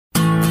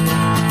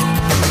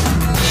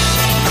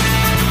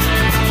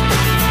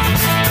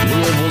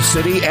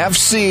City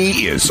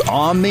FC is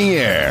on the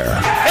air.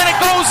 And it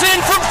goes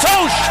in from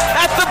Tosh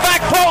at the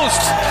back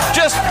post.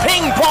 Just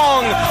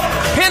ping-pong,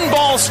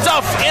 pinball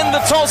stuff in the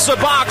Tulsa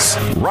box.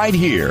 Right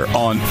here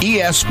on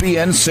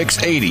ESPN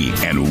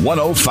 680 and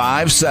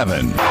 105.7.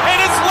 And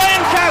it's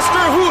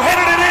Lancaster who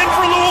headed it in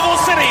for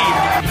Louisville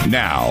City.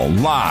 Now,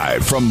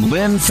 live from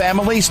Lynn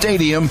Family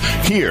Stadium,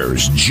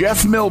 here's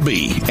Jeff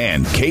Milby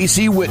and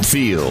Casey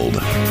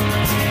Whitfield.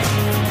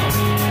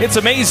 It's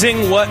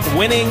amazing what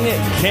winning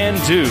can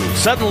do.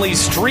 Suddenly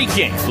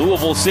streaking,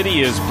 Louisville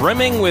City is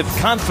brimming with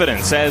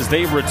confidence as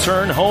they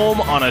return home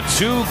on a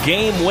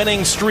 2-game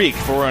winning streak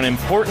for an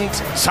important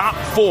top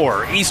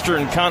 4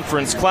 Eastern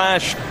Conference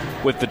clash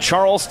with the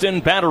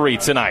Charleston Battery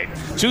tonight.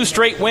 2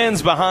 straight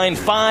wins behind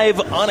 5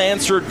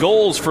 unanswered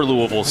goals for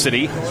Louisville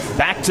City.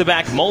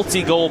 Back-to-back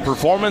multi-goal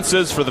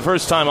performances for the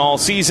first time all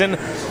season.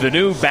 The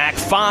new back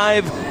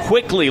 5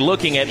 quickly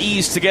looking at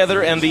ease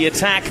together, and the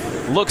attack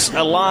looks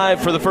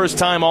alive for the first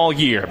time all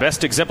year.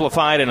 Best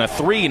exemplified in a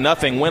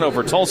 3-0 win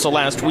over Tulsa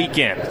last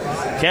weekend.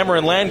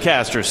 Cameron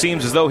Lancaster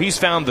seems as though he's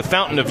found the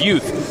fountain of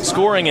youth,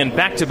 scoring in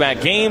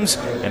back-to-back games,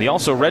 and he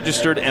also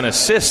registered an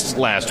assist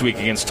last week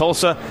against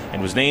Tulsa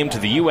and was named to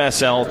the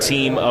USL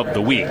Team of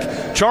the Week.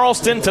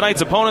 Charleston,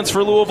 tonight's opponents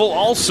for Louisville,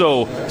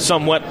 also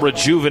somewhat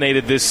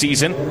rejuvenated this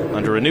season.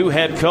 Under a new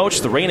head coach,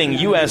 the reigning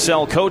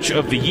USL Coach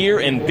of the Year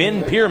in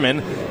Ben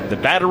Pierman, the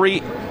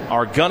Battery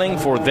are gunning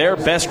for their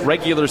best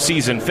regular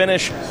season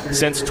finish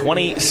since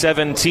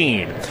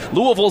 2017.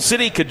 Louisville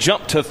City could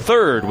jump to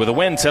 3rd with a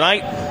win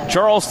tonight.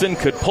 Charleston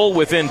could pull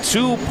within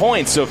 2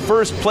 points of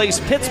first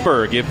place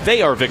Pittsburgh if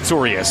they are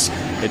victorious.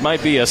 It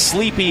might be a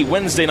sleepy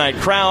Wednesday night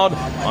crowd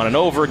on an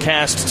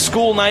overcast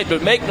school night,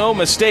 but make no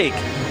mistake,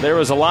 there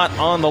is a lot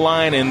on the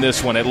line in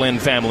this one at Lynn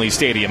Family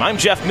Stadium. I'm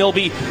Jeff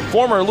Milby.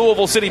 Former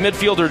Louisville City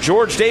midfielder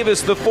George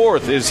Davis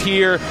IV is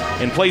here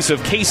in place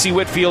of Casey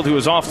Whitfield, who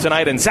is off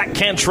tonight, and Zach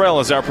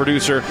Cantrell is our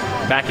producer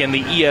back in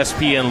the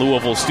ESPN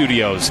Louisville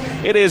studios.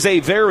 It is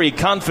a very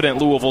confident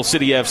Louisville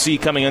City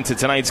FC coming into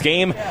tonight's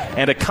game,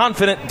 and a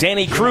confident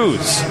Danny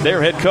Cruz,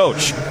 their head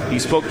coach. He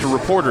spoke to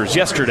reporters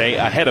yesterday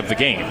ahead of the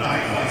game.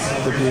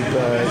 The group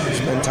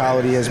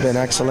mentality has been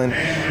excellent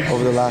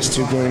over the last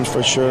 2 games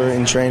for sure,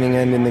 in training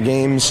and in the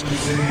games.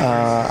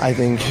 I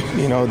think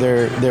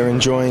they're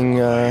enjoying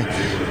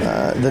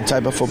the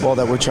type of football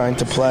that we're trying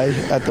to play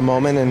at the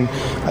moment, and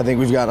I think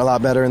we've got a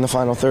lot better in the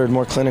final third,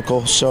 more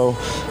clinical. So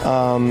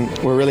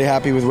we're really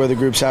happy with where the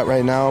group's at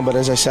right now. But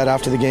as I said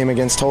after the game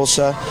against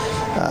Tulsa,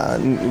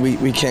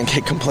 we can't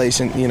get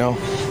complacent.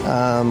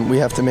 We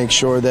have to make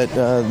sure that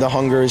the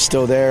hunger is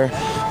still there,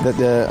 that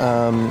the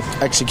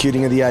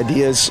executing of the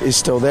ideas is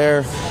still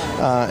there,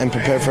 and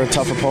prepare for a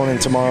tough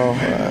opponent tomorrow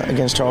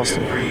against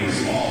Charleston.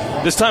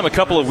 This time a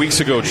couple of weeks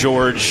ago,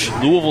 George,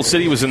 Louisville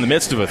City was in the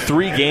midst of a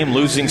 3-game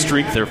losing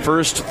streak, their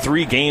first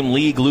 3-game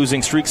league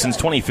losing streak since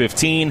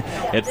 2015.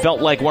 It felt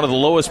like one of the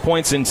lowest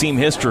points in team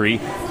history,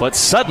 but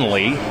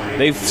suddenly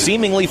they've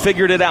seemingly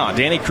figured it out.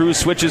 Danny Cruz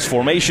switches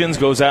formations,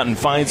 goes out and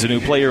finds a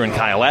new player in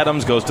Kyle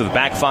Adams, goes to the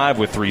back 5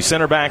 with 3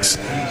 center backs.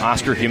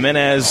 Oscar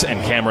Jimenez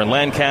and Cameron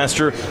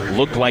Lancaster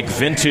look like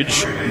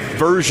vintage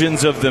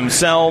versions of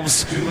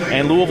themselves,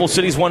 and Louisville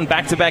City's won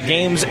back-to-back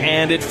games,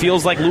 and it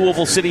feels like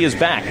Louisville City is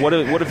back. What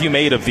have you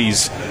made of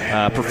these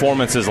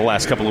performances the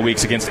last couple of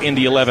weeks against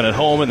Indy 11 at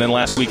home and then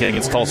last weekend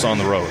against Tulsa on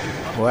the road?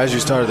 Well, as you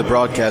started the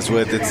broadcast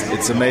with,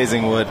 it's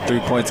amazing what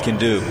 3 points can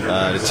do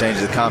to change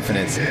the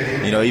confidence.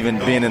 Even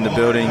being in the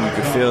building, you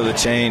could feel the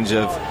change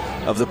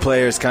of the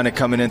players kind of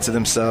coming into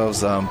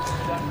themselves.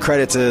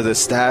 Credit to the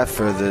staff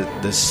for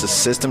the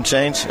system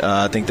change.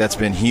 I think that's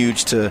been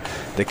huge to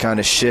the kind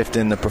of shift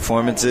in the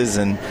performances,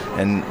 and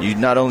you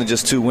not only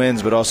just 2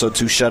 wins but also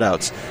 2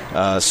 shutouts.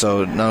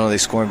 So not only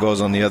scoring goals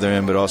on the other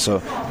end but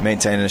also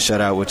maintaining a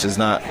shutout, which has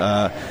not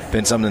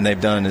been something they've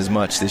done as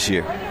much this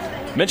year.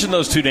 Mention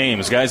those 2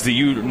 names, guys that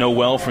you know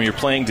well from your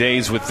playing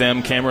days with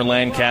them. Cameron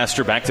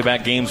Lancaster,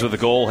 back-to-back games with a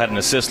goal, had an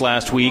assist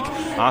last week.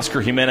 Oscar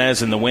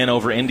Jimenez in the win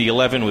over Indy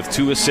 11 with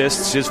 2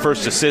 assists, his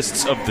first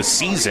assists of the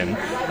season.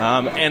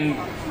 And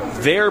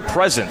their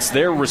presence,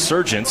 their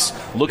resurgence,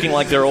 looking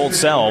like their old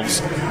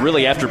selves,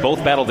 really after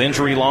both battled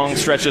injury long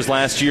stretches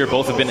last year.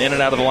 Both have been in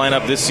and out of the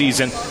lineup this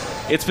season.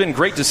 It's been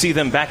great to see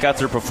them back out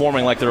there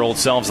performing like their old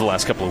selves the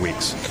last couple of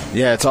weeks.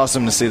 Yeah, it's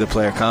awesome to see the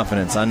player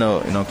confidence. I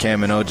know,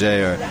 Cam and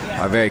OJ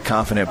are very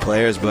confident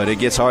players, but it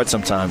gets hard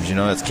sometimes.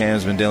 As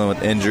Cam's been dealing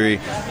with injury,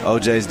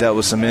 OJ's dealt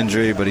with some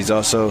injury, but he's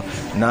also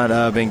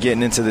not been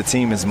getting into the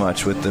team as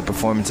much with the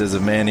performances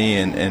of Manny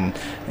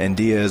and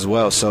Dia as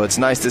well. So it's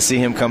nice to see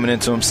him coming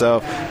into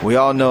himself. We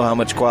all know how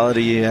much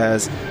quality he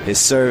has, his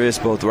service,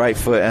 both right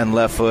foot and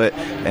left foot.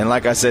 And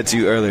like I said to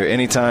you earlier,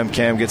 anytime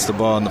Cam gets the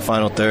ball in the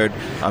final third,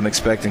 I'm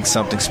expecting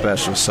something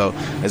special. So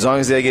as long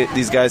as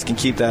these guys can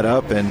keep that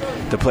up and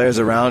the players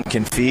around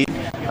can feed,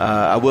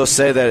 I will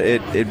say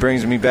that it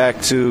brings me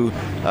back to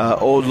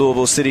old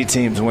Louisville City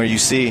teams where you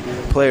see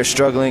players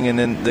struggling, and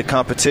then the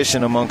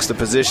competition amongst the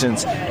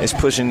positions is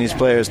pushing these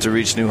players to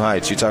reach new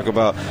heights. You talk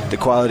about the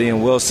quality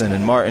in Wilson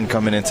and Martin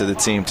coming into the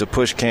team to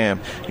push Cam.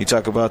 You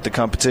talk about the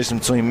competition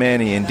between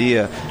Manny and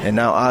Dia, and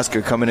now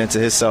Oscar coming into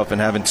himself and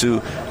having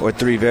 2 or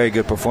 3 very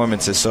good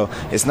performances. So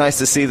it's nice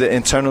to see that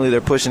internally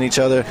they're pushing each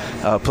other.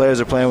 Players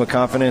are playing with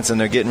confidence and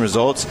they're getting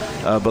results.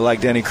 But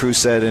like Danny Cruz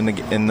said in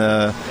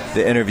the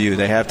interview,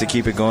 they have to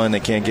keep it going. They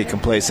can't get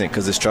complacent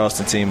because this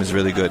Charleston team is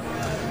really good.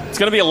 It's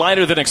going to be a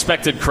lighter than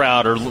expected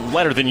crowd, or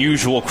lighter than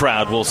usual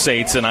crowd, we'll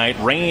say, tonight.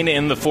 Rain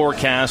in the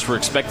forecast. We're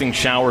expecting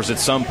showers at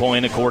some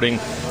point, according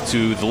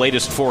to the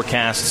latest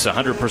forecasts.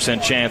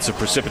 100% chance of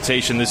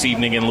precipitation this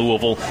evening in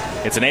Louisville.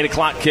 It's an 8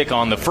 o'clock kick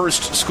on the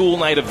first school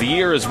night of the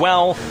year as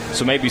well,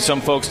 so maybe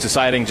some folks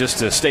deciding just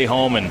to stay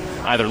home and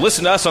either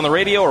listen to us on the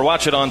radio or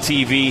watch it on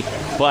TV.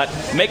 But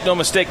make no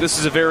mistake, this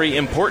is a very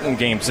important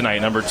game tonight.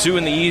 Number 2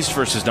 in the East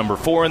versus number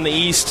 4 in the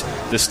East.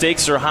 The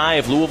stakes are high.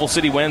 If Louisville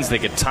City wins, they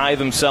could tie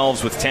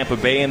themselves with Tampa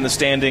Bay in the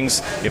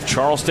standings. If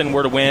Charleston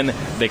were to win,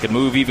 they could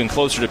move even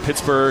closer to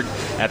Pittsburgh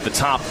at the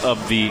top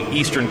of the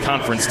Eastern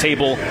Conference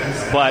table.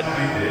 But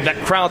that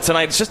crowd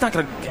tonight, it's just not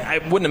going to, I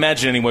wouldn't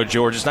imagine anywhere,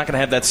 George, it's not going to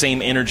have that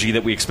same energy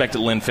that we expect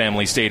at Lynn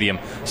Family Stadium.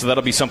 So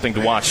that'll be something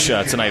to watch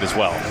tonight as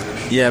well.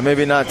 Yeah,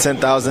 maybe not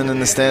 10,000 in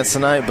the stands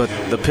tonight, but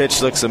the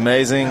pitch looks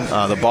amazing.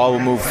 The ball will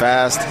move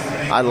fast.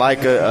 I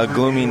like a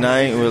gloomy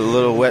night with a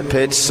little wet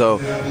pitch, so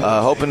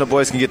hoping the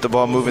boys can get the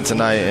ball moving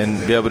tonight and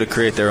be able to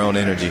create their own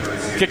energy.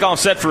 Kickoff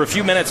set for a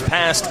few minutes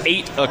past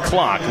 8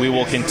 o'clock. We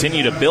will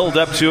continue to build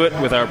up to it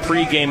with our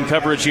pregame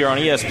coverage here on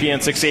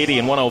ESPN 680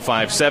 and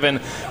 105.7.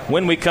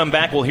 When we come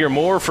back, we'll hear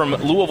more from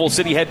Louisville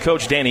City head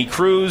coach Danny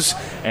Cruz,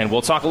 and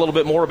we'll talk a little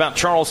bit more about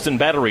Charleston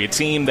Battery, a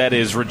team that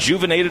is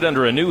rejuvenated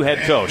under a new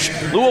head coach.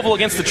 Louisville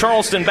against the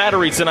Charleston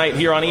Battery tonight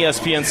here on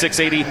ESPN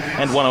 680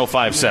 and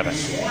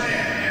 105.7.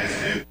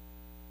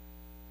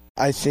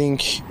 I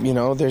think,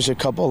 there's a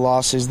couple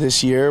losses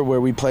this year where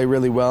we play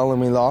really well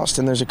and we lost,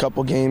 and there's a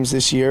couple games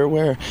this year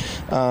where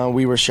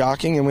we were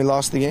shocking and we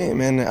lost the game.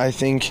 And I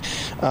think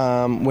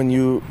when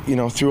you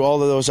through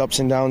all of those ups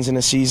and downs in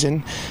a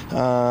season,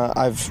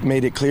 I've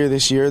made it clear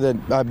this year that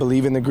I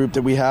believe in the group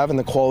that we have and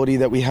the quality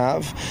that we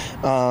have.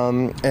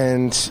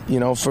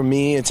 For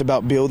me, it's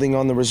about building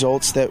on the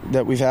results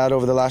that we've had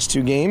over the last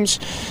 2 games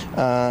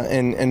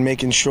and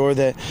making sure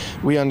that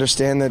we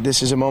understand that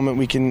this is a moment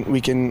we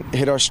can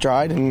hit our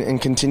stride and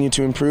continue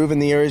to improve in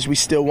the areas we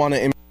still want to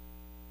improve.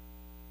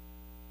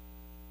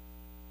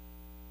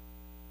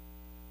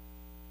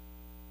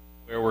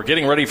 We're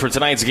getting ready for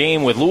tonight's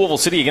game with Louisville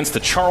City against the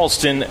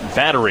Charleston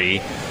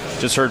Battery.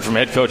 Just heard from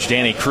head coach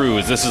Danny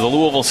Cruz. This is a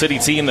Louisville City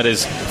team that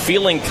is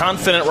feeling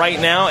confident right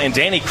now, and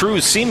Danny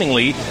Cruz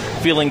seemingly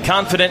feeling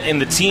confident in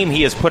the team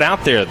he has put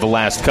out there the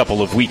last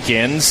couple of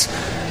weekends.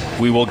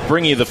 We will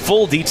bring you the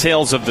full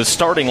details of the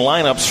starting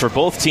lineups for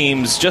both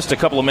teams just a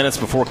couple of minutes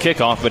before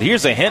kickoff. But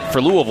here's a hint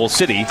for Louisville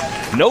City.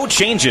 No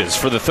changes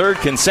for the 3rd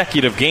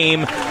consecutive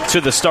game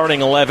to the starting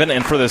 11.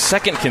 And for the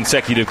 2nd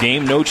consecutive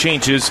game, no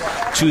changes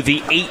to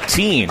the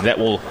 18 that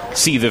will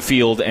see the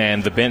field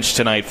and the bench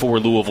tonight for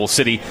Louisville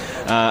City.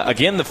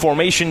 Again, the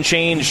formation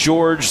change,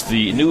 George,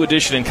 the new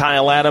addition in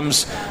Kyle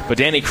Adams. But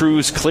Danny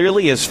Cruz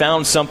clearly has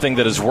found something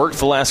that has worked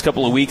the last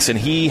couple of weeks, and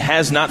he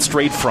has not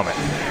strayed from it.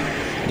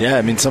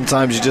 Yeah,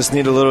 sometimes you just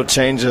need a little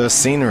change of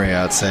scenery,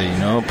 I'd say.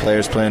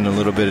 Players playing a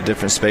little bit of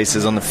different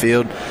spaces on the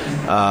field.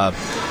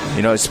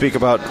 Speak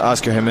about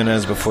Oscar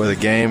Jimenez before the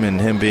game and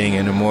him being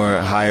in a more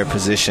higher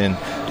position,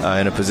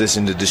 in a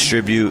position to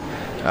distribute.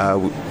 I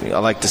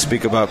like to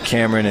speak about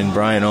Cameron and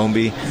Brian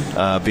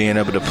Omby being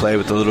able to play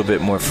with a little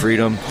bit more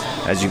freedom.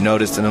 As you've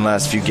noticed in the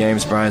last few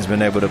games, Brian's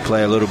been able to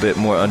play a little bit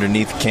more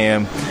underneath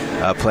Cam,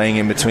 playing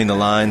in between the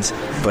lines.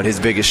 But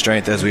his biggest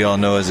strength, as we all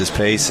know, is his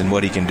pace and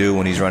what he can do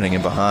when he's running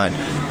in behind.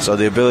 So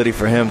the ability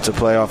for him to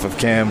play off of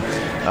Cam,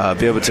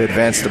 be able to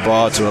advance the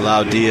ball to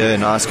allow Dia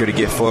and Oscar to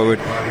get forward,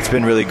 it's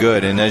been really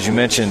good. And as you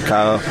mentioned,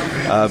 Kyle,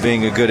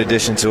 being a good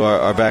addition to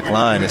our back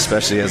line,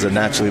 especially as a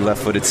naturally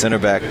left-footed center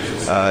back,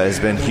 has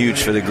been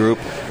huge for the group.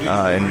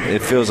 And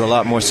it feels a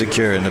lot more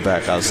secure in the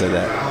back, I'll say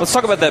that. Let's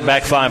talk about that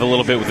back 5 a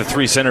little bit with the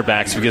 3 center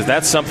backs, because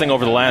that's something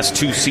over the last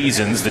 2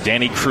 seasons that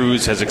Danny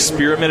Cruz has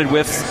experimented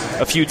with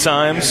a few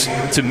times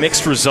to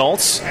mixed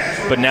results.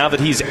 But now that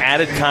he's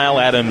added Kyle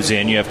Adams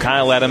in, you have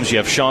Kyle Adams, you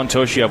have Sean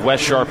Tosh, you have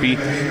Wes Sharpie,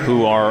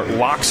 who are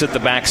locks at the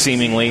back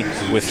seemingly,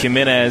 with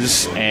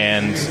Jimenez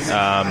and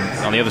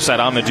on the other side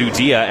Amadou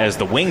Dia as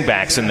the wing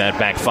backs in that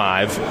back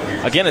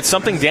 5. Again, it's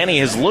something Danny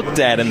has looked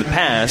at in the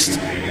past,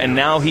 and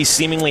now he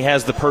seemingly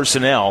has the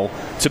personnel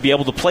to be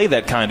able to play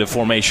that kind of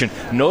formation,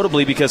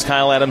 notably because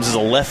Kyle Adams is a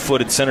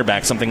left-footed center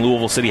back, something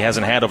Louisville City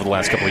hasn't had over the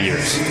last couple of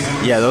years.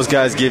 Yeah, those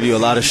guys give you a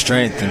lot of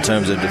strength in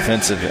terms of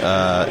defensive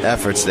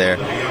efforts there.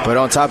 But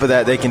on top of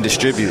that, they can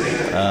distribute.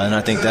 And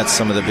I think that's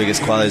some of the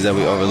biggest qualities that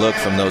we overlook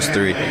from those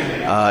three.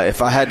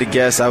 If I had to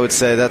guess, I would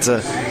say that's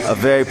a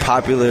very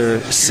popular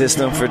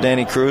system for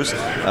Danny Cruz.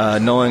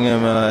 Knowing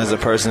him as a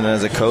person and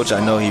as a coach,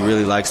 I know he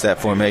really likes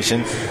that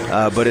formation.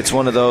 But it's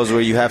one of those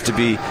where you have to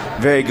be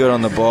very good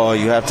on the ball.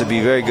 You have to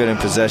be very good in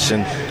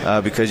possession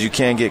because you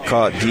can't get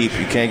caught deep.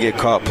 You can't get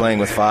caught playing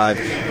with five.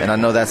 And I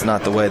know that's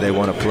not the way they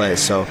want to play.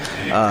 So,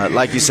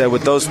 like you said,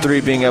 with those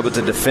three being able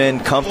to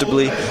defend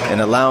comfortably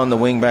and allowing the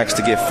wingbacks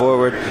to get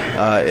forward,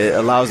 it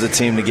allows the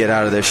team to get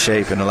out of their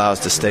shape and allows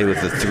to stay with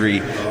the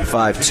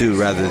 3-5-2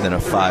 rather than a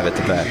 5 at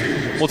the back.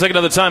 We'll take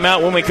another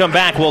timeout. When we come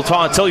back, we'll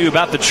tell you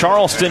about the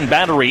Charleston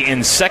Battery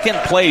in second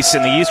place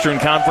in the Eastern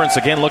Conference.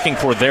 Again, looking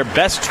for their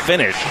best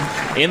finish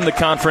in the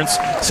conference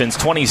since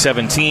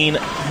 2017.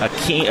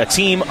 A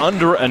team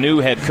under a new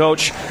head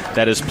coach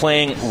that is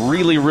playing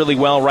really, really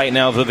well right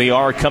now, though they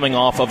are coming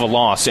off of a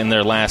loss in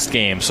their last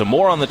game. So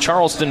more on the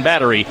Charleston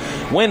Battery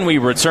when we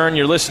return.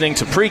 You're listening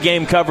to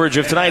pregame coverage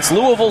of tonight's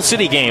Louisville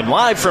City game,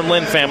 live from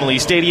Lynn Family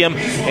Stadium.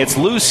 It's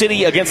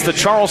LouCity against the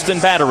Charleston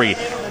Battery.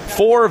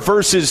 4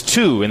 versus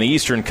 2 in the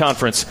Eastern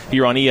Conference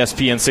here on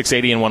ESPN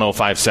 680 and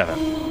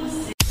 105.7.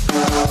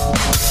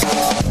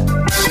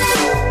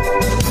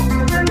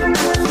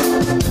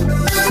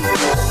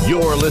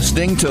 You're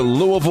listening to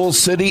Louisville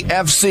City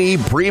FC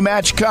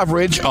pre-match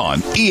coverage on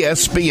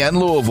ESPN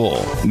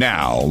Louisville.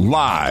 Now,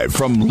 live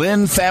from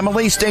Lynn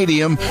Family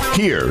Stadium,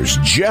 here's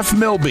Jeff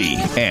Milby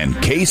and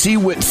Casey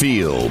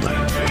Whitfield.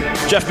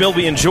 Jeff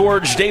Milby and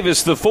George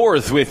Davis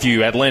IV with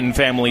you at Lynn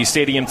Family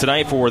Stadium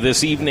tonight for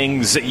this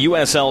evening's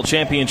USL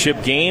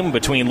Championship game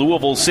between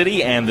Louisville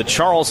City and the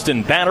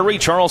Charleston Battery.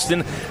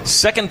 Charleston,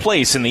 second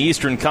place in the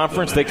Eastern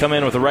Conference. They come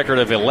in with a record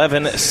of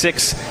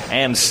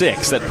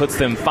 11-6-6. That puts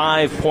them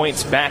 5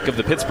 points back of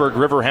the Pittsburgh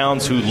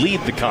Riverhounds, who lead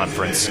the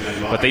conference.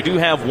 But they do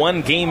have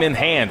one game in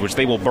hand, which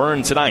they will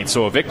burn tonight.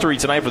 So a victory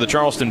tonight for the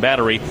Charleston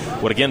Battery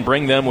would again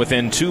bring them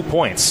within 2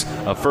 points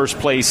of first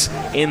place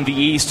in the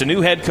East. A new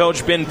head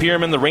coach, Ben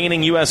Pierman, the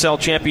reigning USL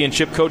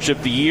Championship Coach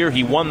of the Year.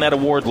 He won that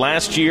award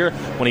last year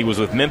when he was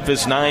with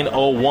Memphis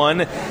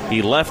 901.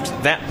 He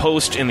left that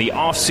post in the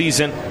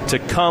offseason to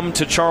come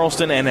to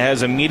Charleston and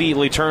has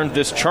immediately turned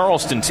this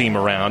Charleston team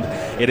around.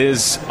 It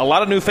is a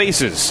lot of new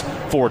faces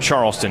for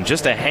Charleston,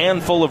 just a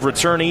handful of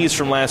returnees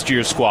from last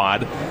year's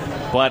squad.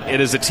 But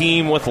it is a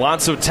team with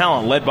lots of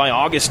talent, led by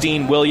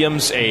Augustine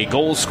Williams, a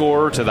goal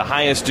scorer to the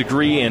highest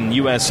degree in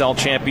USL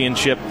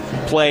Championship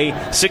play.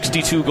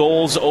 62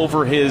 goals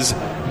over his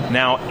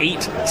now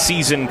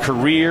 8-season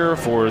career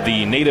for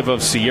the native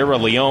of Sierra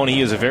Leone. He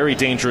is a very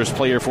dangerous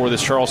player for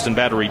this Charleston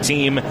Battery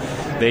team.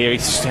 They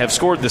have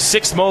scored the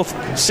sixth most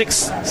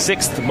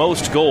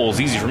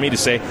goals, easy for me to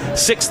say,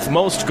 sixth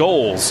most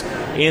goals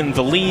in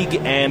the league,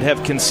 and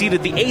have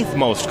conceded the 8th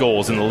most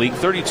goals in the league.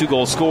 32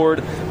 goals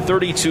scored,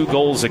 32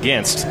 goals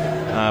against.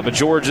 But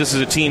George, this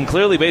is a team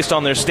clearly based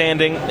on their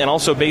standing and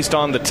also based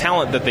on the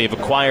talent that they've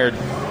acquired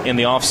in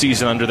the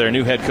offseason under their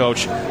new head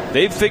coach.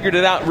 They've figured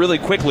it out really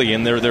quickly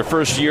in their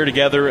first year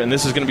together, and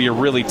this is going to be a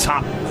really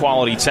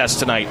top-quality test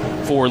tonight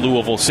for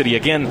Louisville City.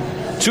 Again,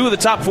 2 of the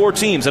top 4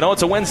 teams. I know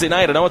it's a Wednesday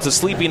night. I know it's a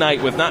sleepy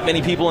night with not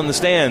many people in the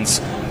stands,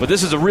 but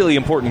this is a really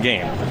important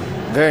game.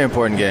 Very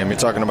important game. You're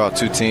talking about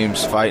 2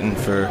 teams fighting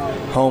for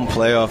home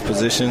playoff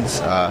positions.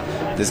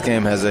 This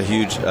game has a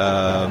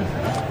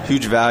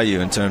huge value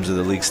in terms of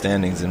the league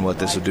standings and what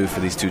this will do for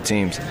these 2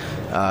 teams.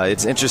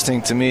 It's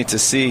interesting to me to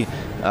see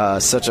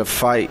such a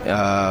fight,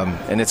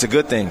 and it's a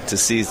good thing to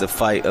see the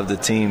fight of the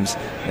teams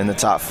in the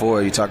top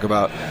 4. You talk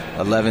about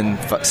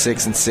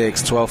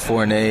 11-6-6,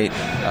 12-4-8,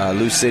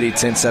 LouCity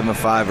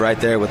 10-7-5, right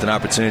there with an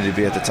opportunity to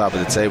be at the top of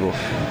the table.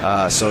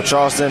 So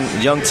Charleston,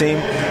 young team,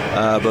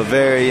 but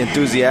very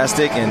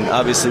enthusiastic and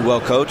obviously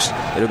well coached.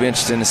 It'll be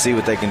interesting to see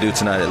what they can do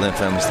tonight at Lynn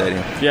Family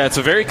Stadium. Yeah, it's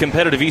a very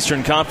competitive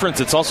Eastern Conference.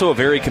 It's also a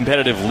very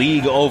competitive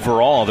league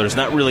overall. There's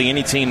not really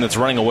any team that's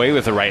running away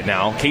with it right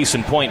now. Case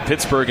in point,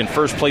 Pittsburgh in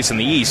first place in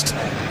the East.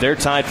 They're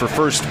tied for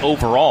first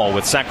overall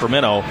with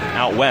Sacramento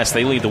out west.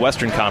 They lead the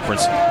Western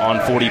Conference on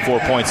 44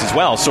 points as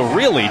well. So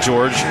really,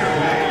 George,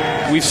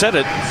 we've said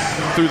it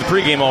through the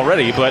pregame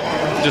already, but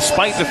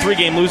despite the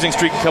 3-game losing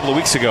streak a couple of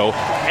weeks ago,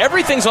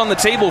 everything's on the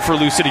table for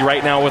LouCity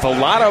right now with a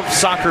lot of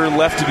soccer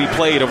left to be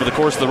played over the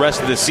course of the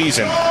rest of this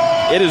season.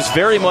 It is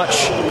very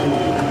much...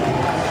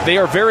 They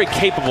are very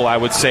capable, I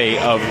would say,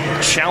 of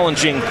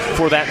challenging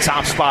for that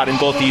top spot in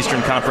both the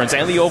Eastern Conference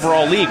and the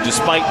overall league,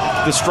 despite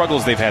the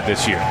struggles they've had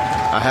this year.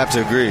 I have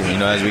to agree.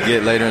 As we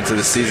get later into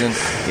the season,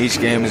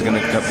 each game is going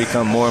to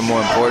become more and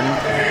more important,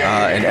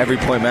 and every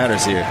point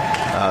matters here.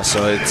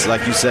 So it's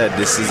like you said,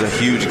 this is a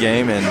huge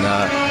game, and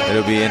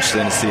it'll be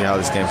interesting to see how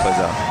this game plays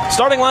out.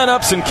 Starting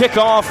lineups and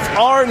kickoff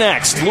are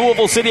next.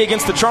 Louisville City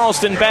against the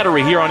Charleston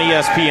Battery here on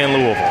ESPN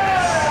Louisville.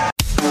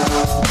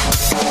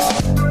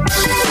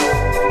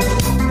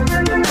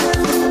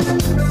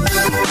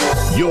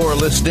 You're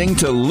listening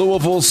to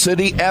Louisville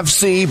City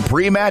FC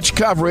pre-match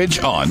coverage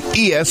on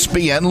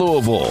ESPN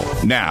Louisville.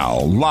 Now,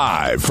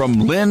 live from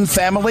Lynn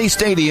Family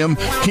Stadium,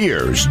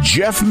 here's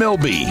Jeff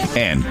Milby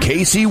and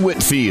Casey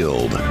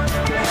Whitfield.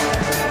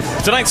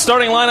 Tonight's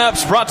starting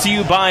lineups brought to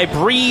you by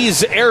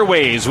Breeze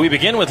Airways. We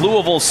begin with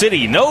Louisville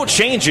City. No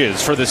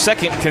changes for the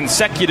second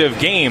consecutive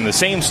game. The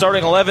same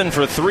starting 11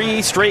 for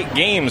 3 straight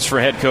games for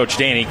head coach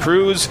Danny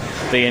Cruz.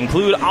 They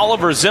include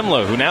Oliver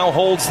Zimla, who now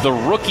holds the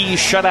rookie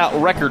shutout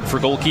record for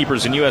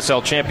goalkeepers in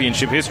USL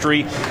Championship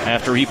history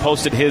after he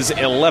posted his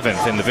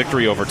 11th in the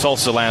victory over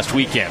Tulsa last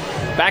weekend.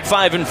 Back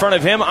 5 in front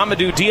of him,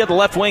 Amadou Dia, the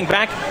left wing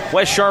back,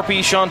 Wes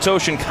Sharpie, Sean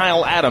Tosh, and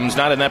Kyle Adams.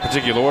 Not in that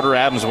particular order.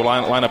 Adams will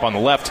line up on the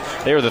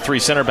left. They are the 3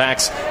 center backs.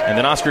 And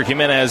then Oscar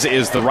Jimenez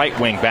is the right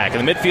wing back.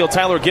 In the midfield,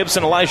 Tyler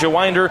Gibson, Elijah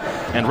Winder,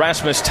 and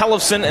Rasmus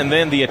Tellefsen. And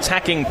then the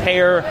attacking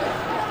pair,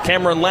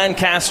 Cameron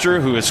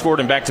Lancaster, who has scored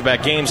in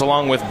back-to-back games,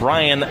 along with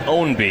Brian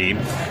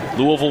Ownby.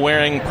 Louisville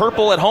wearing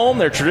purple at home,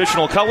 their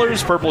traditional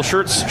colors, purple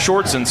shirts,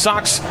 shorts, and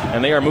socks,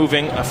 and they are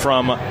moving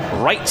from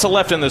right to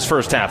left in this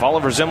first half.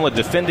 Oliver Zimla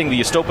defending the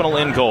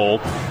Estopanel in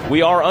goal.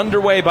 We are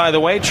underway, by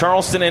the way.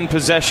 Charleston in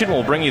possession.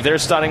 We'll bring you their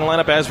starting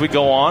lineup as we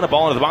go on. A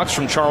ball into the box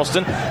from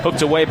Charleston,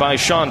 hooked away by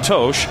Sean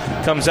Tosh,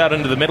 comes out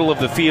into the middle of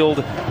the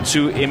field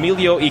to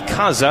Emilio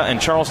Icaza,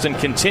 and Charleston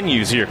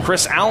continues here.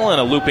 Chris Allen,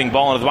 a looping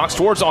ball into the box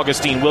towards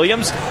Augustine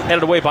Williams,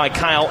 headed away by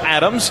Kyle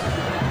Adams.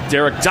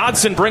 Derek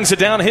Dodson brings it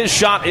down. His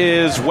shot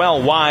is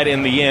well wide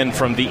in the end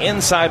from the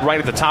inside right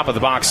at the top of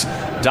the box.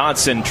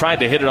 Dodson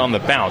tried to hit it on the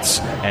bounce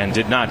and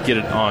did not get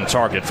it on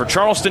target. For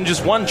Charleston,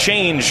 just one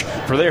change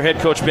for their head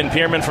coach Ben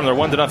Pierman from their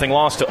 1-0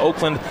 loss to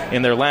Oakland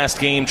in their last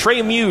game.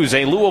 Trey Muse,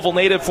 a Louisville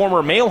native,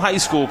 former male high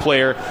school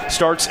player,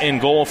 starts in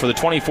goal for the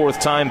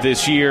 24th time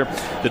this year.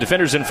 The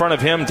defenders in front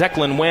of him,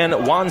 Declan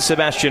Nguyen, Juan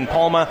Sebastian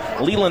Palma,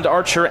 Leland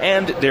Archer,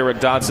 and Derek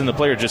Dodson, the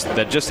player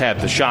that just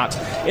had the shot.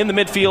 In the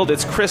midfield,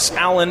 it's Chris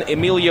Allen,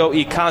 Emilio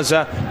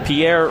Icaza,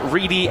 Pierre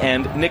Reedy,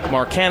 and Nick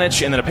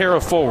Markanich, and then a pair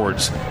of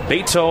forwards,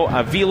 Beto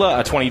Avila,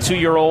 a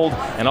 22-year-old,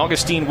 and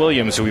Augustine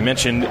Williams, who we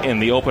mentioned in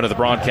the open of the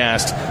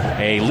broadcast,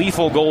 a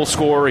lethal goal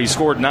scorer. He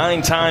scored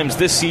 9 times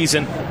this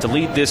season to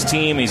lead this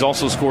team. He's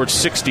also scored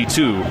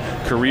 62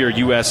 career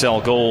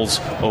USL goals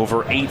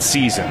over 8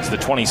 seasons, the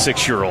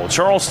 26-year-old.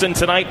 Charleston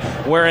tonight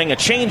wearing a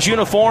change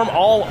uniform,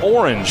 all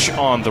orange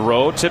on the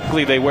road.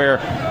 Typically they wear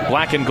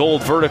black and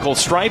gold vertical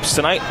stripes.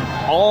 Tonight,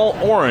 all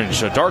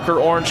orange, a darker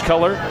orange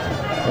color.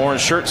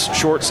 Orange shirts,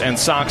 shorts, and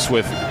socks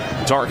with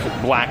dark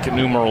black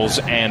numerals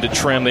and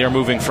trim. They are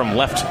moving from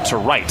left to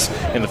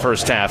right in the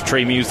first half.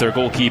 Trey Muse, their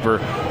goalkeeper,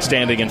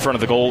 standing in front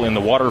of the goal in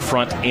the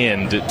waterfront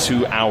end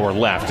to our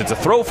left. It's a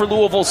throw for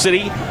Louisville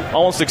City,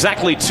 almost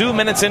exactly 2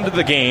 minutes into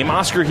the game.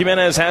 Oscar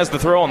Jimenez has the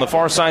throw on the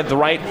far side to the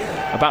right,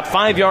 about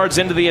 5 yards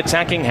into the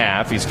attacking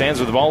half. He stands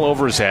with the ball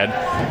over his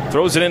head,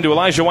 throws it into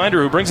Elijah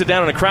Winder, who brings it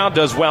down in a crowd,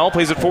 does well,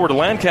 plays it forward to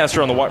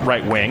Lancaster on the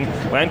right wing.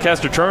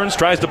 Lancaster turns,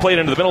 tries to play it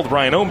into the middle to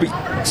Brian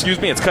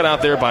Ownby. It's cut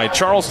out there by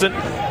Charleston,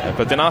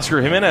 but then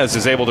Oscar Jimenez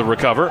is able to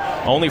recover,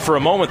 only for a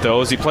moment, though,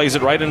 as he plays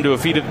it right into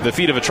the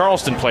feet of a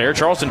Charleston player.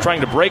 Charleston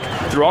trying to break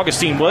through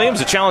Augustine Williams.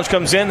 The challenge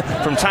comes in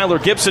from Tyler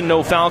Gibson,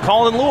 no foul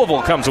call, and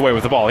Louisville comes away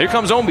with the ball. Here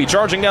comes Ownby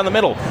charging down the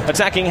middle,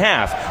 attacking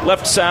half.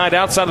 Left side,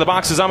 outside of the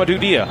box is Amadou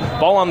Dia.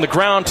 Ball on the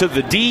ground to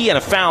the D, and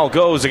a foul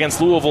goes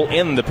against Louisville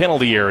in the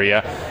penalty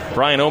area.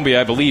 Brian Ownby,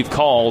 I believe,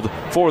 called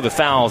for the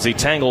fouls. He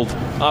tangled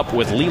up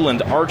with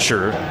Leland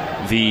Archer,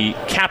 the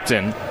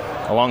captain,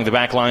 along the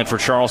back line for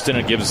Charleston.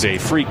 It gives a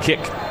free kick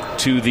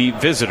to the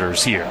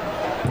visitors here.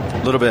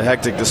 A little bit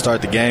hectic to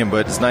start the game,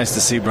 but it's nice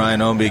to see Brian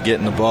Ownby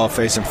getting the ball,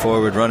 facing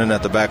forward, running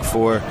at the back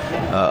 4.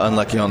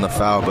 Unlucky on the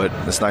foul, but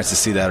it's nice to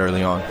see that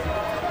early on.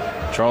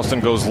 Charleston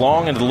goes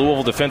long into the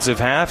Louisville defensive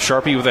half.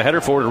 Sharpie with a header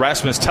forward to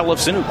Rasmus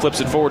Tellefsen, who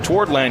clips it forward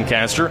toward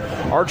Lancaster.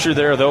 Archer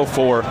there, though,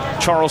 for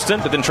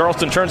Charleston, but then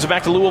Charleston turns it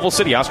back to Louisville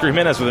City. Oscar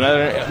Jimenez with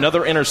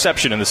another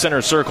interception in the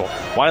center circle.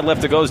 Wide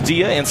left it goes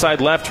Dia,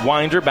 inside left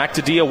Winder, back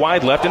to Dia,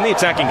 wide left. In the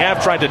attacking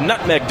half, tried to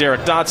nutmeg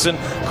Derek Dodson,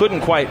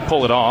 couldn't quite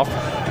pull it off.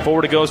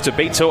 Forward it goes to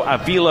Beto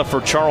Avila for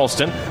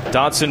Charleston.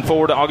 Dodson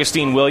forward to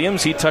Augustine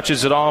Williams. He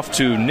touches it off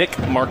to Nick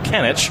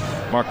Markanich.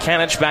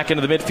 Markanich back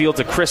into the midfield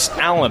to Chris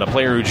Allen, a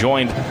player who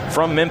joined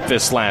from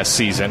Memphis last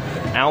season.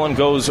 Allen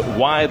goes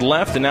wide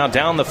left, and now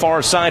down the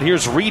far side,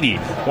 here's Reedy,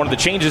 one of the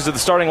changes of the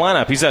starting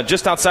lineup. He's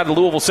just outside the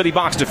Louisville City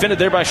box, defended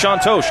there by Sean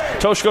Tosh.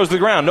 Tosh goes to the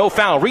ground, no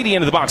foul. Reedy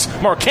into the box.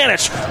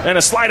 Markanich, and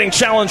a sliding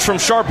challenge from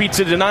Sharpie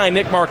to deny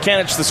Nick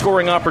Markanich the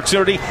scoring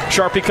opportunity.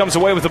 Sharpie comes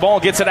away with the ball,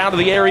 gets it out of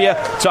the area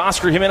to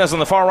Oscar Jimenez on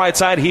the far right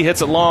side. He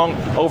hits it long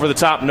over the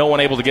top. No one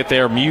able to get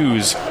there.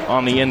 Muse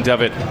on the end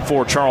of it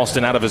for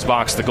Charleston out of his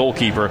box, the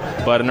goalkeeper.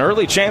 But an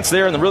early chance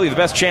there, and really the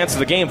best chance of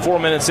the game, 4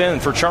 minutes in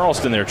for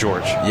Charleston there,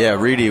 George. Yeah,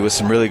 Reedy was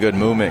some really good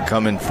movement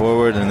coming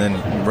forward and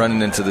then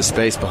running into the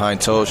space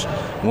behind Tosh,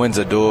 wins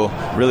a duel.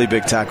 Really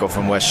big tackle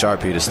from Wes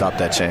Sharpie to stop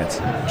that chance.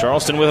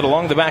 Charleston with it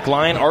along the back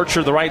line.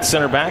 Archer, the right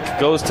center back,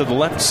 goes to the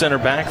left center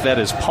back. That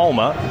is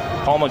Palma.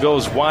 Palma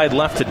goes wide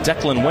left to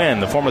Declan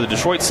Wynn, the former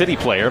Detroit City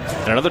player.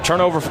 And another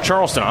turnover for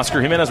Charleston.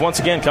 Oscar Jimenez once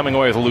again coming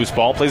away with a loose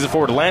ball. Plays it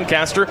forward to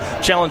Lancaster.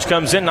 Challenge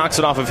comes in, knocks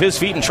it off of his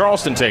feet, and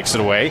Charleston takes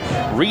it away.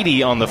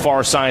 Reedy on the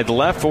far side, the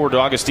left, forward to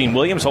Augustine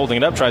Williams, holding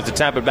it up, tries to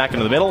tap it back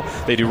into the middle.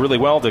 They do really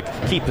well to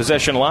keep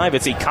possession alive.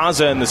 It's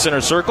Ikaza in the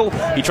center circle.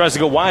 He tries to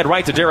go wide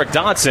right to Derek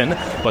Dodson,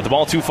 but the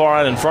ball too far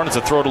out in front. It's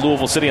a throw to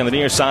Louisville City on the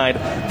near side,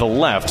 the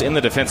left, in the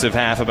defensive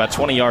half, about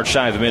 20 yards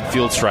shy of the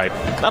midfield stripe.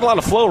 Not a lot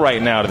of flow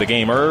right now to the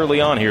game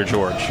early on here,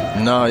 George.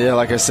 No, yeah,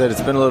 like I said,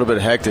 it's been a little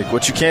bit hectic.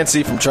 What you can't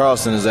see from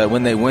Charleston is that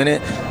when they win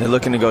it, they're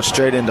looking to go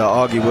straight into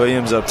Augie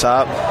Williams up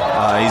top.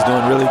 He's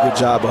doing a really good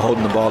job of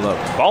holding the ball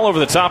up. Ball over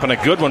the top and a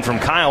good one from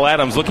Kyle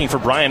Adams looking for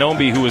Brian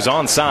Omby, who was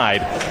onside,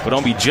 but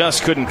Omby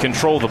just couldn't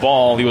control the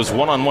ball. He was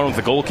one-on-one with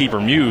the goalkeeper,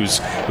 Muse,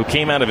 who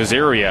came out of his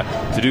area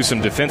to do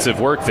some defensive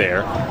work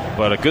there.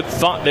 But a good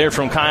thought there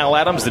from Kyle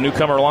Adams, the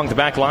newcomer along the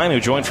back line, who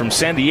joined from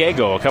San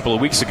Diego a couple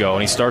of weeks ago,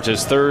 and he starts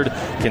his third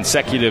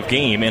consecutive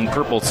game in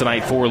purple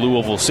tonight for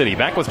Louisville City.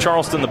 Back with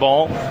Charleston, the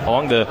ball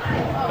along the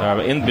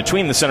in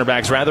between the center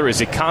backs, rather, is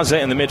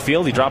Ikaza in the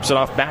midfield. He drops it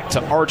off back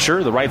to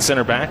Archer, the right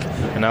center back,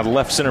 and now the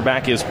left center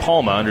back is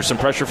Palma under some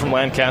pressure from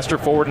Lancaster.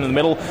 Forward in the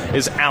middle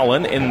is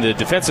Allen in the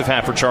defensive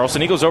half for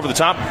Charleston. He goes over the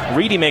top.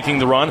 Reedy making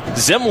the run.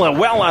 Zimla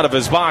well out of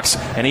his box,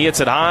 and he hits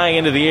it high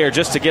into the air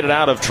just to get it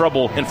out of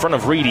trouble in front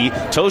of Reedy.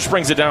 Tosh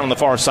brings it down on the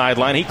far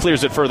sideline. He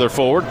clears it further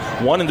forward.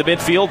 One in the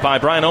midfield by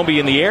Brian Omby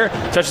in the air.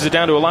 Touches it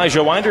down to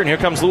Elijah Winder, and here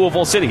comes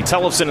Louisville City.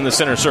 Tellefson in the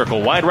center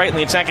circle. Wide right in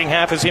the attacking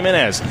half is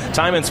Jimenez.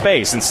 Time and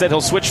space. Instead,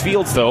 he'll switch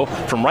fields, though,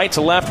 from right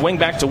to left, wing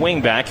back to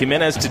wing back.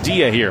 Jimenez to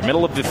Dia here.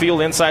 Middle of the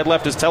field, inside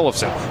left is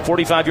Tellefson.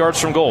 45 yards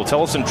from goal.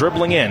 Tellefson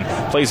dribbling in.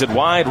 Plays it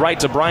wide right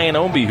to Brian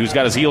Omby, who's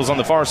got his heels on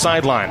the far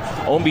sideline.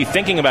 Omby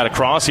thinking about a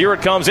cross. Here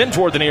it comes in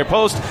toward the near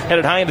post.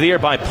 Headed high into the air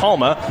by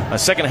Palma. A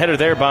second header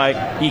there by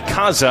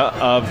Ikaza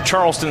of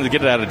Charleston to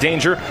get it out of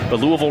danger. But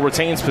Louisville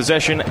retains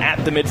possession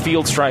at the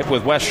midfield stripe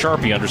with Wes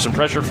Sharpie under some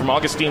pressure from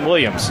Augustine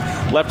Williams.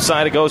 Left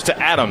side it goes to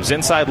Adams.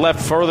 Inside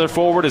left, further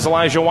forward is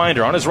Elijah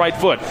Winder on his right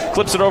foot.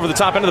 Clips it over the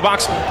top into the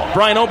box.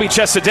 Brian Omby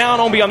chests it down.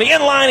 Omby on the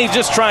end line. He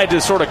just tried to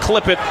sort of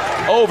clip it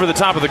over the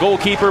top of the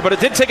goalkeeper, but it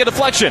did take a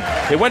deflection.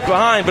 It went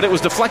behind, but it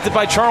was deflected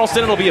by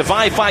Charleston. It'll be a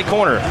Vi-Fi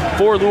corner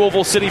for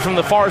Louisville City from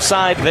the far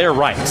side, their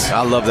right.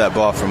 I love that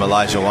ball from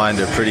Elijah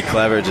Winder. Pretty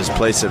clever. Just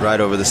placed it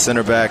right over the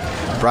center back.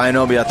 Brian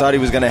Omby, I thought he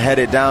was going to head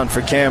it down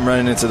for Cam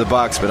running into the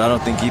box, but I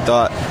don't think he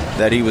thought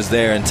that he was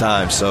there in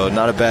time. So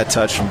not a bad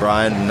touch from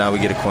Brian, and now we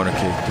get a corner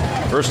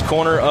kick. First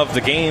corner of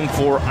the game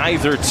for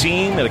either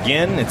team. And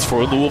again, it's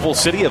for Louisville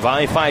City, a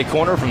Vi-Fi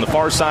corner from the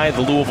far side,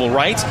 the Louisville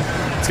right.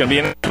 It's going to be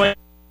an 20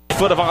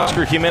 foot of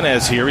Oscar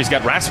Jimenez here. He's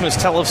got Rasmus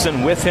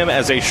Tellefson with him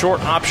as a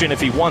short option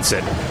if he wants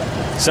it.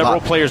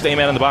 Several players to aim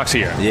at in the box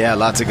here. Yeah,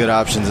 lots of good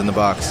options in the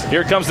box. Here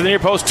it comes to the near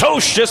post.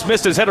 Tosh just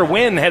missed his header.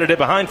 Wynn headed it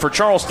behind for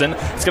Charleston.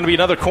 It's going to be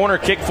another corner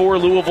kick for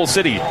Louisville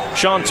City.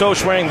 Sean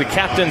Tosh wearing the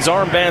captain's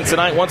armband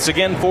tonight once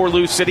again for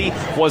Lou City.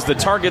 Was the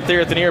target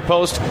there at the near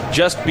post.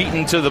 Just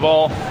beaten to the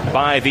ball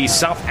by the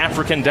South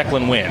African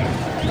Declan Wynn.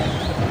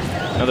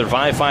 Another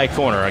Vi-Fi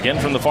corner. Again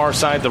from the far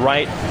side, the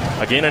right.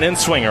 Again an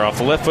in-swinger off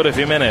the left foot of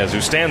Jimenez,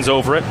 who stands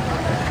over it.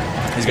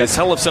 He's got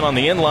Tellefson on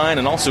the in-line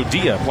and also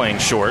Dia playing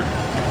short.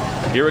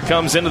 Here it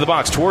comes into the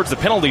box towards the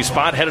penalty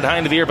spot, headed high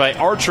into the air by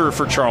Archer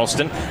for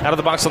Charleston. Out of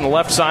the box on the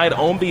left side,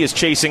 Omby is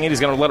chasing it. He's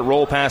going to let it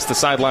roll past the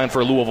sideline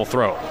for a Louisville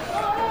throw.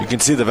 You can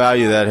see the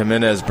value that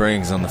Jimenez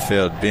brings on the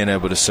field, being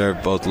able to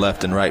serve both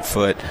left and right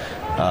foot.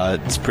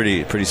 It's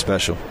pretty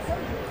special.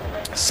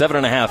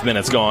 7.5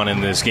 minutes gone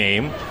in this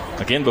game.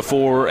 Again,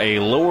 before a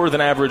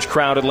lower-than-average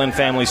crowd at Lynn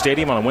Family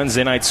Stadium on a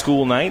Wednesday night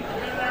school night.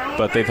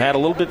 But they've had a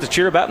little bit to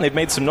cheer about, and they've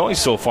made some noise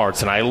so far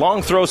tonight.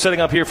 Long throw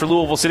setting up here for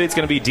Louisville City. It's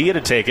going to be Dia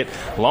to take it.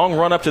 Long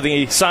run up to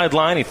the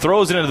sideline. He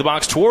throws it into the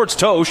box towards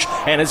Tosh,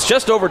 and it's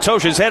just over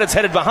Tosh's head. It's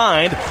headed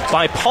behind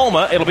by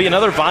Palma. It'll be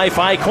another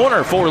Vi-Fi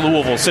corner for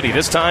Louisville City,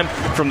 this time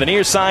from the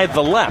near side,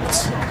 the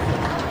left.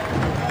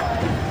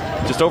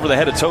 Just over the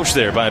head of Tosh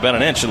there by about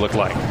an inch, it looked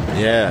like.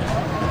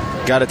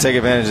 Yeah. Got to take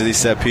advantage of these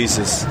set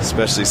pieces,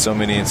 especially so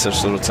many in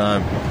such little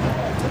time.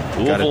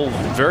 Louisville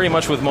very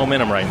much with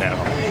momentum right now.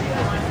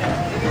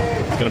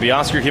 Going to be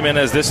Oscar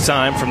Jimenez this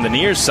time from the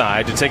near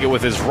side to take it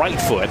with his right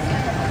foot.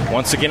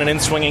 Once again, an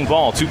in-swinging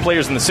ball. Two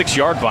players in the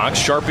 6-yard box,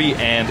 Sharpie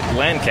and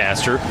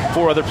Lancaster.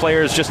 Four other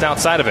players just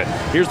outside of it.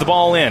 Here's the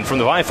ball in from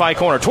the Vi-Fi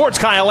corner towards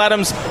Kyle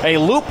Adams. A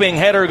looping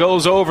header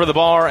goes over the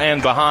bar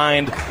and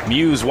behind.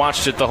 Muse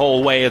watched it the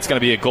whole way. It's going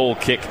to be a goal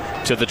kick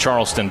to the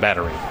Charleston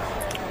battery.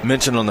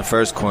 Mentioned on the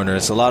first corner,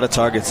 it's a lot of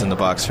targets in the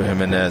box for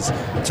Jimenez.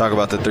 Talk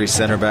about the three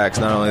center backs.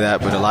 Not only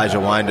that, but Elijah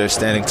Winder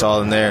standing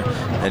tall in there,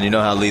 and you know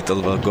how lethal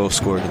of a goal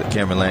scorer that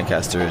Cameron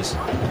Lancaster is.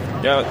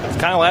 Yeah,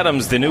 Kyle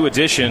Adams, the new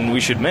addition,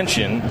 we should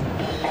mention,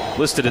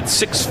 listed at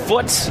 6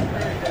 foot.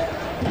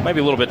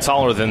 Maybe a little bit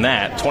taller than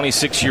that.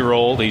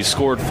 26-year-old. He's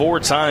scored 4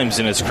 times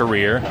in his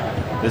career.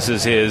 This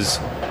is his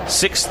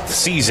 6th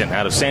season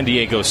out of San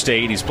Diego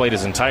State. He's played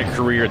his entire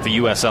career at the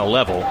USL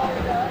level.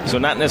 So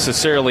not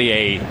necessarily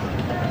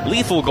a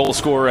lethal goal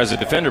scorer as a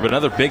defender, but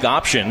another big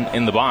option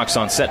in the box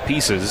on set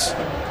pieces.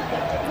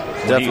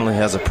 Definitely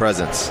has a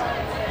presence.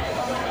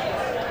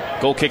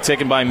 Goal kick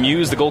taken by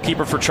Muse, the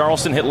goalkeeper for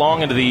Charleston, hit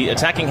long into the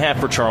attacking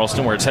half for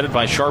Charleston, where it's headed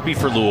by Sharpie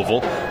for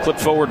Louisville.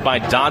 Clipped forward by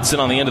Dodson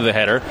on the end of the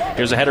header.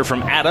 Here's a header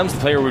from Adams, the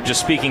player we were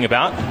just speaking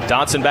about.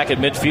 Dodson back at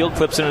midfield,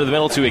 clips into the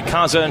middle to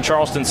Ikaza, and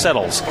Charleston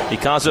settles.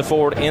 Ikaza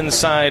forward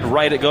inside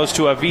right, it goes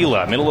to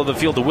Avila. Middle of the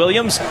field to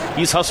Williams.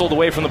 He's hustled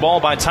away from the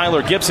ball by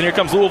Tyler Gibson. Here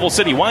comes Louisville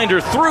City. Winder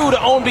through to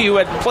Ownby, who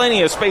had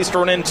plenty of space to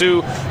run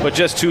into, but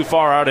just too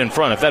far out in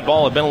front. If that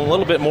ball had been a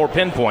little bit more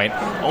pinpoint,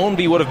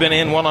 Ownby would have been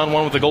in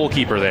one-on-one with the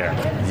goalkeeper there.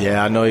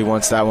 Yeah, I know he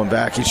wants that one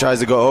back. He tries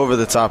to go over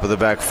the top of the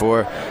back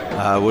four.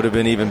 Would have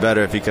been even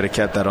better if he could have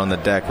kept that on the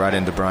deck right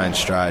into Brian's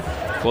stride.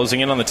 Closing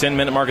in on the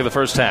 10-minute mark of the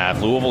first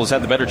half. Louisville has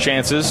had the better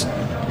chances,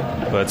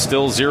 but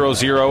still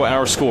 0-0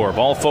 our score.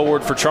 Ball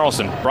forward for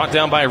Charleston. Brought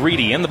down by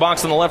Reedy. In the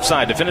box on the left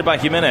side. Defended by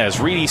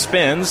Jimenez. Reedy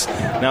spins.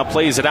 Now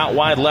plays it out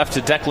wide left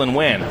to Declan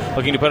Wynn.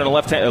 Looking to put in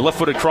a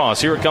left-footed cross.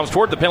 Here it comes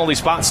toward the penalty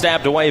spot.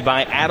 Stabbed away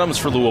by Adams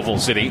for Louisville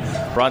City.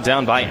 Brought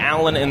down by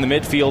Allen in the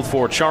midfield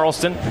for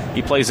Charleston.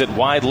 He plays it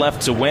wide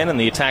left to Wynn, and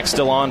the attack's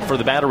still on for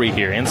the battery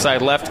here.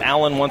 Inside left,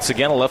 Allen once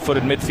again, a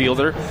left-footed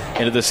midfielder.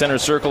 Into the center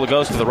circle it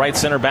goes to the right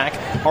center back.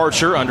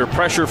 Archer under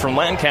pressure from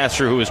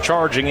Lancaster, who is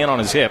charging in on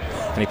his hip.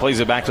 And he plays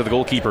it back to the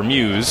goalkeeper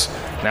Muse.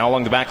 Now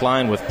along the back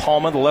line with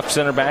Palma, the left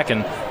center back,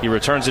 and he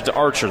returns it to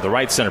Archer, the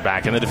right center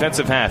back. In the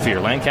defensive half here,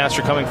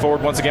 Lancaster coming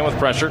forward once again with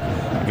pressure.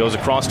 It goes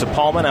across to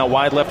Palma. Now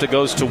wide left it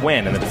goes to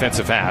Wynn in the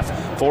defensive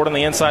half. Forward on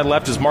the inside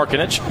left is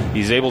Markinich.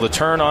 He's able to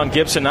turn on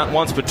Gibson not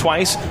once but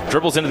twice.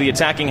 Dribbles into the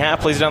attacking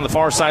half, plays it down the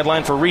far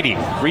sideline for Reedy.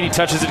 Reedy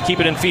touches it to keep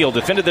it in field.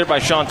 Defended there by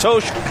Sean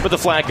Tosh, but the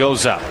flag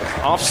goes up.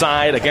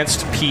 Offside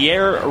against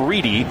Pierre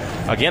Reedy.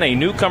 Again, a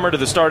newcomer to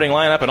the starting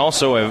lineup and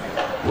also a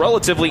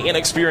relatively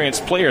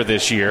inexperienced player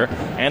this year,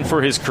 and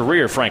for his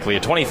career, frankly. A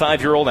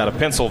 25-year-old out of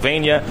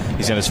Pennsylvania.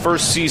 He's in his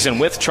first season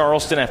with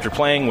Charleston after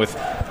playing with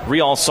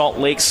Real Salt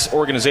Lake's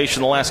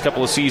organization the last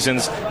couple of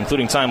seasons,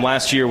 including time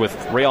last year with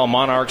Real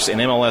Monarchs in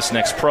MLS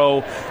Next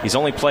Pro. He's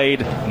only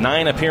played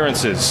 9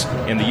 appearances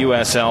in the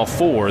USL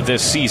for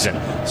this season.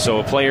 So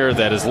a player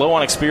that is low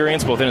on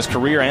experience both in his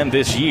career and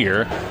this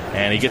year,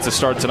 and he gets a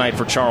start tonight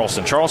for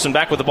Charleston. Charleston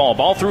back with the ball.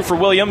 Ball through for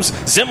Williams.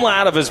 Zimla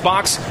out of his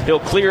box. He'll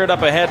clear it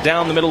up ahead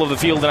down the middle of the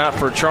field and out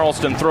for a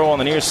Charleston throw on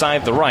the near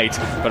side, the right.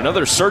 But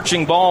another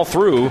searching ball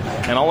through,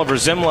 and Oliver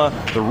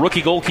Zimla, the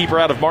rookie goalkeeper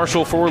out of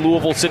Marshall for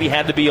Louisville City,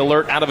 had to be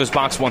alert out of his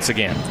box once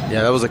again.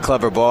 Yeah, that was a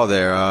clever ball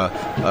there.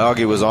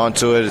 Augie was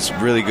onto it. It's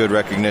really good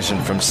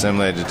recognition from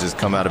Zimla to just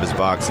come out of his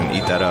box and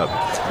eat that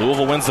up.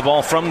 Louisville wins the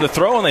ball from the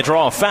throw, and they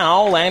draw a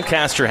foul.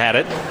 Lancaster had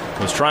it.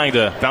 Was trying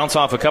to bounce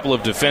off a couple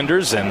of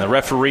defenders, and the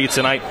referee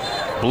tonight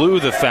blew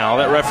the foul.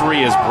 That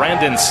referee is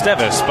Brandon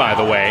Stevis, by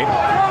the way.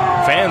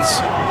 Fans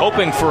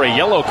hoping for a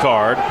yellow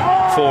card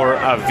for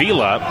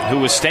Avila, who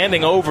was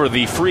standing over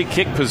the free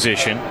kick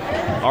position,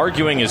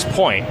 arguing his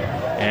point.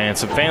 And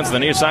some fans on the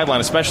near sideline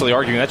especially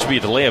arguing that should be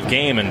a delay of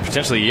game and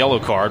potentially a yellow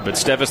card. But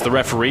Stevis, the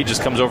referee,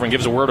 just comes over and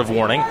gives a word of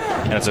warning.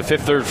 And it's a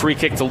 5th-3rd free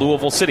kick to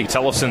Louisville City.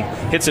 Tellefson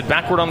hits it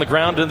backward on the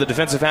ground into the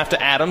defensive half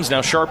to Adams.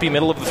 Now Sharpie,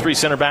 middle of the 3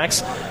 center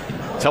backs.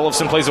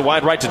 Tellefson plays a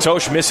wide right to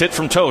Tosh. Miss hit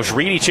from Tosh.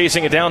 Reedy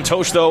chasing it down.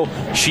 Tosh, though,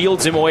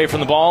 shields him away from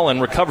the ball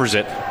and recovers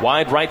it.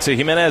 Wide right to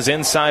Jimenez.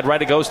 Inside right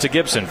it goes to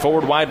Gibson.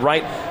 Forward wide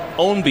right.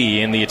 Ownby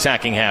in the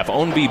attacking half.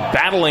 Ownby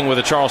battling with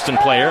a Charleston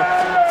player.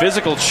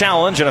 Physical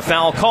challenge and a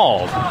foul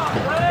called.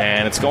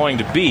 And it's going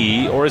to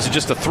be, or is it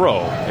just a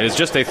throw? It is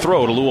just a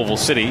throw to Louisville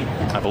City,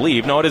 I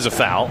believe. No, it is a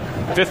foul.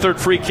 5th-3rd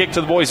free kick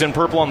to the boys in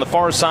purple on the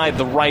far side,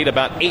 the right,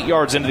 about 8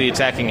 yards into the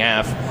attacking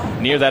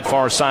half, near that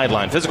far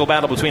sideline. Physical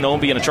battle between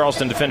Ownby and a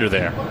Charleston defender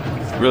there.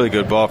 Really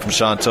good ball from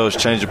Sean Tosh.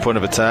 Changed the point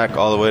of attack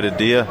all the way to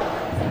Dia.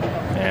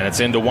 And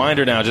it's into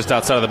Winder now, just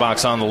outside of the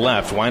box on the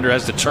left. Winder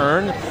has to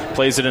turn,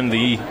 plays it in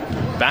the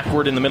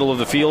backward in the middle of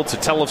the field to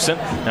Tellefson.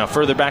 Now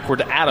further backward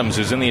to Adams,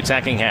 who's in the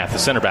attacking half. The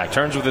center back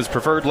turns with his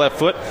preferred left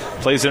foot,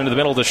 plays it into the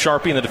middle to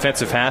Sharpie in the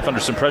defensive half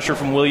under some pressure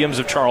from Williams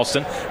of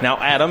Charleston. Now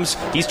Adams,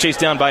 he's chased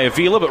down by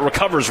Avila, but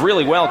recovers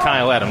really well,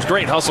 Kyle Adams.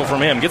 Great hustle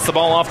from him. Gets the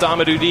ball off to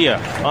Amadou Dia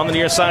on the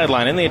near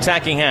sideline in the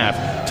attacking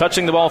half.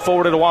 Touching the ball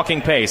forward at a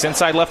walking pace.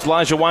 Inside left,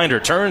 Elijah Winder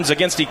turns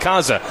against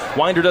Ikaza.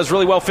 Winder does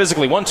really well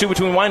physically. 1-2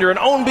 between Winder and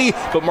Ownby,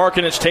 but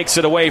Markinich takes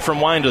it away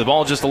from Winder. The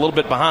ball just a little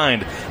bit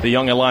behind the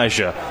young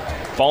Elijah.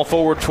 Ball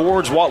forward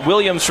towards Walt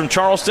Williams from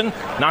Charleston.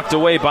 Knocked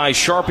away by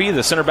Sharpie,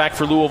 the center back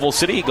for Louisville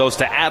City. It goes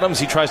to Adams.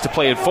 He tries to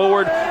play it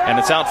forward, and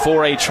it's out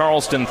for a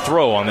Charleston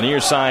throw on the near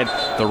side,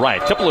 the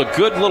right. Couple of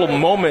good little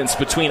moments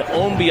between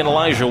Ownby and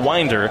Elijah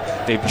Winder.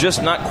 They've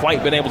just not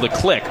quite been able to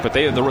click, but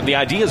the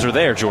ideas are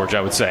there, George,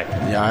 I would say.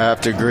 Yeah, I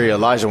have to agree.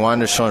 Elijah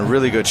Winder showing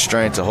really good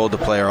strength to hold the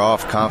player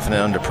off,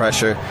 confident under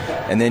pressure.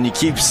 And then you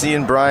keep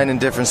seeing Brian in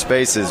different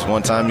spaces.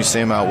 One time you see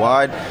him out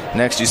wide.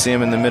 Next you see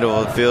him in the middle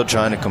of the field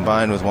trying to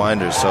combine with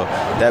Winder. So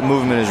that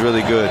movement is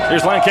really good.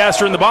 Here's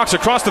Lancaster in the box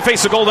across the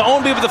face of goal to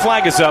Ownby, but the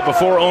flag is up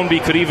before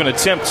Ownby could even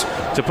attempt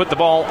to put the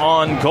ball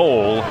on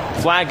goal.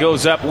 Flag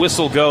goes up,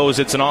 whistle goes.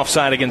 It's an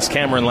offside against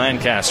Cameron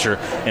Lancaster,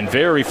 and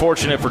very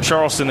fortunate for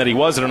Charleston that he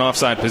was in an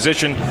offside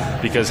position,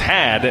 because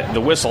had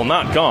the whistle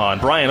not gone,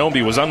 Brian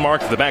Ownby was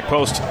unmarked at the back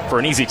post for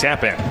an easy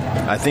tap in.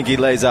 I think he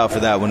lays out for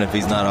that one if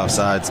he's not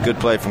offside. It's good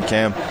play from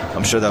Cam.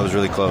 I'm sure that was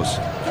really close.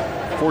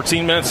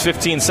 14 minutes,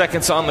 15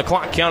 seconds on the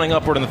clock, counting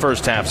upward in the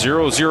first half.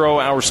 0-0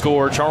 our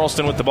score.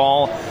 Charleston with the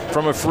ball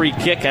from a free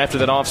kick after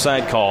that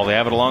offside call. They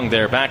have it along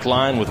their back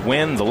line with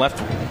Wynn, the left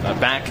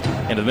back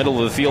into the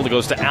middle of the field. It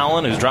goes to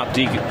Allen, who's dropped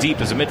deep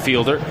as a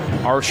midfielder.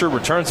 Archer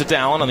returns it to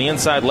Allen on the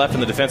inside left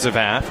in the defensive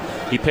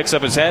half. He picks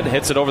up his head,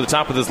 hits it over the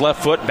top with his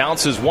left foot,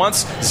 bounces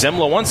once.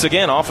 Zemla once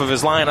again off of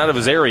his line, out of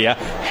his area,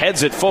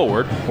 heads it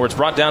forward, where it's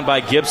brought down by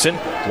Gibson.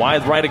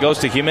 Wide right it goes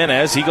to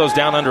Jimenez. He goes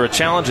down under a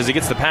challenge as he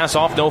gets the pass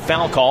off. No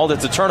foul called.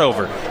 It's a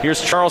turnover.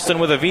 Here's Charleston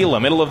with Avila,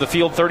 middle of the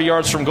field, 30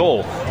 yards from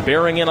goal.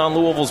 Bearing in on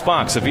Louisville's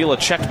box. Avila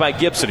checked by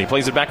Gibson. He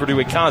plays it backward to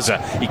Ikaza.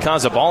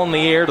 Ikaza, ball in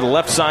the air to the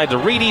left side to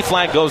Reedy.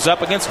 Flag goes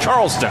up against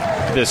Charleston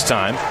this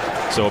time.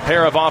 So a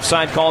pair of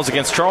offside calls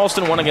against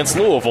Charleston, one against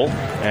Louisville,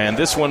 and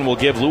this one will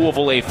give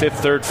Louisville a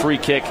 5th-3rd free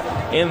kick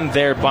in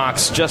their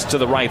box just to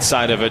the right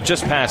side of it,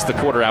 just past the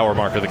quarter-hour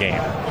mark of the game.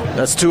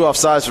 That's 2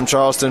 offsides from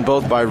Charleston,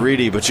 both by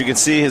Reedy, but you can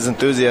see his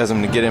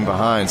enthusiasm to get in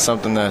behind,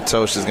 something that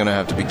Tosh is going to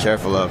have to be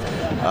careful of.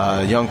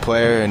 Young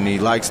player, and he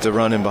likes to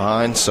run in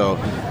behind, so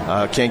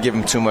can't give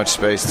him too much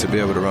space to be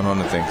able to run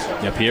onto things.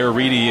 Yeah, Pierre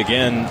Reedy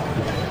again,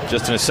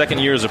 just in his second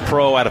year as a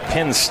pro out of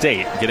Penn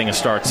State, getting a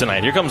start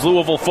tonight. Here comes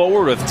Louisville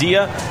forward with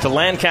Dia to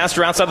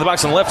Lancaster outside the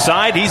box on the left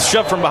side. He's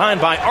shoved from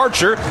behind by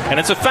Archer, and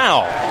it's a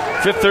foul.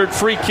 5th-3rd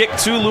free kick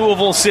to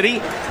Louisville City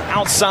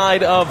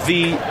outside of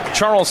the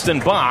Charleston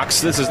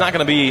box. This is not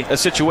going to be a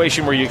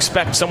situation where you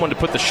expect someone to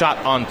put the shot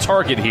on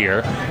target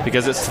here,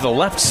 because it's to the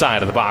left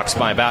side of the box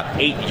by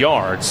about 8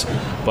 yards.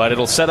 But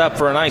it'll set up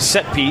for a nice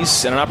set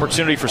piece and an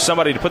opportunity for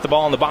somebody to put the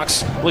ball in the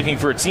box looking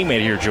for a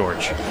teammate here,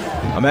 George.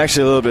 I'm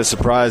actually a little bit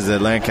surprised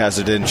that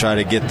Lancaster didn't try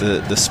to get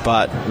the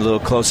spot a little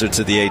closer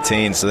to the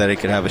 18 so that he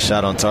could have a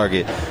shot on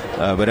target.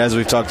 But as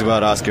we've talked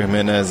about, Oscar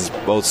Jimenez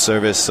both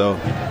service, so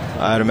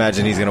I'd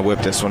imagine he's going to whip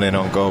this one in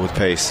on goal with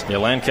pace. Yeah,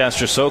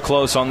 Lancaster so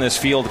close on this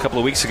field a couple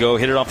of weeks ago,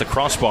 hit it off the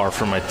crossbar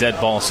from a dead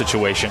ball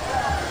situation.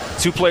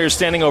 2 players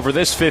standing over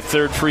this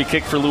 5th-3rd free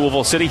kick for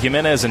Louisville City,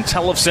 Jimenez and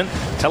Tellefson.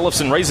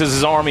 Tellefson raises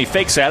his arm, he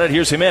fakes at it.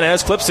 Here's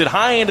Jimenez, clips it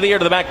high into the air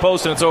to the back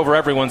post, and it's over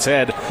everyone's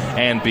head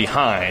and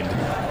behind.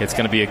 It's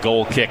going to be a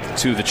goal kick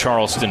to the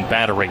Charleston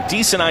battery.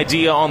 Decent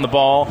idea on the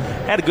ball,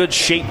 had a good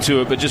shape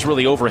to it, but just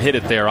really overhit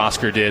it there,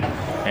 Oscar did.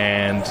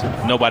 And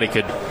nobody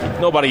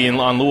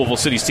on Louisville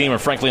City's team, or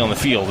frankly on the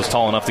field, is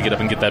tall enough to get up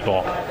and get that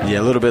ball. Yeah,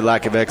 a little bit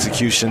lack of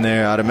execution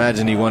there. I'd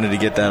imagine he wanted to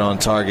get that on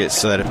target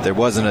so that if there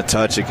wasn't a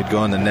touch, it could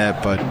go in the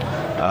net, but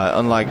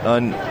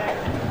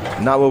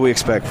not what we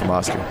expect from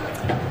Oscar.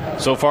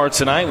 So far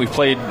tonight, we've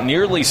played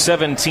nearly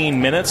 17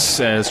 minutes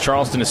as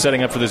Charleston is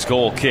setting up for this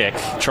goal kick.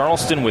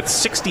 Charleston with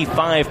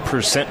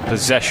 65%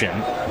 possession.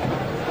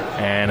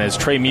 And as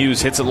Trey Muse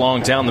hits it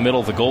long down the middle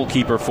of the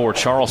goalkeeper for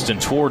Charleston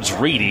towards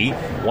Reedy,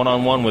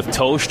 one-on-one with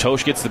Tosh.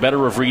 Tosh gets the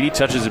better of Reedy,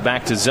 touches it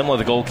back to Zemla,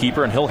 the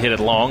goalkeeper, and he'll hit it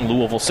long.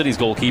 Louisville City's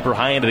goalkeeper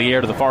high into the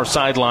air to the far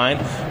sideline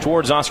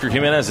towards Oscar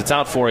Jimenez. It's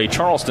out for a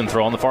Charleston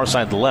throw on the far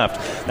side to the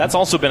left. That's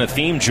also been a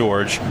theme,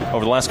 George,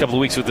 over the last couple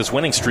of weeks with this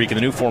winning streak in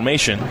the new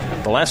formation.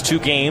 The last 2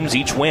 games,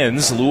 each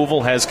wins,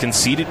 Louisville has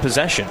conceded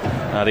possession.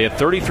 They had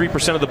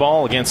 33% of the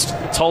ball against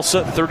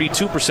Tulsa,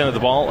 32% of the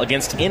ball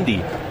against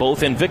Indy,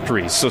 both in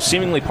victories. So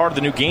seemingly part of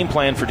the new game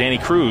plan for Danny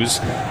Cruz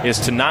is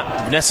to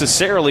not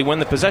necessarily win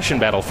the possession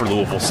battle for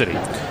Louisville City.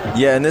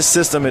 Yeah, in this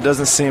system, it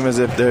doesn't seem as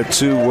if they're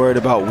too worried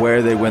about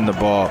where they win the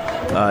ball.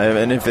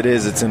 And if it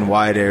is, it's in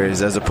wide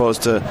areas, as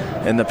opposed to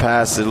in the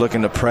past, they're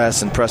looking to press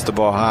the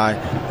ball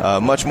high.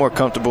 Much more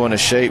comfortable in a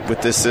shape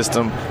with this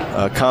system,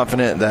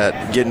 confident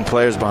that getting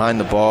players behind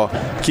the ball,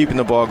 keeping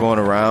the ball going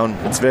around.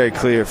 It's very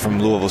clear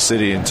from Louisville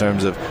City in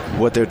terms of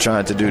what they're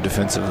trying to do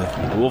defensively.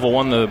 Louisville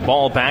won the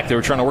ball back. They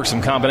were trying to work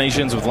some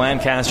combinations with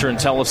Lancaster and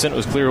Tellefson. It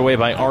was cleared away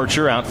by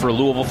Archer, out for a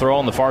Louisville throw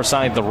on the far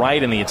side, the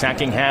right, in the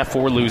attacking half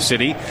for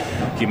LouCity.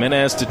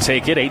 Jimenez to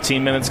take it.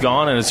 18 minutes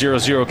gone and a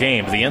 0-0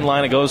 game. To the end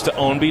line it goes to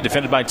Ownby,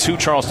 defended by 2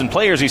 Charleston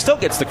players. He still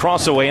gets the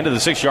cross away into the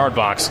 6-yard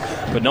box,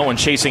 but no one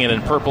chasing it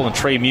in purple, and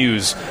Trey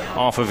Muse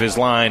off of his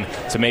line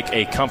to make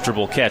a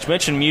comfortable catch.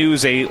 Mentioned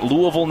Muse, a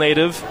Louisville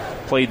native,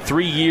 played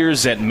 3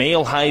 years at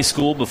Male High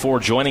School before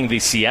joining the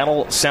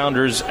Seattle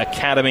Sounders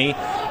Academy.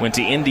 Went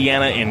to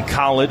Indiana in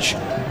college,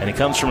 and he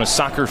comes from a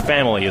soccer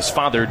family. His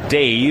father,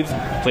 Dave,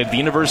 played at the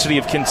University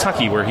of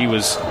Kentucky, where he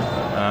was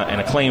an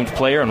acclaimed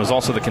player and was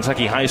also the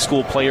Kentucky High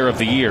School Player of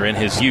the Year in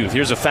his youth.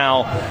 Here's a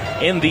foul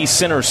in the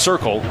center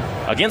circle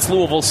against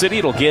Louisville City.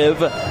 It'll give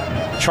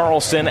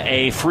Charleston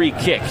a free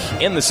kick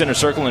in the center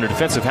circle in a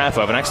defensive half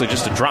of, and actually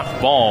just a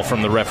dropped ball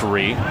from the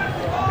referee.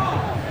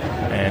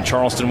 And And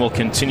Charleston will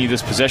continue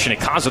this possession.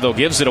 Ikaza, though,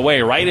 gives it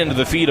away right into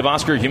the feet of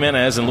Oscar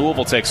Jimenez, and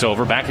Louisville takes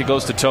over. Back it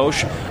goes to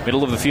Tosh.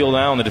 Middle of the field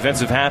now in the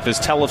defensive half is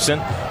Tellefson.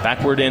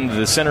 Backward into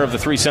the center of the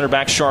three center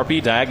backs,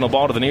 Sharpie. Diagonal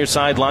ball to the near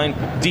sideline.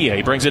 Dia,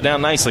 he brings it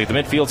down nicely at the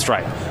midfield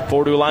stripe.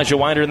 Forward to Elijah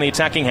Winder in the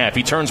attacking half.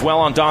 He turns well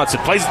on Dodson.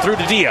 Plays it through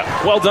to Dia.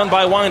 Well done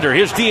by Winder.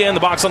 Here's Dia in the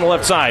box on the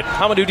left side.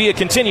 Amadou Dia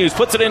continues.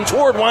 Puts it in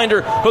toward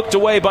Winder. Hooked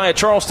away by a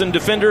Charleston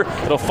defender.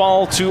 It'll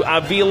fall to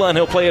Avila, and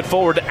he'll play it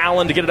forward to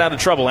Allen to get it out of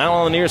trouble.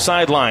 Allen on the near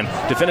sideline.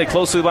 Defended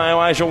closely by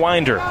Elijah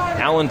Winder.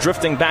 Allen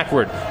drifting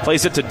backward.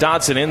 Plays it to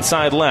Dodson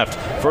inside left.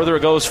 Further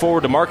it goes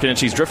forward to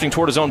Markinich. He's drifting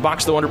toward his own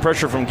box, though, under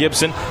pressure from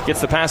Gibson.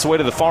 Gets the pass away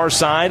to the far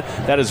side.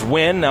 That is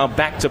Wynn. Now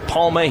back to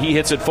Palma. He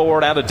hits it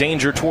forward out of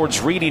danger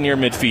towards Reedy near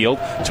midfield.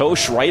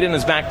 Tosh right in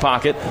his back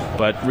pocket,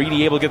 but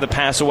Reedy able to get the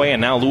pass away,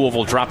 and now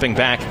Louisville dropping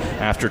back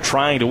after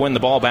trying to win the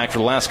ball back for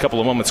the last couple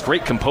of moments.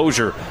 Great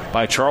composure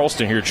by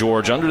Charleston here,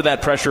 George, under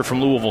that pressure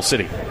from Louisville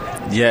City.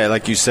 Yeah,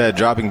 like you said,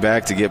 dropping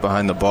back to get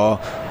behind the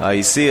ball.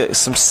 You see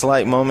some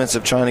slight moments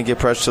of trying to get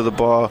pressure to the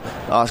ball.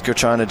 Oscar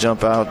trying to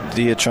jump out,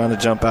 Dia trying to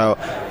jump out,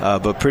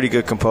 but pretty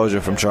good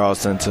composure from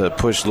Charleston to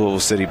push Louisville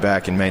City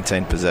back and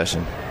maintain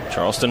possession.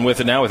 Charleston with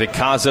it now with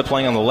Ikaza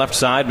playing on the left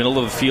side, middle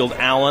of the field.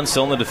 Allen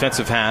still in the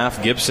defensive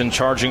half. Gibson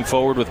charging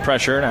forward with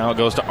pressure. Now it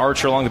goes to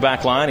Archer along the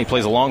back line. He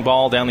plays a long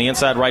ball down the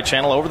inside right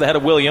channel over the head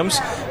of Williams,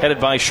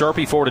 headed by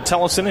Sharpie forward to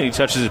Tellefson, and he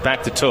touches it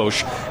back to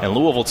Tosh, and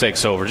Louisville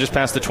takes over just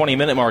past the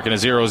 20-minute mark in a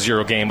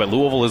 0-0 game. But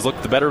Louisville has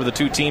looked the better of the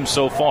two teams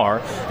so far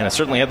and has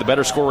certainly had the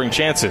better scoring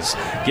chances.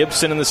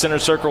 Gibson in the center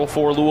circle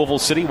for Louisville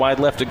City. Wide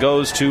left it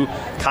goes to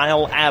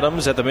Kyle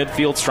Adams at the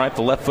midfield stripe.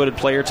 The left-footed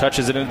player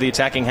touches it into the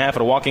attacking half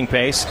at a walking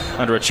pace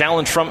under a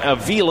challenge from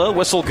Avila.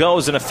 Whistle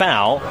goes and a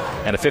foul,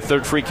 and a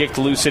 5th-3rd free kick to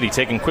LouCity,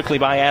 taken quickly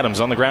by Adams.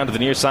 On the ground to the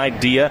near side,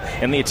 Dia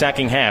in the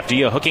attacking half.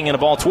 Dia hooking in a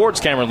ball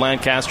towards Cameron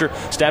Lancaster,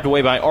 stabbed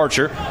away by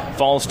Archer.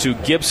 Falls to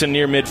Gibson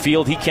near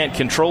midfield. He can't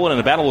control it in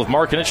a battle with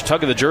Markinich.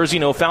 Tug of the jersey,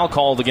 no foul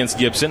called against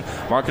Gibson.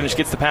 Markinich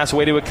gets the pass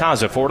away to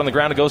Ikaza. Forward on the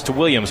ground it goes to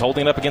Williams,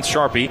 holding it up against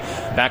Sharpie.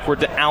 Backward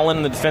to Allen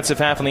in the defensive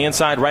half on the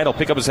inside right. He'll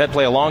pick up his head,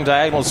 play a long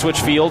diagonal,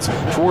 switch fields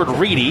toward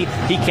Reedy.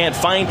 He can't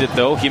find it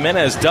though.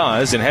 Jimenez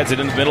does and heads it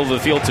into the middle of the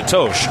field to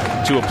Tosh.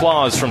 To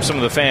applause from some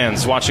of the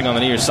fans watching on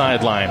the near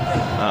sideline,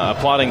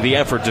 applauding the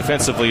effort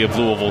defensively of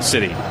Louisville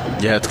City.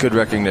 Yeah, it's good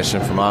recognition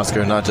from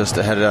Oscar, not just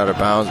to head it out of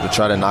bounds, but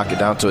try to knock it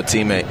down to a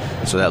teammate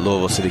so that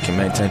Louisville City can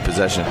maintain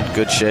possession.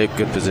 Good shape,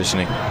 good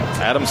positioning.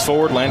 Adams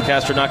forward.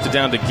 Lancaster knocked it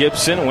down to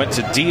Gibson. Went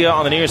to Dia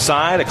on the near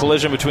side. A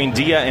collision between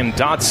Dia and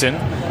Dodson,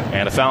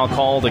 and a foul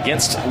called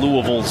against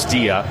Louisville's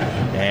Dia,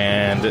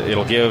 and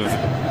it'll give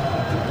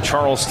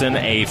Charleston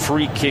a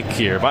free kick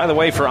here. By the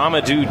way, for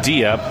Amadou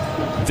Dia,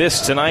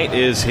 this tonight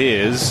is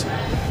his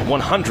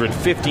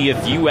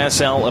 150th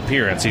USL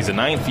appearance. He's a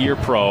 9th-year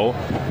pro,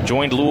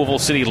 joined Louisville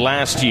City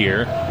last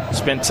year,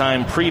 spent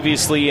time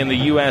previously in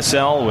the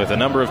USL with a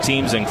number of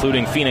teams,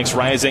 including Phoenix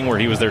Rising, where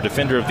he was their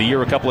Defender of the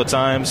Year a couple of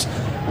times,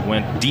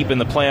 went deep in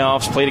the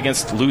playoffs, played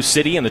against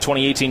LouCity in the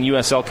 2018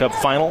 USL Cup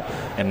final,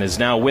 and is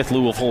now with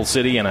Louisville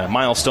City, and a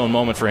milestone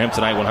moment for him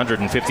tonight,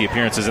 150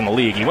 appearances in the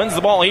league. He wins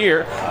the ball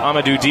here.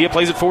 Amadou Dia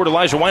plays it forward to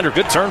Elijah Winder.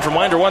 Good turn from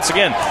Winder once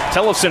again.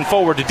 Tellefson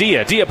forward to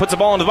Dia. Dia puts the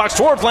ball into the box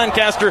towards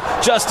Lancaster,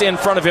 just in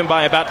front of him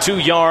by about 2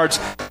 yards.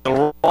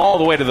 All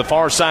the way to the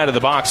far side of the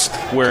box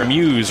where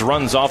Muse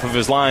runs off of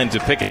his line to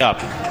pick it up.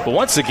 But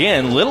once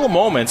again, little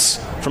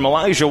moments from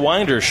Elijah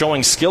Winder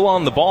showing skill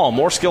on the ball,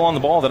 more skill on the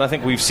ball than I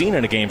think we've seen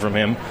in a game from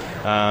him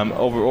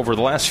over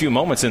the last few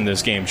moments in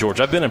this game, George.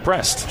 I've been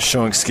impressed.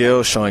 Showing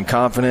skill, showing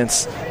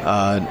confidence,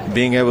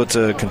 being able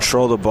to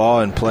control the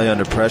ball and play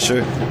under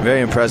pressure.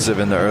 Very impressive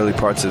in the early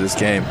parts of this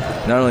game.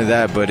 Not only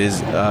that, but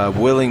his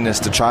willingness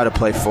to try to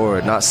play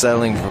forward, not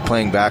settling for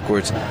playing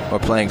backwards or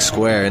playing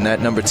square. In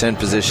that number 10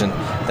 position,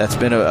 that's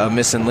been a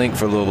missing link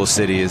for Louisville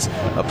City, is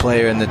a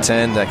player in the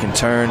 10 that can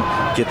turn,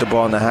 get the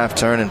ball in the half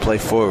turn, and play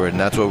forward, and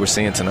that's what we're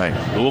seeing tonight.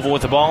 Louisville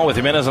with the ball, with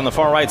Jimenez on the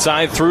far right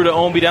side, through to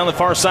Omby down the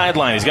far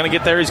sideline. He's going to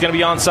get there. He's going to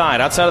be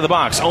onside, outside of the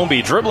box.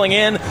 Omby dribbling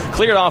in,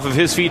 cleared off of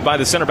his feet by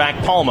the center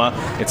back Palma.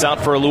 It's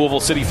out for a Louisville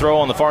City throw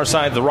on the far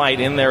side, the right,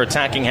 in their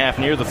attacking half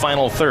near the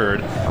final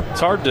third.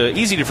 It's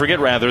easy to forget,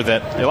 rather,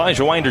 that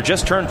Elijah Winder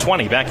just turned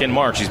 20 back in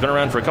March. He's been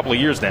around for a couple of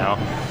years now,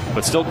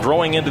 but still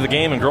growing into the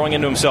game and growing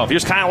into himself.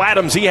 Here's Kyle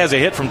Adams. He has a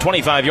hit from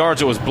 25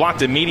 yards. It was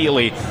blocked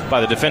immediately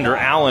by the defender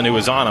Allen, who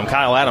was on him.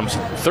 Kyle Adams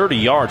 30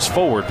 yards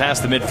forward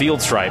past the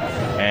midfield stripe,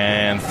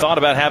 and thought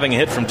about having a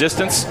hit from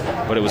distance,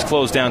 but it was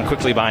closed down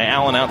quickly by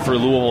Allen, out for a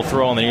Louisville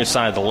throw on the near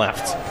side of the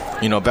left.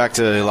 You know, back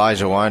to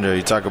Elijah Winder,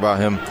 you talk about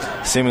him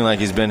seeming like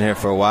he's been here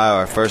for a while.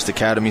 Our first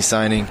academy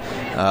signing,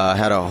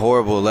 had a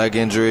horrible leg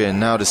injury, and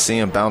now to see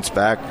him bounce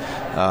back,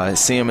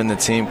 see him in the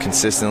team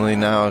consistently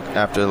now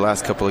after the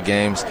last couple of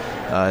games,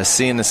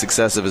 seeing the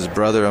success of his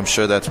brother, I'm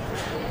sure that's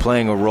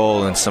playing a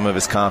role in some of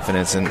his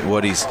confidence and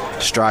what he's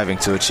striving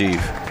to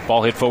achieve.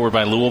 Ball hit forward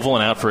by Louisville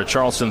and out for a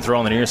Charleston throw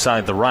on the near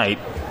side, the right.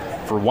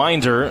 For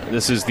Winder,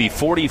 this is the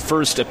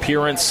 41st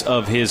appearance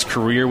of his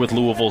career with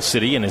Louisville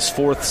City in his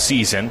 4th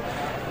season.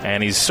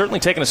 And he's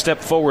certainly taken a step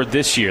forward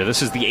this year.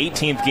 This is the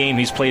 18th game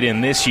he's played in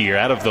this year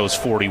out of those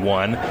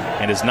 41,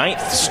 and his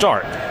 9th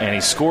start. And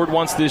he scored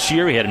once this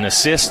year. He had an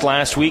assist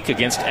last week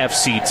against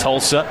FC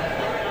Tulsa.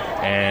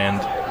 And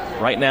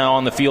right now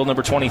on the field,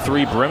 number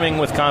 23, brimming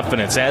with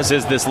confidence, as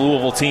is this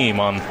Louisville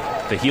team on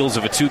the heels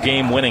of a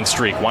 2-game winning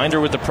streak.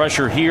 Winder with the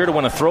pressure here to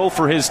win a throw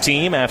for his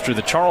team after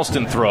the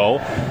Charleston throw.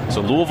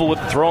 So Louisville with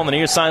the throw on the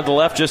near side of the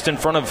left, just in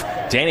front of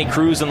Danny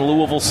Cruz on the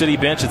Louisville City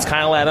bench. It's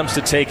Kyle Adams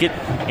to take it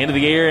into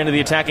the air, into the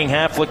attacking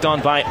half, flicked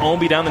on by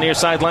Ombi down the near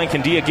sideline.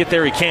 Can Dia get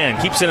there? He can.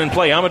 Keeps it in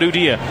play. Amadou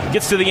Dia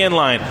gets to the end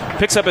line,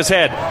 picks up his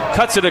head,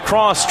 cuts it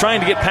across,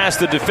 trying to get past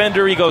the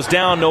defender. He goes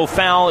down, no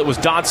foul. It was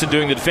Dodson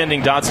doing the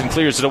defending. Dodson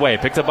clears it away.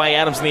 Picked up by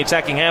Adams in the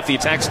attacking half. The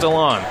attack's still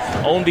on.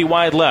 Ombi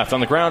wide left. On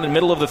the ground in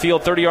middle of the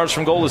field, 30 yards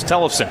from goal is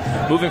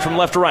Tellefson. Moving from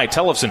left to right.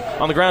 Tellefson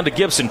on the ground to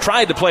Gibson.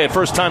 Tried to play it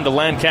first time to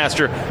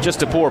Lancaster.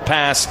 Just a poor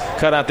pass.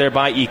 Cut out there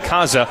by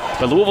Ikaza.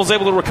 But Louisville's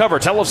able to recover.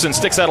 Tellefson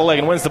sticks out a leg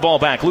and wins the ball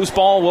back. Loose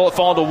ball. Will it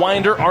fall to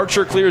Winder?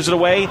 Archer clears it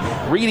away.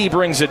 Reedy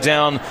brings it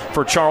down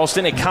for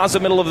Charleston.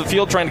 Ikaza middle of the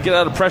field trying to get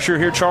out of pressure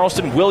here.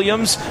 Charleston.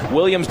 Williams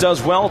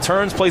does well.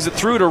 Turns. Plays it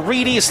through to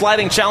Reedy.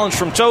 Sliding challenge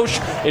from Tosh.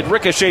 It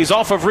ricochets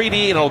off of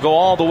Reedy and it'll go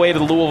all the way to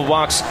the Louisville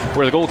box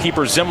where the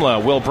goalkeeper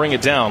Zimla will bring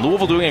it down.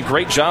 Louisville doing a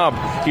great job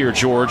here,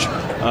 George,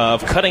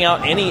 of cutting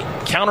out any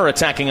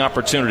counter-attacking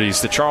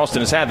opportunities that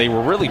Charleston has had. They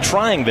were really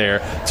trying there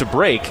to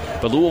break,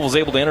 but Louisville's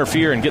able to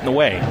interfere and get in the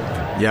way.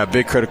 Yeah,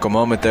 big critical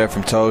moment there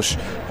from Tosh.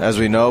 As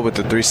we know, with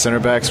the 3 center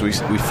backs, we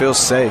feel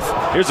safe.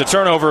 Here's a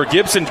turnover.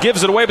 Gibson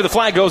gives it away, but the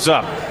flag goes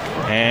up.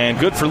 And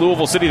good for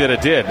Louisville City that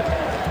it did.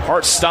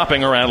 Heart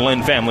stopping around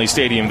Lynn Family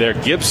Stadium there.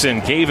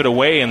 Gibson gave it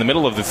away in the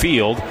middle of the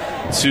field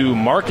to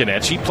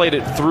Markinich. He played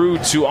it through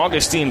to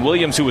Augustine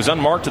Williams, who was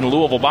unmarked in the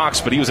Louisville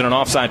box, but he was in an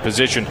offside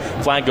position.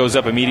 Flag goes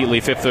up immediately.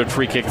 5th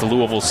free kick to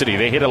Louisville City.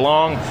 They hit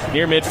along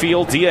near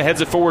midfield. Dia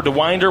heads it forward to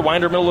Winder.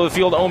 Winder middle of the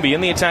field. Ombi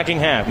in the attacking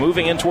half,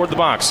 moving in toward the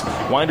box.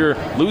 Winder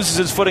loses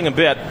his footing a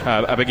bit.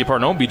 I beg your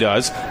pardon, Ombi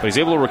does, but he's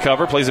able to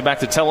recover. Plays it back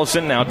to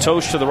Tellefson. Now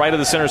Tosh to the right of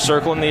the center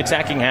circle in the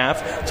attacking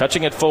half,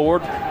 touching it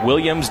forward.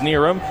 Williams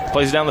near him.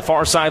 Plays it down the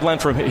far sideline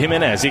for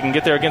Jimenez. He can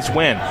get there against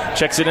Wynn.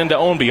 Checks it into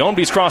Ombi.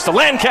 Ombi's crossed to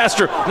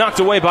Lancaster.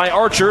 Knocked away by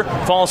Archer.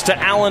 Falls to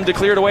Allen to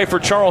clear it away for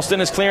Charleston.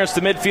 His clearance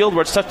to midfield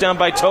where it's touched down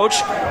by Toach.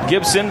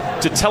 Gibson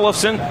to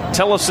Tellefson.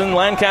 Tellefson,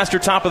 Lancaster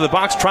top of the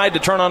box. Tried to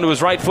turn onto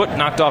his right foot.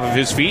 Knocked off of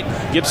his feet.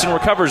 Gibson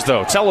recovers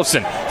though.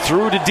 Tellefson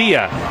through to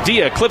Dia.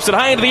 Dia clips it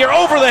high into the air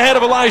over the head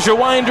of Elijah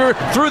Winder.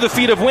 Through the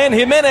feet of Wynn.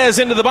 Jimenez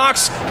into the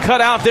box. Cut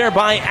out there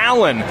by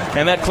Allen.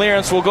 And that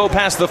clearance will go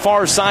past the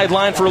far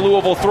sideline for a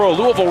Louisville throw.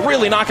 Louisville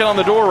really knocking on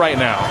the door right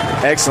now.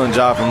 Excellent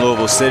job from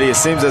Louisville City. It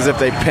seems as if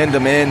they pinned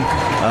them in.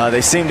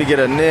 They seem to get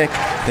a nick.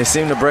 They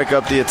seem to break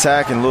up the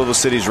attack, and Louisville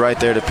City's right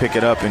there to pick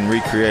it up and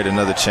recreate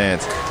another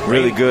chance.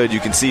 Really good. You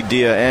can see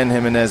Dia and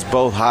Jimenez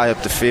both high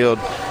up the field.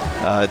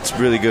 It's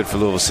really good for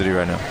Louisville City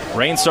right now.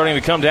 Rain starting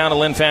to come down to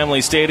Lynn Family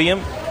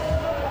Stadium.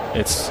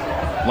 It's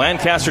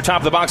Lancaster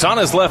top of the box on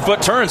his left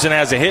foot, turns and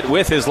has a hit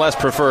with his less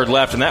preferred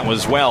left, and that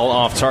was well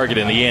off target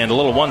in the end. A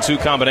little 1-2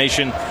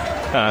 combination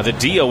that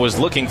Dia was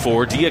looking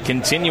for. Dia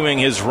continuing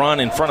his run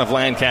in front of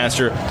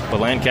Lancaster, but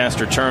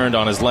Lancaster turned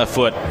on his left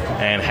foot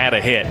and had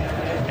a hit.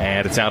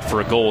 And it's out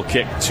for a goal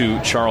kick to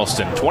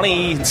Charleston.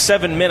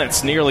 27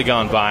 minutes nearly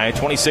gone by.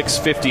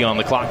 26:50 on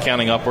the clock,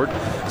 counting upward.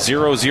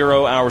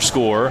 0-0 our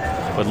score.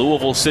 But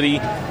Louisville City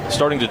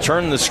starting to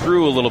turn the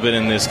screw a little bit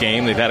in this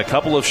game. They've had a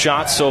couple of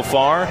shots so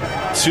far.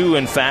 2,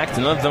 in fact,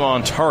 none of them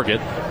on target,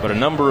 but a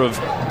number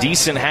of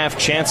decent half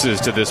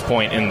chances to this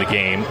point in the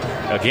game.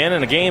 Again,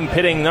 in a game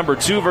pitting number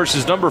 2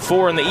 versus number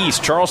 4 in the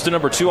East. Charleston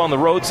number 2 on the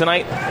road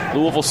tonight.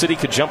 Louisville City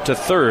could jump to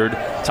 3rd,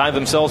 tie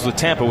themselves with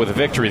Tampa with a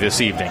victory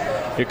this evening.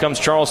 Here comes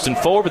Charleston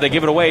forward, but they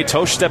give it away.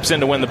 Tosh steps in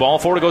to win the ball.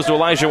 Forward goes to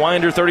Elijah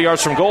Winder, 30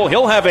 yards from goal.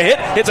 He'll have a hit.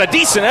 It's a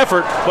decent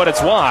effort, but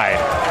it's wide.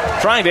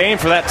 Trying to aim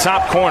for that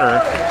top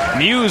corner.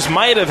 Muse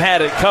might have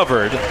had it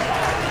covered,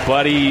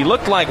 but he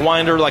looked like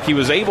Winder, like he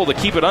was able to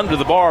keep it under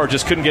the bar,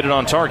 just couldn't get it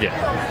on target.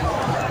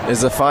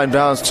 There's a fine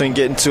balance between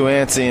getting too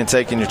antsy and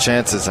taking your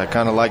chances. I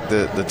kind of like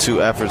the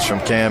 2 efforts from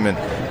Cam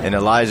and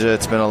Elijah.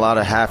 It's been a lot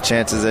of half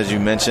chances, as you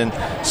mentioned,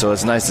 so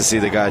it's nice to see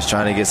the guys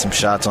trying to get some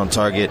shots on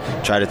target,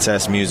 try to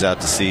test Muse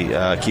out to see,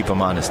 keep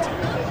him honest.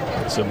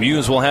 So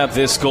Muse will have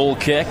this goal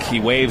kick. He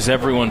waves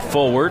everyone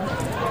forward.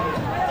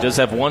 Does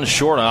have one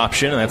short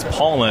option, and that's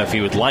Palma if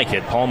he would like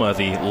it. Palma,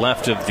 the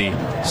left of the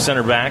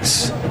center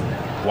backs.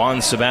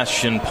 Juan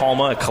Sebastian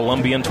Palma, a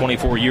Colombian,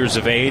 24 years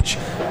of age.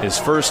 His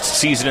first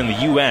season in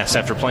the U.S.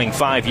 after playing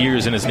 5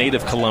 years in his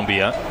native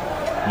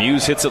Colombia.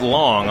 Muse hits it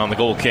long on the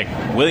goal kick.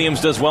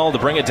 Williams does well to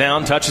bring it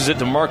down, touches it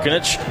to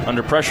Markinich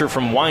under pressure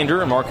from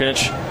Winder.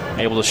 Markinich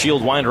able to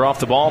shield Winder off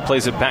the ball,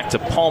 plays it back to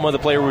Palma, the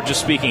player we were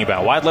just speaking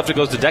about. Wide left it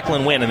goes to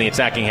Declan Wynn in the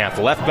attacking half.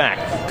 The left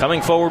back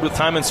coming forward with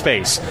time and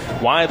space.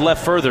 Wide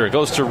left further, it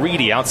goes to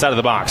Reedy outside of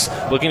the box,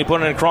 looking to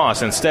put it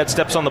across. Instead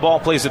steps on the ball,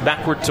 plays it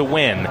backward to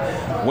Wynn.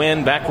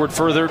 Wynn backward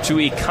further to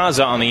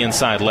Ikaza on the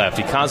inside left.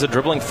 Ikaza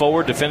dribbling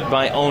forward, defended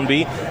by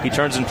Ownby. He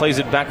turns and plays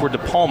it backward to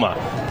Palma.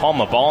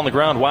 Palma, ball on the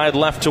ground, wide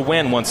left to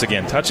Wynn once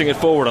again, touching it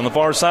forward on the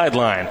far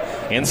sideline.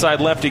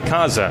 Inside left,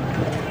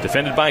 Ikaza,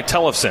 defended by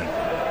Tellefson.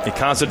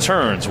 Ikaza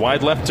turns,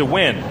 wide left to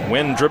Wynn.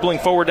 Wynn dribbling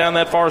forward down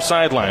that far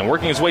sideline,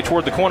 working his way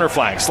toward the corner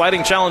flag.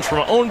 Sliding challenge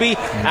from Ownby,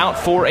 out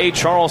for a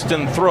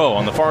Charleston throw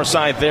on the far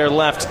side there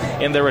left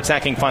in their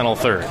attacking final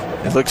third.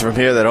 It looks from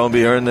here that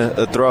Ownby earned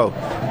the throw.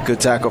 Good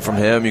tackle from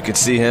him. You can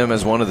see him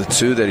as one of the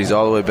two that he's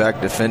all the way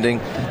back defending.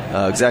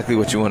 Exactly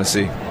what you want to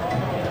see.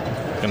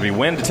 Going to be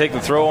Wynn to take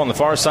the throw on the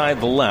far side,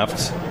 the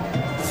left,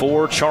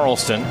 for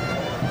Charleston.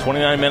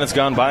 29 minutes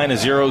gone by in a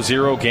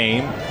 0-0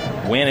 game.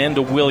 Wynn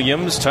into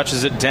Williams,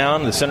 touches it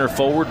down, the center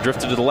forward,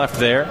 drifted to the left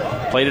there,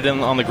 played it in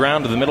on the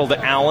ground to the middle to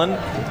Allen.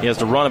 He has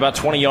to run about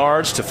 20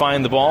 yards to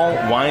find the ball.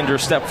 Winder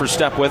step for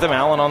step with him.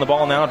 Allen on the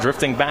ball now,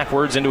 drifting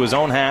backwards into his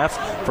own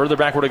half. Further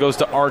backward it goes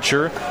to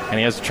Archer, and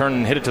he has to turn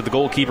and hit it to the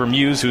goalkeeper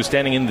Muse, who's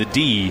standing in the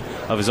D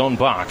of his own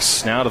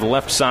box. Now to the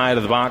left side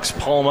of the box,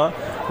 Palma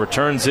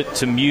returns it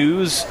to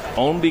Muse.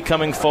 Ownby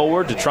coming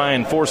forward to try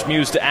and force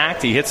Muse to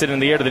act. He hits it in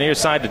the air to the near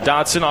side to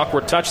Dodson.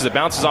 Awkward touch as it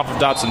bounces off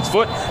of Dodson's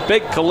foot.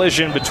 Big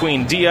collision between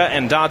Dia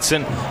and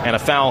Dodson, and a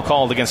foul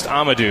called against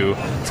Amadou.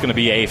 It's going to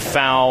be a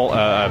foul,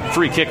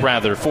 free kick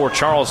rather, for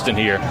Charleston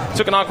here.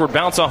 Took an awkward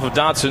bounce off of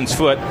Dodson's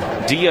foot.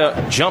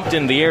 Dia jumped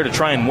in the air to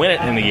try and win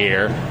it in the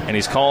air, and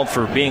he's called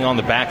for being on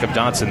the back of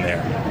Dodson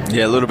there.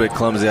 Yeah, a little bit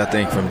clumsy, I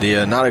think, from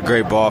Dia. Not a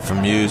great ball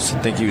from Muse. I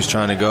think he was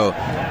trying to go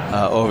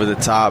over the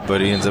top, but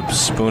he ends up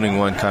spooning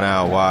one kind of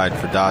out wide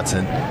for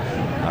Dodson.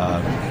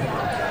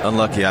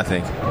 Unlucky, I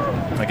think.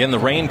 Again, the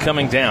rain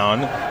coming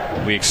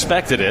down. We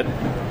expected it.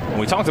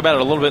 We talked about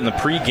it a little bit in the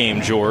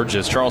pregame, George,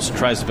 as Charleston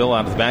tries to build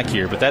out of the back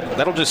here. But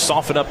that'll just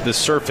soften up this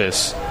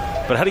surface.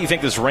 But how do you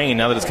think this rain,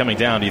 now that it's coming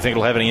down, do you think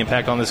it'll have any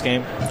impact on this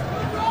game?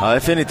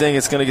 If anything,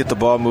 it's going to get the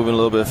ball moving a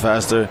little bit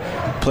faster.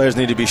 Players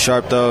need to be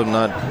sharp, though,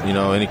 not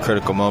any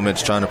critical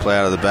moments, trying to play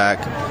out of the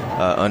back,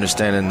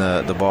 understanding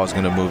the ball's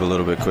going to move a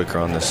little bit quicker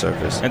on this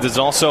surface. And does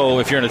also,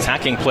 if you're an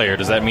attacking player,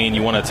 does that mean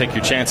you want to take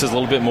your chances a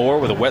little bit more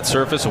with a wet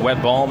surface, a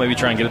wet ball, maybe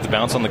try and get it to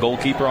bounce on the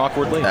goalkeeper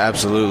awkwardly?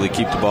 Absolutely.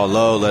 Keep the ball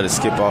low, let it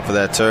skip off of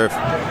that turf.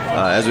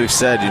 As we've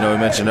said, we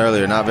mentioned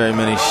earlier, not very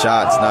many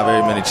shots, not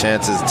very many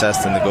chances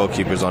testing the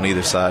goalkeepers on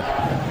either side.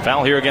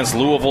 Foul here against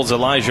Louisville's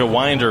Elijah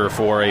Winder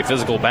for a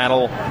physical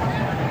battle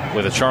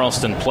with a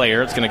Charleston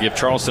player. It's going to give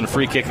Charleston a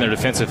free kick in their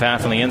defensive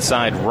half on the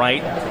inside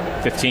right,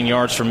 15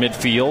 yards from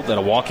midfield at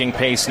a walking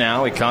pace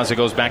now. Ikaza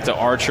goes back to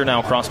Archer,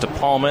 now across to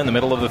Palma in the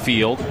middle of the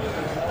field.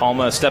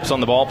 Palma steps on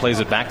the ball, plays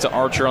it back to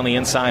Archer on the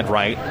inside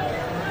right.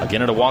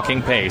 Again at a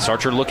walking pace.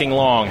 Archer looking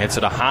long, hits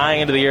it a high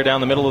into the air down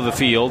the middle of the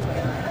field.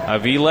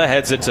 Avila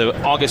heads it to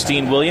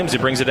Augustine Williams. He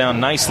brings it down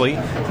nicely.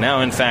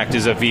 Now, in fact,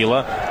 is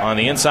Avila on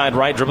the inside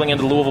right, dribbling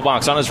into the Louisville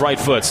box on his right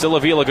foot. Still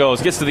Avila goes,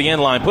 gets to the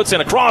end line, puts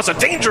in a cross, a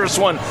dangerous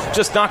one,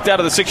 just knocked out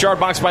of the 6-yard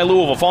box by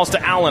Louisville. Falls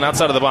to Allen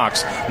outside of the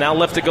box. Now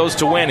left it goes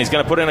to Wynn. He's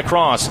going to put in a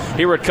cross.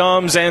 Here it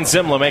comes, and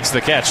Zimla makes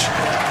the catch.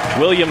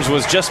 Williams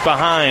was just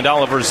behind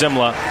Oliver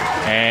Zimla,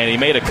 and he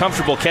made a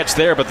comfortable catch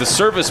there, but the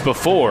service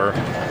before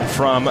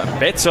from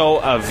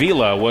Beto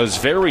Avila was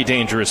very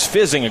dangerous,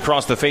 fizzing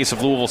across the face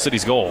of Louisville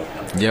City's goal.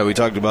 Yeah, we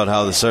talked about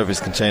how the service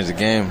can change the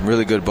game.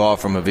 Really good ball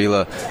from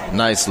Avila.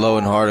 Nice, low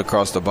and hard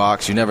across the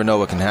box. You never know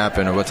what can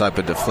happen or what type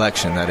of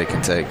deflection that it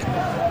can take.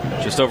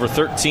 Just over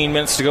 13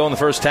 minutes to go in the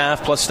first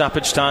half, plus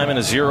stoppage time in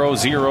a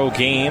 0-0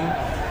 game.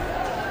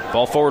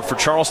 Ball forward for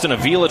Charleston.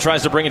 Avila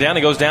tries to bring it down.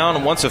 He goes down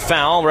and wants a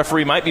foul.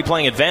 Referee might be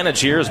playing advantage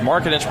here as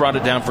Markinich brought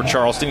it down for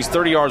Charleston. He's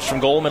 30 yards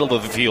from goal, middle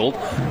of the field.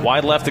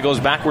 Wide left, it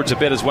goes backwards a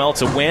bit as well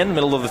to Wynn.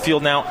 Middle of the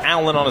field now,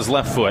 Allen on his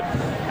left foot.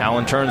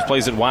 Allen turns,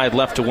 plays it wide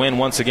left to Wynn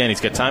once again.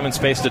 He's got time and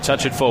space to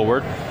touch it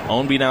forward.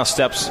 Ownby now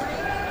steps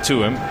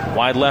to him.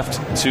 Wide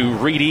left to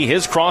Reedy.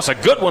 His cross, a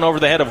good one over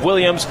the head of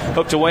Williams.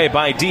 Hooked away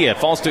by Dia.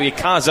 Falls to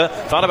Ikaza.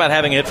 Thought about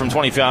having it from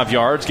 25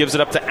 yards. Gives it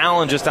up to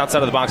Allen just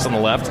outside of the box on the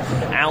left.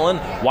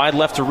 Allen, wide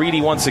left to Reedy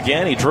once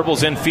again. He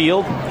dribbles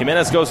infield.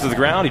 Jimenez goes to the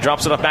ground. He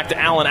drops it up back to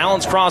Allen.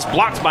 Allen's cross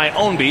blocked by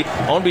Ownby.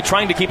 Ownby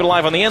trying to keep it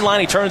alive on the end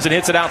line. He turns and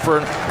hits it out for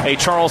a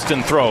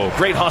Charleston throw.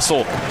 Great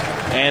hustle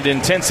and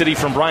intensity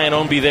from Brian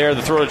Ownby there.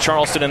 The throw to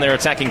Charleston in their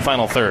attacking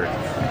final third.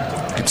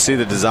 You can see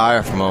the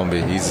desire from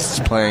Ownby.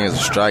 He's playing as a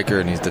striker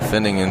and he's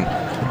defending in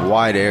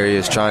wide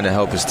areas, trying to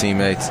help his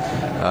teammates.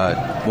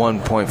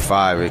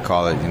 1.5, they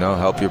call it,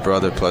 help your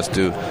brother plus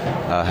do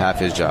half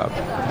his job.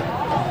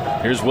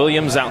 Here's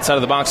Williams outside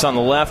of the box on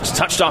the left,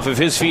 touched off of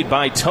his feet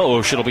by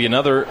Tosh. It'll be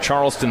another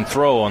Charleston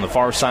throw on the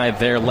far side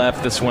there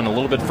left. This one a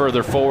little bit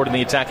further forward in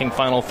the attacking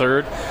final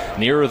third,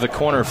 nearer the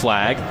corner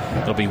flag.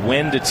 It'll be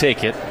Wynn to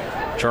take it.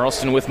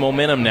 Charleston with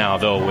momentum now,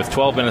 though, with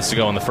 12 minutes to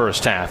go in the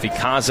first half.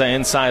 Ikaza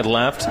inside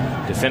left,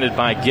 defended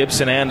by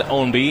Gibson and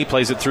Ownby.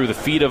 Plays it through the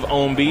feet of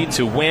Ownby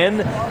to win.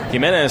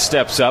 Jimenez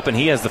steps up, and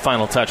he has the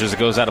final touch as it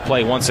goes out of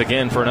play once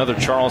again for another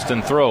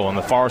Charleston throw. On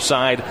the far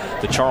side,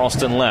 the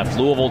Charleston left.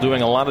 Louisville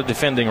doing a lot of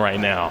defending right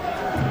now.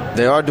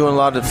 They are doing a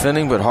lot of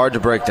defending, but hard to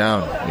break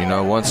down.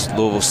 Once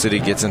Louisville City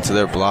gets into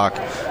their block,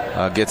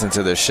 gets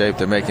into their shape,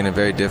 they're making it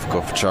very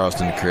difficult for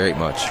Charleston to create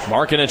much.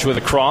 Markinich with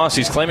a cross.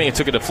 He's claiming it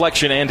took a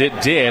deflection, and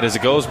it did, as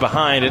it goes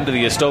behind into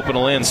the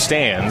Estopanel end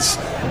stands.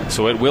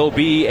 So it will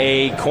be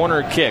a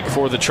corner kick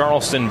for the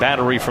Charleston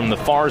battery from the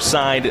far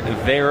side,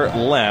 their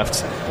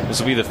left. This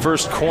will be the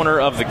first corner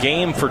of the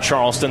game for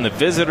Charleston. The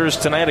visitors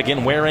tonight,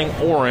 again, wearing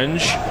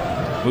orange.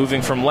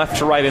 Moving from left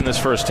to right in this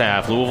first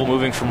half. Louisville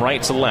moving from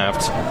right to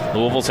left.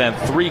 Louisville's had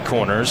 3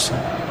 corners.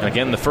 And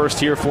again, the first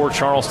here for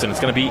Charleston. It's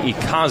going to be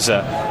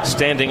Ikaza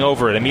standing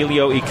over it.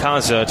 Emilio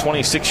Ikaza, a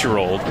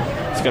 26-year-old.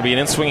 It's going to be an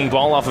in-swinging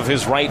ball off of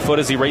his right foot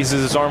as he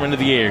raises his arm into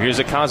the air. Here's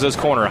Ikaza's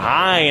corner,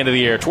 high into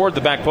the air, toward the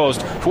back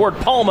post, toward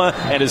Palma,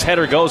 and his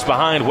header goes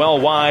behind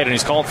well wide, and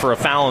he's called for a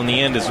foul in the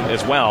end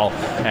as well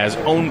as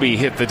Ownby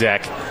hit the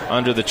deck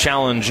under the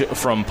challenge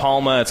from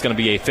Palma. It's going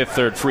to be a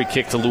fifth-third free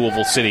kick to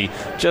Louisville City,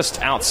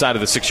 just outside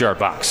of the 6-yard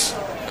box.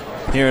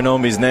 Hearing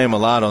Ownby's name a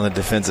lot on the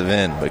defensive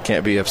end, but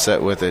can't be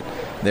upset with it.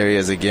 There he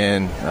is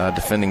again,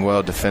 defending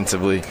well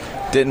defensively.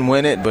 Didn't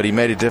win it, but he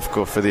made it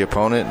difficult for the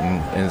opponent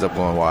and ends up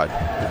going wide.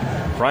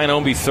 Brian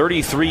Ownby,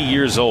 33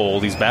 years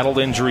old. He's battled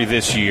injury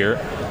this year.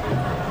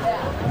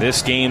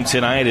 This game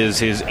tonight is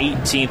his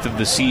 18th of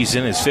the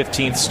season, his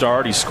 15th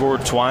start. He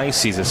scored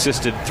twice. He's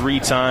assisted 3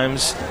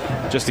 times.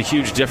 Just a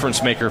huge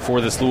difference maker for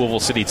this Louisville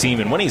City team.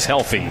 And when he's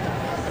healthy,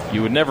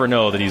 you would never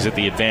know that he's at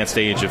the advanced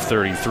age of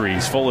 33.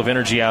 He's full of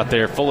energy out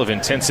there, full of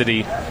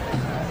intensity.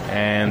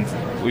 And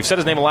we've said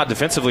his name a lot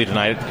defensively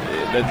tonight.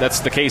 That's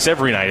the case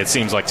every night, it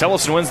seems like.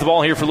 Tellefson wins the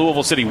ball here for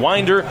Louisville City.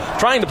 Winder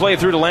trying to play it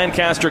through to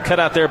Lancaster. Cut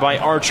out there by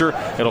Archer.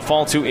 It'll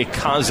fall to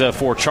Ikaza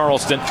for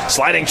Charleston.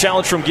 Sliding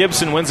challenge from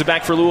Gibson. Wins it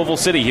back for Louisville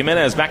City.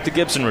 Jimenez back to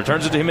Gibson.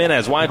 Returns it to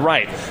Jimenez. Wide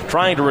right.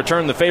 Trying to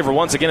return the favor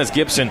once again as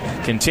Gibson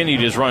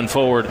continued his run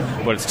forward.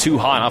 But it's too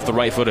hot off the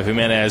right foot of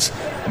Jimenez.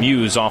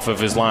 Muse off of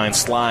his line.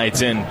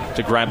 Slides in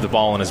to grab the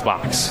ball in his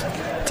box.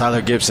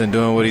 Tyler Gibson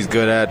doing what he's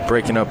good at,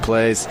 breaking up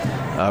plays.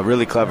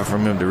 Really clever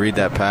from him to read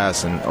that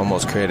pass and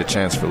almost create a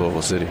chance for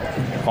Louisville City.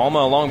 Palma,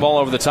 a long ball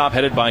over the top,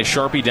 headed by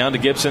Sharpie down to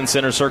Gibson.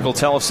 Center circle,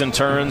 Tellefson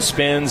turns,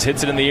 spins,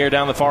 hits it in the air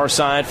down the far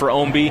side for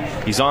Ownby.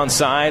 He's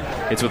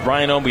onside. It's with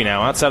Brian Ownby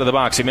now, outside of the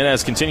box.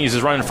 Jimenez continues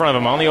his run in front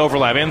of him on the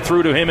overlap. In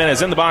through to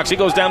Jimenez in the box. He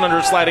goes down under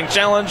a sliding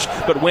challenge,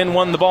 but Wynn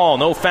won the ball.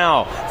 No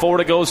foul.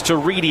 Forward it goes to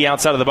Reedy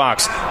outside of the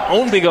box.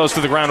 Ownby goes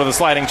to the ground with a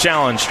sliding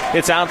challenge.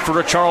 It's out for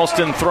a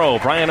Charleston throw.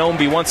 Brian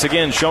Ownby once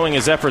again showing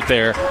his effort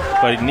there,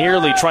 but he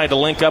nearly tried to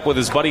link up with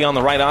his buddy on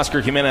the right,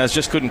 Oscar Jimenez.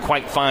 Just couldn't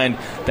quite find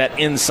that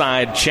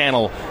inside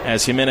channel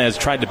as Jimenez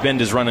tried to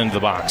bend his run into the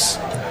box.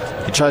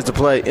 He tries to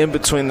play in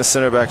between the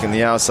center back and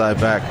the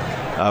outside back.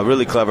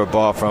 Really clever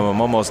ball from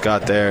him. Almost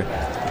got there.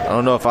 I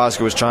don't know if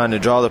Oscar was trying to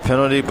draw the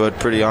penalty, but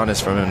pretty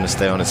honest from him to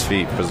stay on his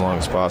feet for as long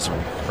as possible.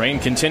 Rain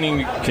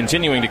continuing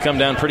to come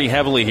down pretty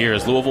heavily here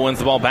as Louisville wins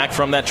the ball back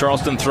from that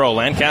Charleston throw.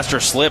 Lancaster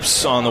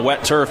slips on the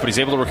wet turf, but he's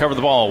able to recover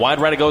the ball. Wide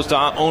right it goes to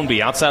Ownby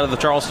outside of the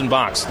Charleston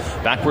box.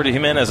 Backward to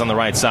Jimenez on the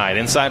right side.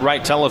 Inside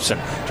right, Tellefson.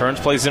 Turns,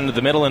 plays into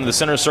the middle, into the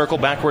center circle.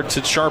 Backward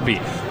to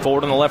Sharpie.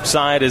 Forward on the left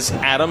side is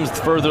Adams.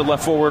 Further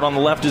left forward on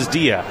the left is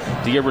Dia.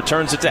 Dia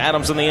returns it to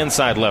Adams on the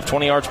inside left.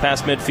 20 yards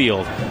past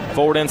midfield.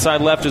 Forward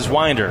inside left is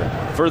Winder.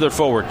 Further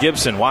forward,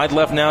 Gibson. Wide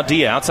left now,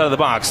 Dia outside of the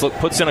box.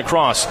 Puts in a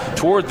cross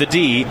toward the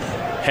D.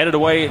 Cleared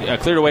away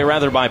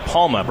by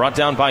Palma. Brought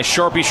down by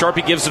Sharpie.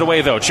 Sharpie gives it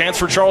away, though. Chance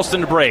for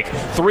Charleston to break.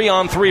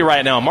 3-on-3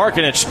 right now.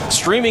 Markinich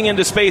streaming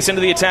into space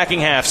into the attacking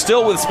half.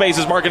 Still with space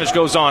as Markinich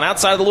goes on.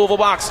 Outside of the Louisville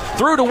box.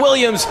 Through to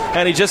Williams,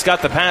 and he just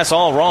got the pass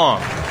all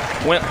wrong.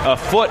 Went a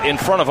foot in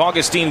front of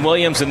Augustine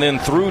Williams and then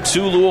through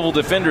 2 Louisville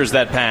defenders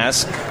that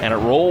pass, and it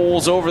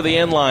rolls over the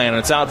end line, and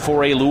it's out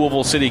for a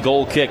Louisville City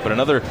goal kick. But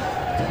another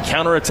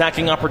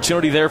counter-attacking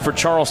opportunity there for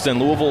Charleston.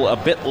 Louisville a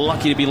bit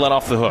lucky to be let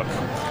off the hook.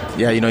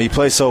 Yeah, you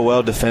play so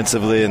well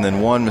defensively, and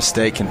then one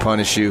mistake can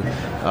punish you.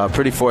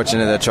 Pretty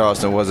fortunate that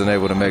Charleston wasn't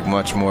able to make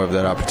much more of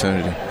that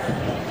opportunity.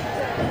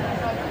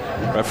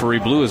 Referee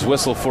blew his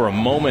whistle for a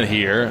moment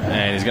here,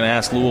 and he's going to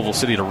ask Louisville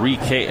City to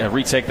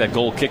retake that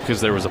goal kick because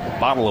there was a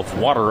bottle of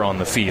water on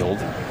the field.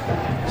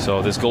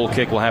 So this goal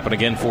kick will happen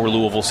again for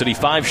Louisville City.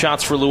 5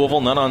 shots for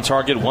Louisville, none on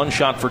target. 1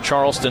 shot for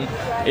Charleston.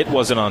 It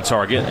wasn't on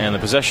target, and the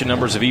possession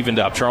numbers have evened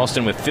up.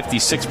 Charleston with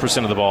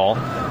 56% of the ball,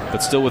 but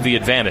still with the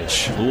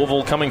advantage.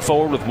 Louisville coming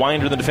forward with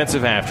Winder in the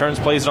defensive half. Turns,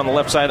 plays it on the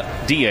left side.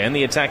 Dia in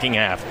the attacking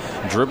half.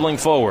 Dribbling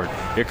forward.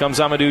 Here comes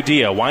Amadou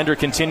Dia. Winder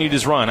continued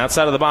his run.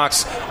 Outside of the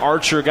box,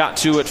 Archer got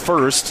to it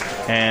first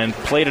and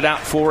played it out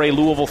for a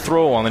Louisville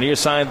throw on the near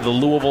side of the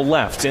Louisville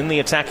left in the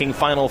attacking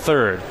final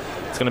third.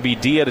 It's going to be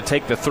Dia to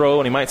take the throw,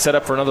 and he might set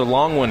up for another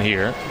long one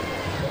here.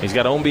 He's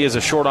got Omby as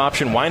a short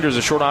option. Winder's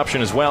a short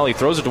option as well. He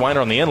throws it to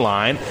Winder on the end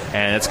line,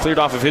 and it's cleared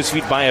off of his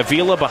feet by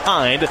Avila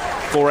behind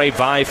for a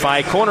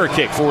Wi-Fi corner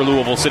kick for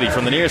Louisville City.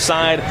 From the near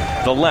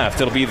side, the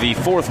left. It'll be the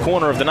fourth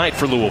corner of the night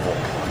for Louisville.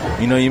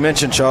 You know, you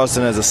mentioned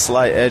Charleston has a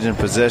slight edge in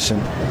possession,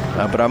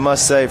 but I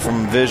must say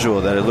from visual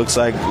that it looks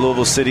like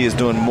Louisville City is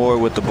doing more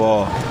with the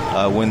ball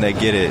when they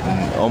get it,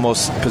 and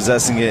almost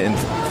possessing it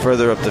and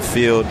further up the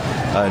field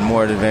in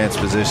more advanced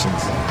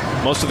positions.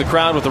 Most of the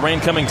crowd with the rain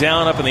coming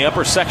down up in the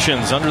upper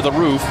sections under the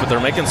roof, but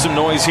they're making some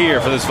noise here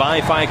for this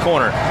Wi-Fi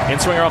corner.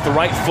 In-swinger off the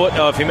right foot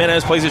of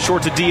Jimenez, plays it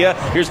short to Dia.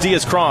 Here's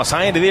Dia's cross,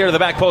 high into the air to the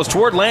back post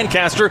toward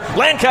Lancaster.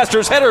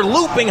 Lancaster's header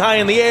looping high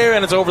in the air,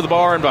 and it's over the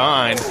bar and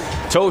behind.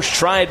 Tosh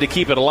tried to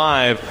keep it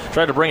alive,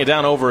 tried to bring it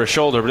down over his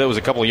shoulder, but it was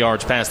a couple of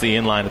yards past the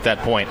inline at that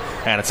point,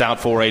 and it's out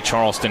for a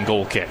Charleston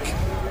goal kick.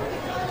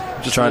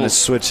 Just trying to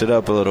switch it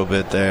up a little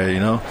bit there,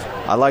 you know.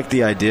 I like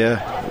the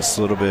idea. It's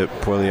a little bit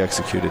poorly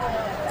executed.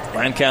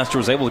 Lancaster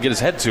was able to get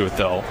his head to it,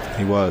 though.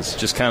 He was.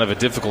 Just kind of a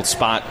difficult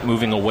spot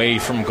moving away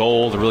from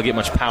goal to really get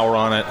much power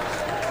on it.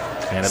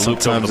 And it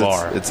looped over the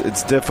bar.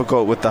 It's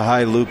difficult with the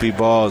high loopy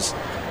balls.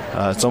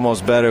 It's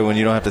almost better when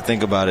you don't have to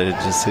think about it. It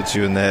just hits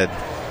you in the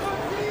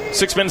head.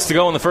 6 minutes to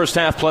go in the first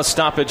half plus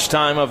stoppage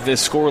time of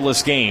this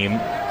scoreless game.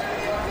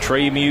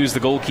 Trey Muse, the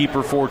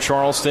goalkeeper for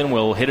Charleston,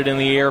 will hit it in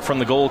the air from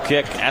the goal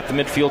kick at the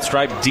midfield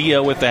stripe.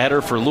 Dia with the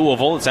header for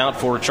Louisville. It's out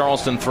for a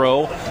Charleston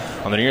throw.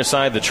 On the near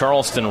side, the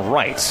Charleston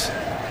right.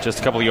 Just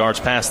a couple of yards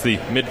past the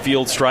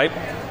midfield stripe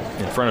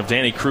in front of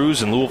Danny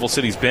Cruz and Louisville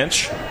City's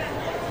bench.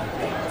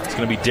 It's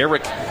going to be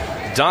Derek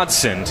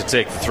Dodson to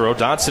take the throw.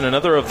 Dodson,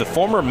 another of the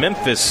former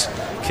Memphis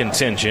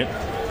contingent.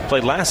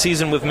 Played last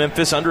season with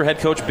Memphis under head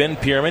coach Ben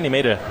Pierman.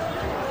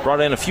 He brought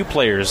in a few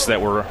players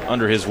that were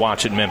under his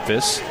watch at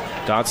Memphis.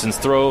 Dodson's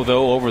throw,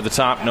 though, over the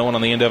top. No one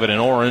on the end of it in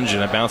orange,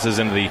 and it bounces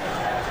into the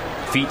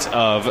feet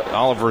of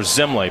Oliver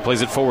Zemle.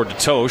 Plays it forward to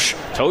Tosh.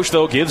 Tosh,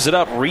 though, gives it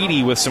up.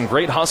 Reedy with some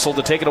great hustle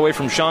to take it away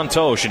from Sean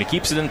Tosh, and he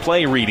keeps it in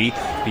play, Reedy.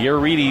 Pierre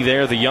Reedy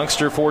there, the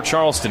youngster for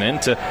Charleston.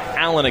 Into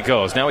Allen it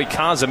goes. Now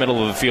Ikaza,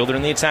 middle of the field. They're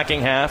in the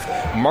attacking half.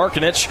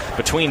 Markinich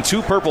between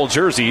two purple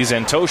jerseys,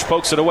 and Tosh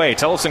pokes it away.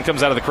 Tellefson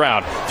comes out of the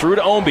crowd. Through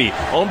to Omby.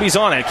 Omby's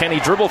on it. Can he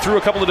dribble through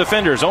a couple of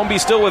defenders?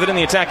 Omby still with it in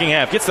the attacking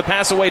half. Gets the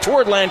pass away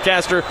toward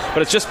Lancaster,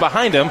 but it's just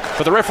behind him.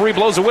 But the referee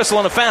blows a whistle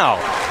on a foul.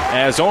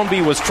 As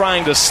Omby was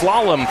trying to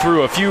slalom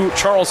through a few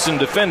Charleston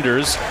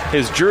defenders,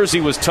 his jersey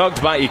was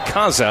tugged by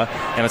Ikaza,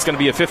 and it's going to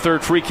be a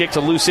fifth-third free kick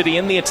to LouCity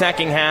in the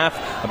attacking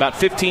half, about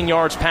 15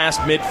 yards past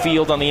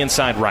midfield on the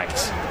inside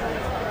right.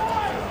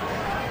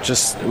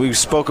 We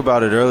spoke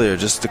about it earlier,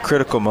 just the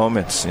critical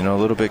moments, you know, a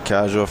little bit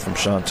casual from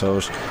Sean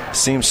Tosh.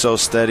 Seems so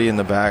steady in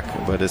the back,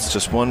 but it's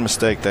just one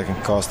mistake that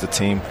can cost the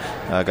team.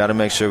 Got to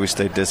make sure we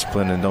stay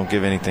disciplined and don't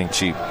give anything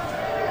cheap.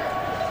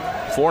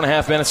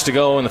 4.5 minutes to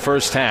go in the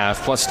first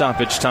half, plus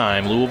stoppage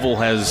time. Louisville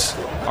has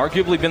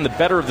arguably been the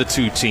better of the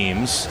two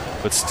teams,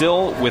 but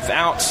still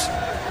without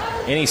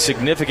any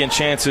significant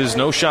chances.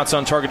 No shots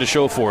on target to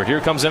show for it. Here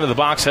comes into the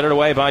box, headed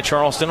away by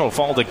Charleston. It'll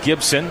fall to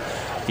Gibson.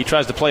 He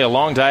tries to play a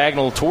long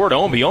diagonal toward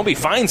Omby. Omby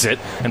finds it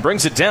and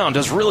brings it down.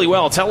 Does really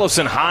well.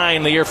 Tellefson high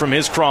in the air from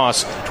his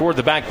cross toward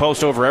the back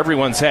post over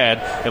everyone's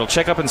head. It'll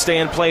check up and stay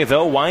in play,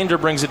 though. Winder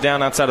brings it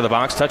down outside of the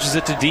box. Touches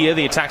it to Dia.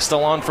 The attack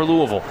still on for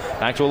Louisville.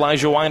 Back to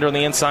Elijah Winder on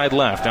the inside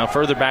left. Now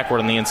further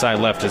backward on the inside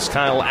left is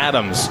Kyle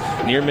Adams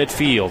near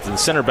midfield. The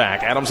center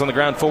back. Adams on the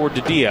ground forward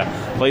to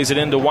Dia. Plays it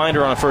into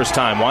Winder on a first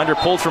time. Winder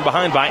pulled from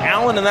behind by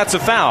Allen, and that's a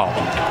foul.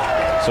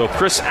 So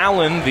Chris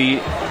Allen, the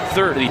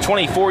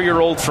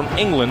 24-year-old from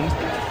England,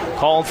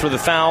 called for the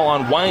foul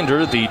on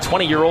Winder, the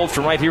 20-year-old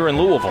from right here in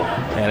Louisville.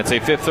 And it's a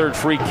fifth-third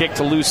free kick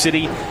to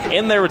LouCity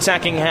in their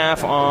attacking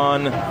half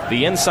on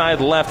the inside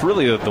left,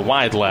 really the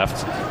wide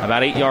left,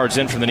 about 8 yards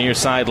in from the near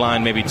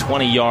sideline, maybe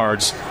 20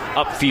 yards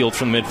upfield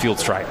from the midfield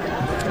stripe.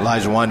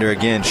 Elijah Winder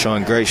again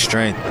showing great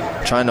strength,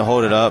 trying to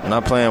hold it up,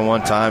 not playing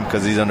one time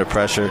because he's under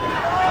pressure,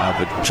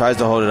 but tries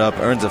to hold it up,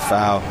 earns a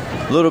foul.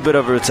 A little bit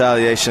of a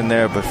retaliation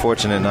there, but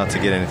fortunate not to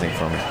get anything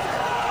from it.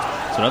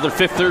 So another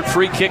fifth-third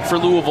free kick for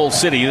Louisville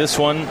City. This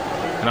one,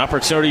 an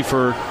opportunity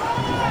for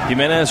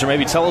Jimenez or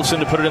maybe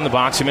Tellefson to put it in the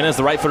box. Jimenez,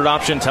 the right-footed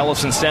option.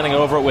 Tellefson standing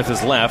over it with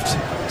his left.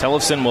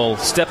 Tellefson will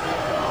step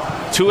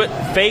to it,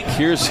 fake.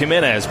 Here's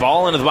Jimenez.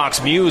 Ball into the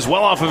box. Muse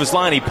well off of his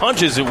line. He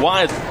punches it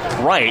wide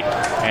right,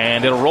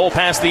 and it'll roll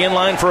past the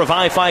inline for a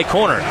Wi-Fi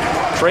corner.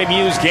 Trey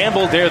Muse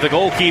gambled there, the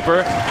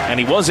goalkeeper, and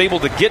he was able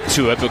to get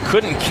to it, but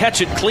couldn't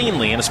catch it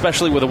cleanly, and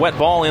especially with a wet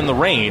ball in the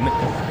rain,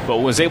 but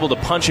was able to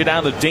punch it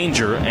out of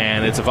danger,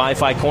 and it's a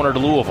Wi-Fi corner to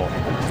Louisville.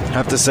 I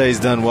have to say he's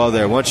done well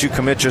there. Once you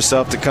commit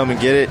yourself to come and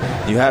get it,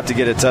 you have to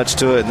get a touch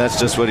to it, and that's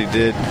just what he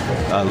did.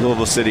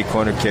 Louisville City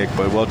corner kick,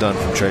 but well done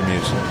from Trey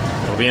Muse.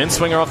 It'll be an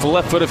in-swinger off the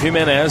left foot of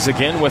Jimenez,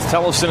 again with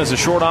Tellefson as a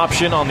short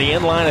option on the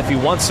end line if he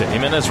wants it.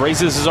 Jimenez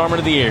raises his arm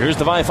into the air. Here's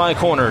the Wi-Fi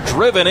corner,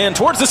 driven in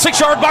towards the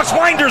 6-yard box.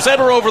 Winder's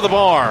header over the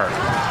bar.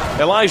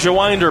 Elijah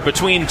Winder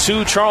between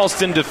two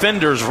Charleston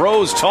defenders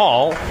rose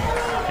tall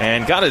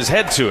and got his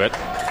head to it,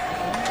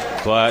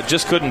 but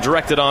just couldn't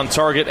direct it on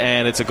target,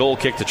 and it's a goal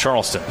kick to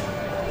Charleston.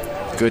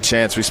 good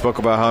chance. We spoke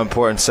about how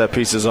important set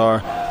pieces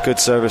are. Good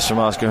service from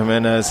Oscar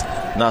Jimenez.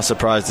 Not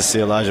surprised to see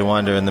Elijah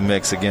Winder in the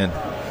mix again.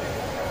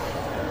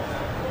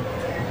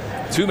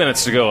 2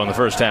 minutes to go in the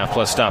first half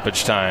plus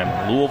stoppage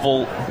time.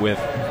 Louisville with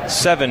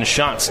 7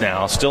 shots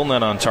now, still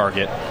none on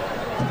target.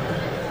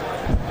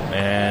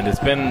 And it's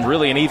been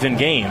really an even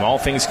game, all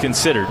things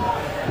considered.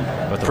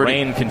 But the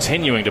rain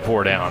continuing to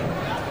pour down.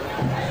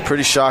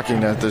 Pretty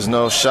shocking that there's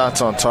no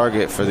shots on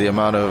target for the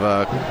amount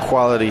of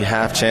quality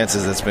half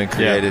chances that's been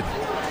created.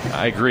 Yeah,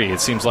 I agree.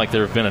 It seems like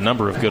there have been a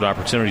number of good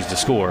opportunities to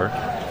score.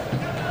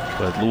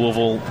 But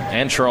Louisville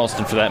and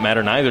Charleston, for that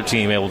matter, neither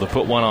team able to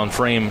put one on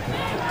frame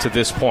to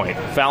this point.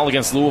 Foul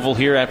against Louisville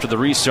here after the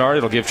restart.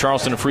 It'll give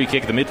Charleston a free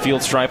kick at the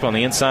midfield stripe on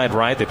the inside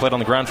right. They played on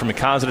the ground from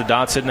Mikaza to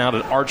Dodson, now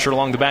to Archer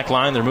along the back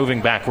line. They're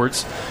moving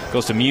backwards.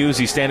 Goes to Muse.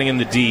 He's standing in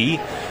the D.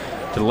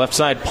 To the left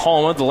side,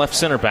 Palma, the left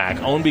center back.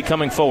 Ownby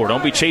coming forward.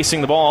 Ownby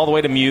chasing the ball all the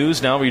way to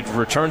Muse. Now he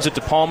returns it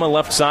to Palma,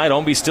 left side.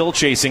 Ownby still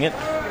chasing it.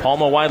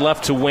 Palma wide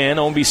left to Wynn.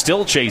 Ownby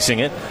still chasing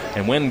it.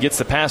 And Wynn gets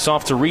the pass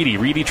off to Reedy.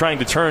 Reedy trying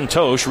to turn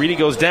Tosh. Reedy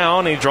goes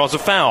down and he draws a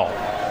foul.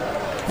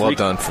 Well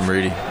done from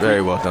Reedy.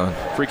 Very well done.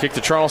 Free kick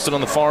to Charleston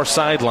on the far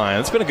sideline.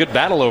 It's been a good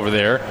battle over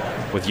there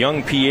with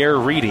young Pierre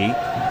Reedy.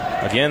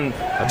 Again,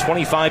 a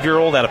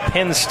 25-year-old out of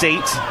Penn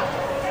State,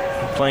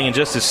 playing in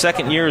just his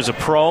second year as a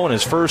pro and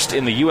his first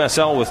in the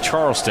USL with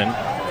Charleston.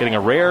 Getting a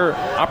rare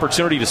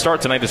opportunity to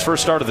start tonight, his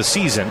first start of the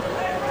season.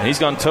 And he's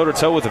gone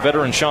toe-to-toe with the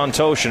veteran Sean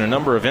Tosh in a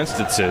number of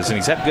instances, and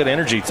he's had good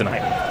energy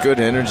tonight. Good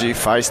energy,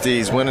 feisty.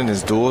 He's winning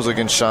his duels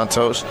against Sean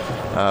Tosh,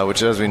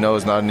 which, as we know,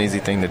 is not an easy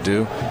thing to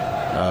do.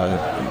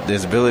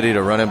 His ability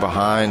to run in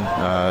behind.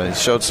 He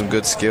showed some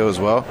good skill as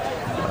well.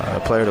 A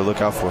player to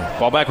look out for.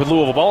 Ball back with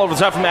Louisville. Ball over the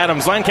top from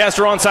Adams.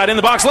 Lancaster onside in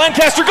the box.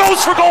 Lancaster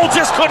goes for goal.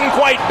 Just couldn't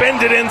quite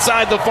bend it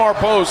inside the far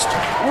post.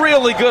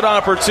 Really good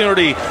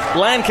opportunity.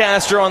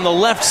 Lancaster on the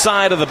left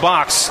side of the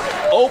box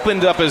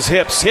opened up his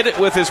hips, hit it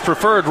with his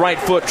preferred right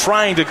foot,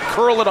 trying to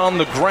curl it on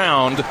the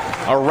ground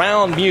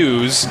around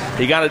Muse.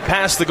 He got it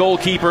past the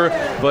goalkeeper,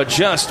 but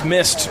just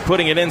missed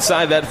putting it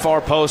inside that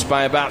far post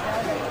by about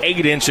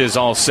 8 inches,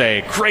 I'll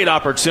say. Great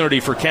opportunity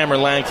for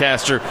Cameron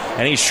Lancaster,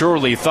 and he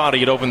surely thought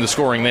he had opened the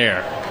scoring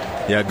there.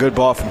 Yeah, good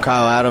ball from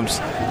Kyle Adams.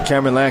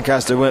 Cameron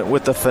Lancaster went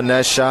with the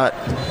finesse shot.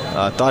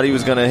 Thought he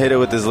was going to hit it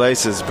with his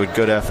laces, but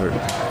good effort.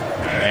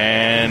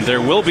 And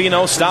there will be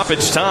no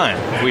stoppage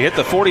time. We hit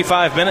the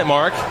 45-minute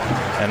mark,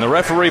 and the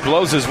referee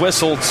blows his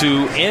whistle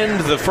to end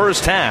the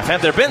first half.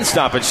 Had there been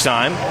stoppage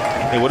time,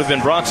 it would have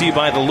been brought to you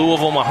by the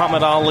Louisville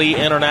Muhammad Ali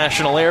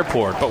International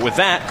Airport. But with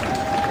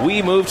that,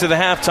 we move to the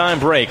halftime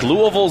break.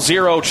 Louisville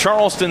 0,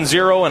 Charleston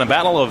 0, and a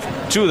battle of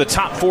 2 of the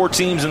top 4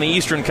 teams in the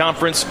Eastern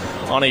Conference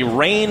on a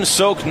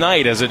rain-soaked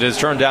night, as it has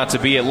turned out to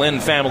be at Lynn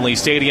Family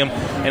Stadium.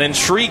 An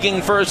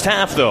intriguing first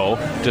half, though,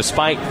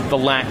 despite the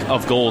lack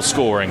of goal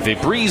scoring. The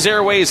Breeze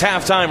Airways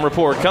halftime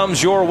report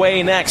comes your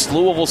way next.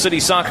 Louisville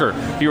City Soccer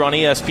here on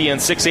ESPN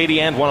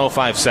 680 and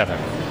 105.7.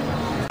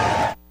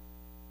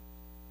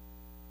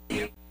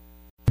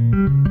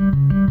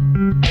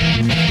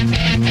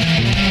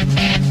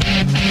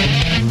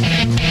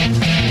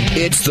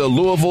 It's the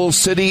Louisville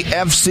City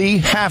FC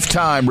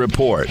halftime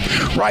report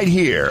right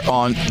here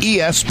on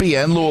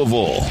ESPN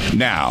Louisville.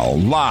 Now,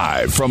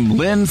 live from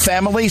Lynn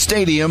Family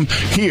Stadium,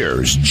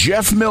 here's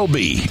Jeff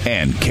Milby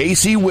and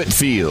Casey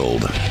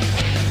Whitfield.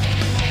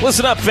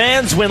 Listen up,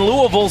 fans. When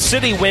Louisville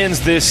City wins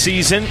this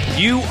season,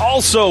 you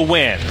also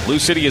win.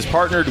 LouCity is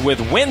partnered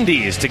with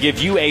Wendy's to give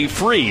you a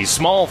free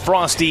small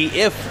Frosty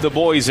if the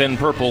boys in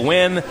purple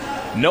win.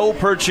 No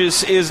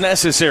purchase is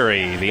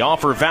necessary. The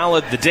offer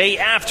valid the day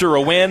after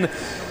a win.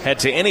 Head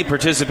to any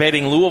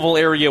participating Louisville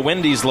area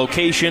Wendy's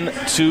location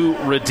to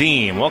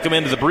redeem. Welcome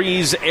into the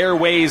Breeze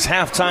Airways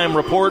halftime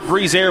report.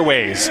 Breeze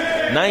Airways,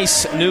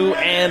 nice, new,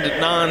 and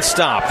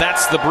nonstop.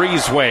 That's the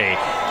Breeze way.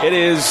 It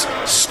is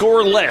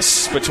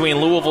scoreless between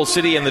Louisville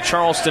City and the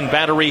Charleston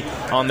Battery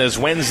on this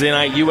Wednesday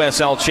night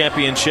USL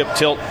Championship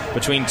tilt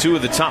between 2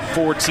 of the top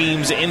 4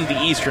 teams in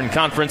the Eastern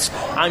Conference.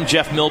 I'm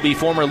Jeff Milby,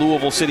 former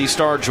Louisville City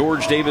star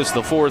George Davis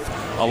IV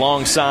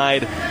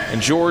alongside.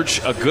 And George,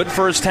 a good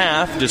first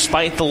half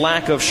despite the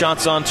lack of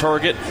shots on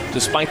target,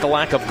 despite the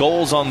lack of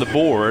goals on the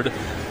board.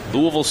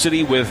 Louisville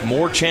City with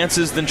more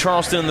chances than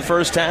Charleston in the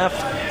first half.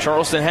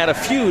 Charleston had a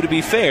few, to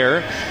be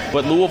fair,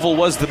 but Louisville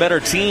was the better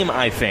team,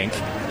 I think.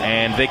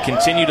 And they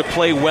continue to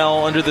play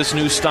well under this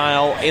new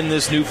style, in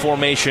this new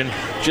formation.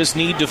 Just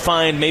need to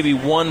find maybe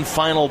one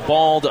final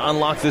ball to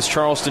unlock this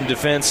Charleston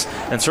defense.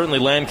 And certainly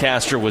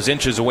Lancaster was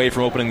inches away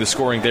from opening the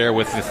scoring there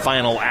with the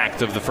final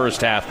act of the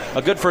first half.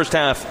 A good first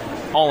half,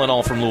 all in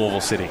all, from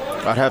Louisville City.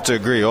 I'd have to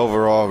agree.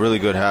 Overall, really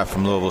good half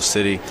from Louisville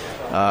City.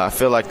 I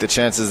feel like the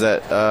chances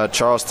that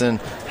Charleston,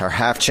 or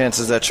half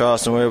chances that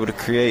Charleston were able to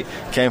create,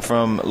 came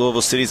from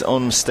Louisville City's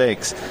own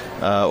mistakes,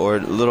 or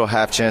little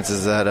half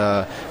chances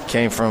that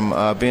came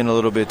from being a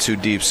little bit too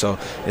deep. So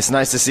it's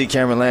nice to see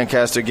Cameron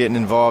Lancaster getting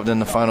involved in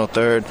the final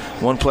third.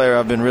 One player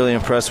I've been really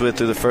impressed with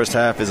through the first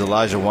half is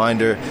Elijah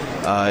Winder.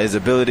 His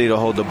ability to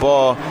hold the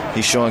ball,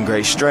 he's showing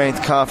great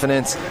strength,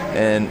 confidence,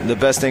 and the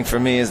best thing for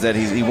me is that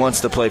he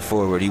wants to play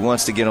forward. He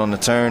wants to get on the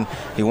turn.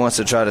 He wants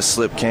to try to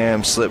slip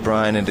Cam, slip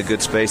Brian into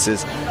good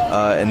spaces,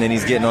 and then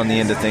he's getting on the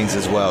end of things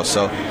as well.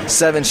 So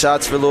 7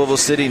 shots for Louisville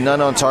City,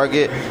 none on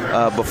target,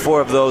 but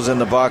 4 of those in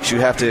the box. You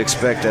have to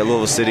expect that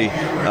Louisville City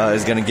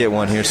is going to get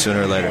one here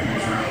sooner or later.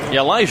 Yeah,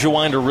 Elijah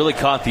Winder really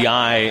caught the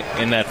eye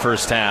in that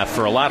first half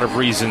for a lot of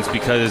reasons,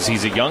 because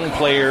he's a young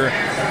player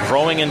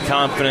growing in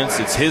confidence.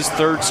 It's his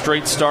 3rd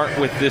straight start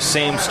with this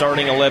same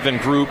starting 11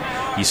 group.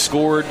 He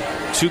scored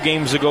 2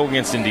 games ago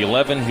against Indy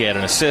 11. He had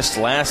an assist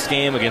last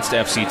game against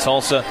FC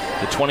Tulsa,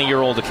 the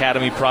 20-year-old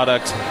academy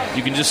product.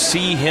 You can just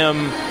see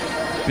him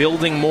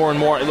building more and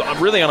more,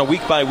 really on a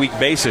week-by-week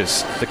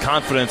basis. The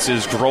confidence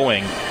is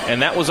growing,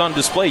 and that was on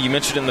display. You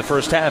mentioned in the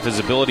first half his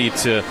ability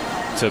to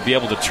be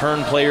able to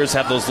turn players,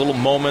 have those little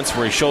moments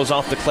where he shows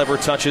off the clever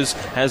touches,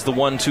 has the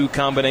 1-2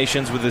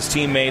 combinations with his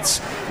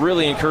teammates.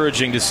 Really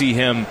encouraging to see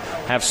him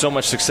have so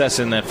much success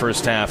in that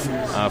first half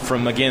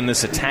from, again,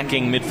 this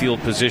attacking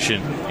midfield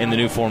position in the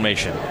new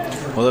formation.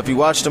 Well, if you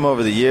watched him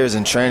over the years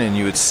in training,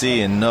 you would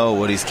see and know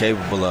what he's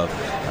capable of.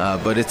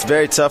 But it's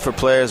very tough for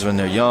players when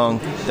they're young.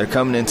 They're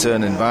coming into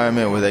an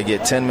environment where they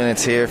get 10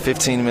 minutes here,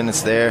 15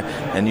 minutes there,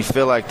 and you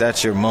feel like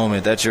that's your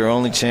moment. That's your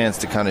only chance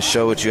to kind of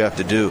show what you have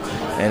to do.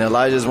 And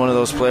Elijah's one of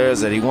those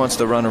players that he wants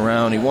to run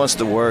around. He wants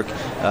to work.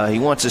 He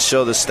wants to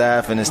show the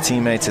staff and his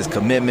teammates his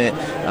commitment.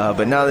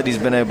 But now that he's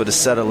been able to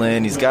settle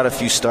in, he's got a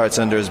few starts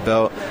under his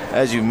belt.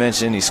 As you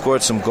mentioned, he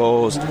scored some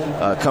goals.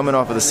 Coming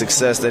off of the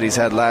success that he's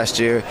had last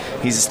year,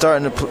 he's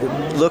starting to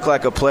look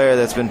like a player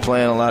that's been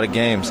playing a lot of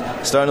games,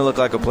 starting to look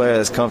like a player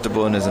that's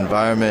comfortable in his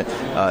environment,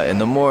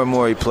 and the more and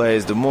more he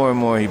plays, the more and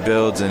more he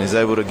builds and is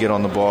able to get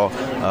on the ball.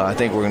 I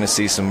think we're going to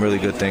see some really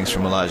good things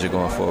from Elijah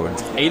going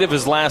forward. 8 of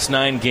his last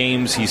 9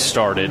 games he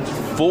started.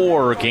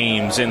 4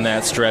 games in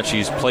that stretch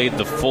he's played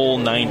the full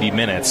 90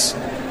 minutes.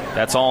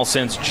 That's all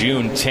since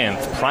June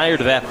 10th. Prior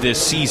to that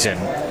this season,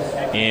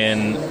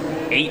 in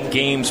 8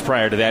 games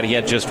prior to that, he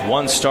had just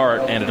 1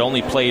 start and had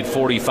only played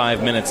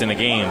 45 minutes in a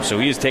game. So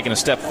he has taken a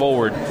step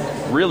forward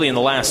really in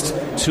the last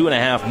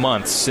 2.5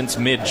 months since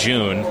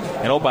mid-June.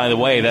 And oh, by the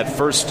way, that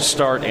first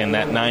start in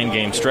that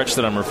 9-game stretch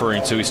that I'm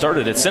referring to, he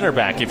started at center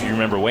back, if you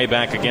remember, way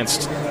back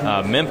against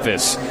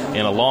Memphis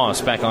in a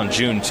loss back on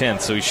June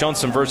 10th. So he's shown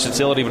some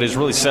versatility, but has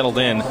really settled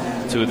in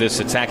to this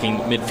attacking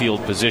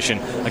midfield position.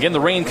 Again,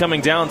 the rain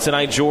coming down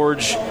tonight,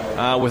 George.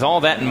 With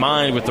all that in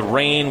mind, with the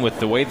rain, with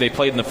the way they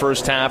played in the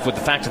first half, with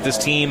the fact that this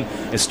team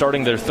is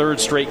starting their 3rd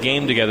straight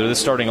game together, this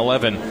starting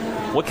 11,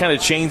 what kind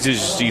of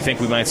changes do you think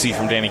we might see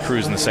from Danny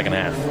Cruz in the second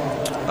half?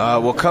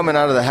 Well, coming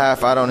out of the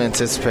half, I don't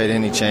anticipate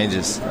any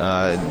changes.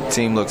 The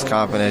team looks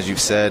confident, as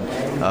you've said,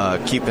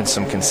 keeping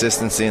some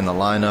consistency in the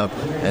lineup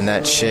and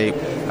that shape.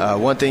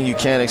 One thing you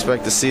can't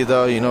expect to see,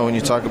 though, when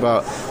you talk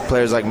about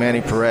players like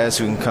Manny Perez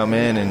who can come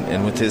in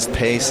and with his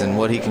pace and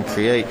what he can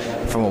create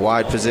from a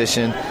wide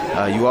position,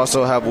 you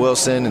also have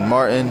Wilson and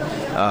Martin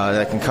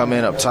that can come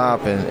in up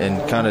top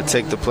and kind of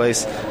take the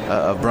place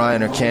of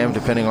Brian or Cam,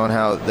 depending on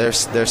how their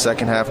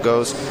second half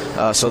goes.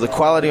 So the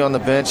quality on the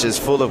bench is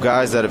full of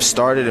guys that have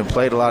started and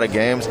played a lot of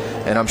games,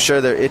 and I'm sure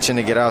they're itching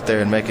to get out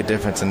there and make a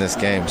difference in this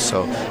game.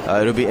 So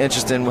it'll be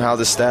interesting how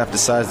the staff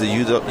decides to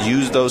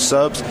use those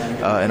subs,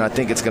 and I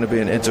think it's going to be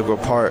an integral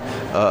part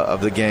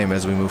of the game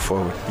as we move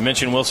forward. You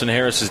mentioned Wilson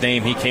Harris's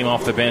name. He came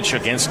off the bench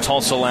against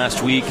Tulsa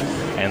last week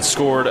and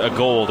scored a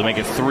goal to make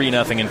it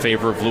 3-0 in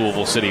favor of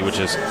Louisville City, which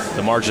is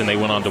the margin they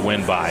went on to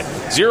win by.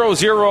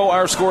 0-0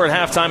 our score at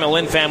halftime at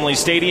Lynn Family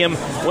Stadium.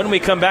 When we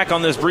come back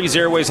on this Breeze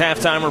Airways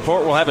halftime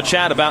report, we'll have a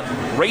chat about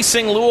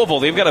Racing Louisville.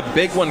 They've got a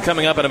big one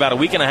coming up in about a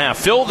week and a half.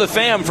 Fill the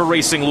Fam for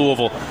Racing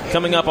Louisville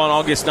coming up on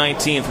August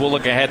 19th. We'll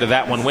look ahead to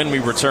that one when we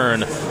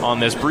return on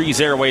this Breeze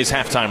Airways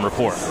halftime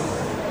report.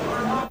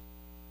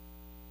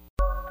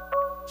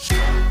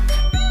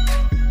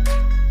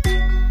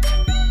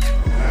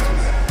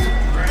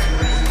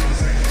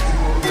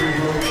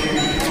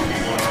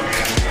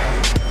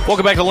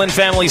 Welcome back to Lynn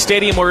Family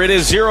Stadium, where it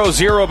is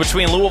 0-0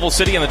 between Louisville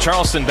City and the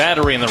Charleston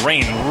Battery, and the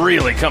rain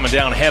really coming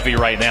down heavy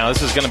right now.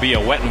 This is going to be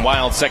a wet and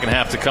wild second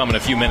half to come in a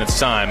few minutes'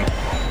 time.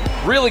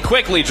 Really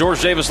quickly, George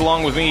Davis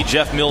along with me,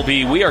 Jeff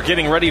Milby. We are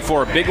getting ready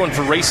for a big one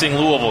for Racing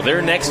Louisville. Their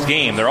next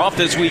game, they're off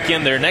this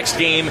weekend. Their next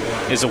game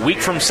is a week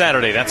from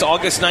Saturday. That's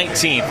August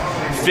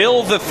 19th.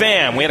 Fill the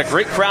Fam. We had a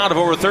great crowd of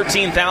over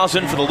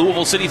 13,000 for the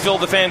Louisville City Fill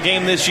the Fam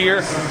game this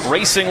year.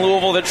 Racing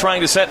Louisville, they're trying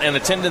to set an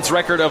attendance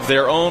record of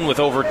their own with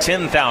over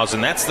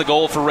 10,000. That's the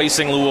goal for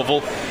Racing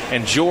Louisville.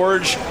 And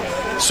George,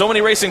 So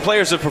many racing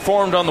players have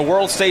performed on the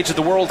world stage at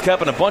the World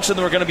Cup, and a bunch of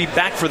them are going to be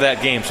back for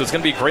that game. So it's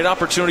going to be a great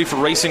opportunity for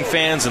racing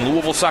fans and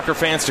Louisville soccer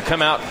fans to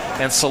come out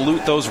and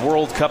salute those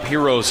World Cup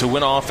heroes who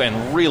went off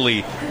and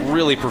really,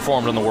 really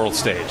performed on the world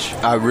stage.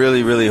 I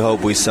really, really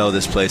hope we sell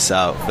this place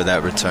out for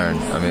that return.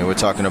 I mean, we're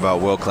talking about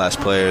world-class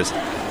players.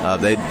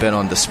 They've been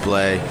on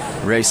display.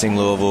 Racing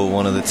Louisville,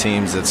 one of the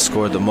teams that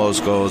scored the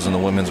most goals in the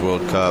Women's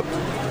World Cup.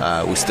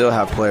 We still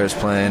have players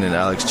playing in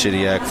Alex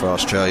Chidiac for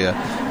Australia.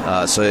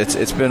 So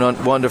it's been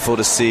wonderful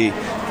to see.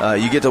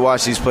 You get to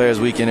watch these players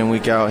week in and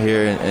week out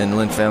here in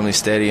Lynn Family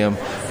Stadium,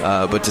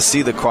 but to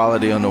see the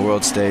quality on the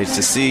world stage,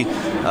 to see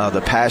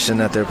the passion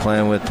that they're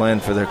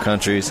playing for their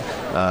countries,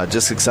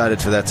 just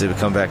excited for that to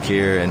come back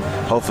here, and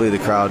hopefully the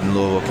crowd in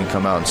Louisville can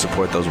come out and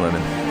support those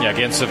women. Yeah,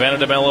 again,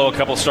 Savannah DeMello, a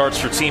couple starts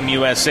for Team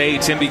USA.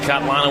 Timby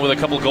Katlana with a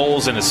couple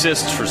goals and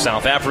assists for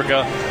South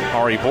Africa.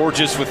 Ari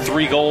Borges with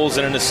 3 goals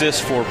and an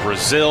assist for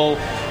Brazil.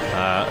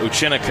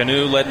 Uchenna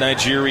Kanu led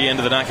Nigeria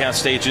into the knockout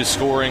stages,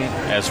 scoring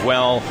as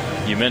well.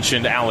 You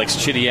mentioned Alex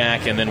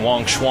Chidiac, and then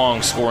Wang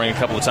Shuang scoring a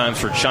couple of times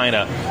for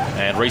China.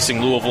 And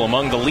Racing Louisville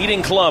among the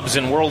leading clubs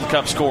in World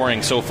Cup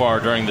scoring so far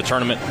during the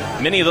tournament.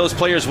 Many of those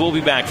players will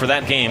be back for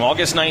that game,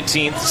 August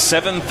 19th,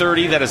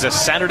 7:30. That is a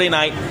Saturday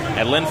night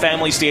at Lynn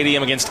Family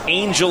Stadium against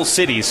Angel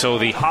City. So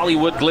the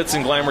Hollywood glitz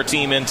and glamour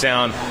team in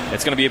town.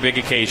 It's going to be a big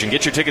occasion.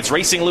 Get your tickets,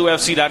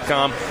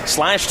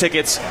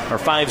 racingloufc.com/tickets, or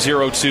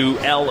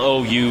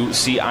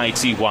 502-LOUCITY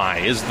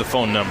is the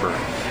phone number.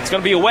 It's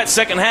going to be a wet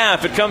second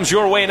half. It comes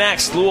your way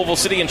next. Louisville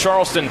City and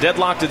Charleston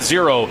deadlocked at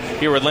 0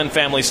 here at Lynn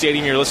Family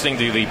Stadium. You're listening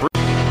to the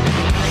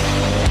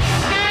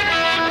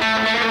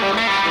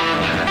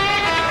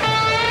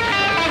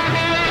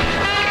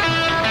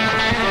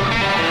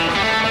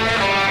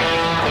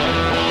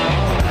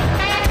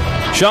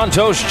Sean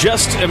Tosh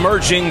just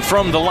emerging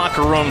from the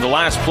locker room, the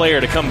last player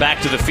to come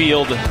back to the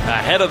field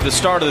ahead of the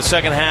start of the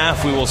second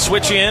half. We will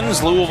switch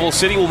ends. Louisville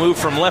City will move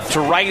from left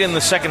to right in the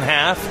second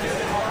half.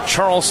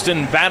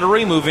 Charleston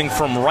Battery moving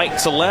from right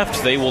to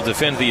left. They will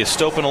defend the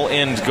Estopanel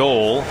end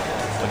goal.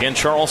 Again,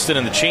 Charleston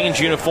in the change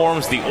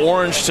uniforms, the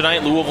orange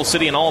tonight, Louisville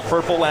City in all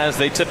purple as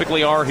they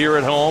typically are here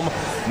at home.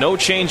 No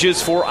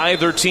changes for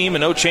either team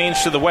and no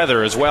change to the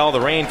weather as well. The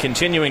rain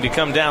continuing to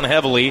come down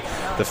heavily.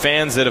 The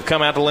fans that have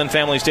come out to Lynn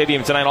Family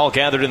Stadium tonight all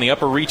gathered in the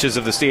upper reaches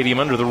of the stadium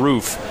under the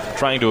roof,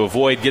 trying to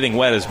avoid getting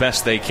wet as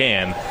best they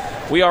can.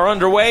 We are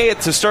underway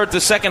to start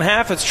the second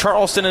half. It's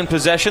Charleston in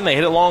possession. They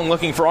hit it long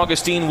looking for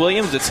Augustine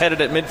Williams. It's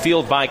headed at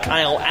midfield by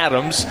Kyle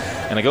Adams,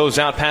 and it goes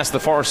out past the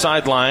far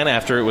sideline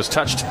after it was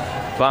touched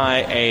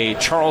by a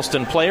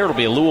Charleston player. It'll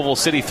be a Louisville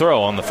City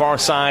throw on the far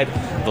side.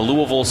 The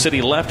Louisville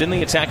City left in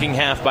the attacking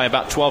half by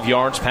about 12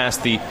 yards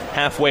past the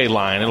halfway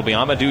line. It'll be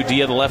Amadou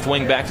Dia, the left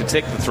wing back, to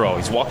take the throw.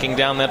 He's walking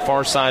down that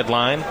far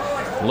sideline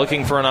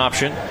looking for an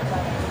option.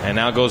 And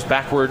now goes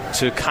backward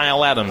to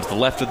Kyle Adams, the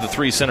left of the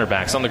 3 center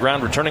backs. On the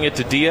ground, returning it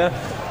to Dia.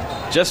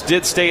 Just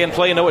did stay in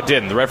play. No, it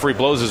didn't. The referee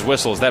blows his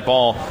whistle as that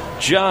ball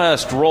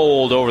just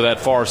rolled over that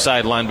far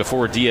sideline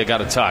before Dia got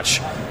a touch.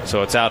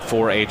 So it's out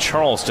for a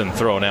Charleston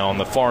throw now on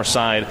the far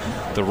side,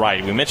 the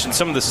right. We mentioned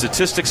some of the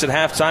statistics at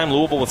halftime.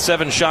 Louisville with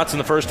 7 shots in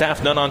the first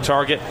half, none on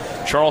target.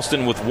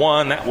 Charleston with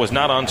 1, that was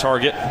not on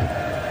target.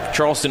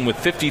 Charleston with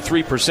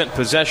 53%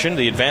 possession,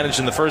 the advantage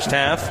in the first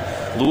half.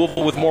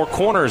 Louisville with more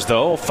corners,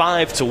 though.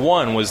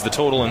 5-1 was the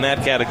total in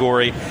that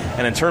category.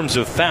 And in terms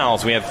of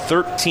fouls, we have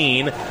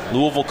 13.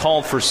 Louisville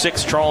called for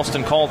 6.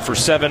 Charleston called for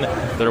 7.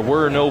 There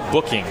were no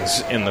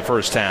bookings in the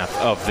first half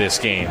of this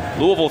game.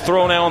 Louisville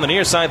throw now on the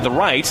near side, the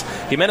right.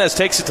 Jimenez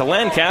takes it to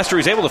Lancaster.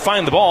 He's able to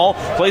find the ball.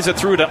 Plays it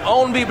through to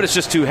Ownby, but it's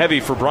just too heavy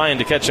for Bryan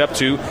to catch up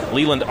to.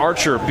 Leland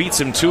Archer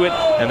beats him to it,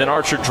 and then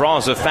Archer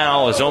draws a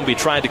foul as Ownby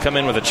tried to come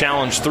in with a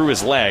challenge through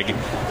his leg.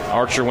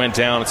 Archer went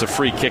down. It's a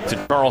free kick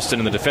to Charleston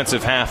in the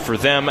defensive half for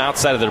them,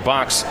 outside of their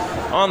box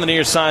on the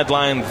near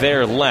sideline,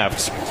 their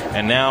left.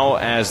 And now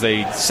as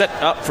they set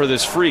up for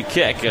this free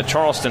kick, a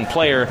Charleston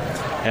player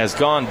has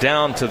gone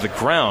down to the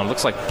ground.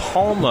 Looks like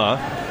Palma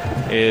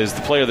is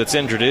the player that's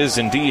injured, is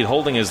indeed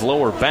holding his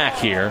lower back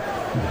here.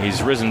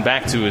 He's risen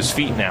back to his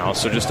feet now,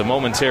 so just a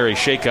momentary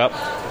shake-up.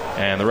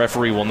 And the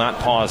referee will not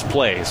pause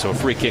play. So a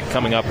free kick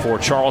coming up for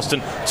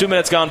Charleston. 2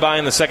 minutes gone by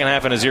in the second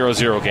half in a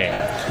 0-0 game.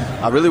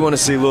 I really want to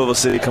see Louisville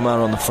City come out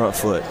on the front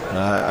foot.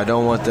 I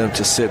don't want them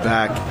to sit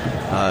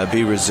back,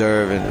 be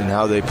reserved in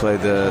how they play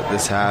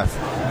this half.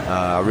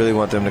 I really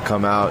want them to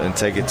come out and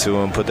take it to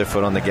them, put their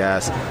foot on the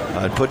gas,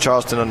 and put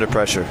Charleston under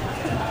pressure.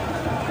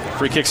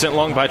 Free kick sent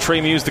long by Trey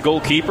Muse, the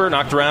goalkeeper,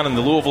 knocked around in the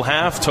Louisville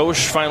half.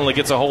 Tosh finally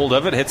gets a hold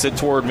of it, hits it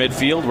toward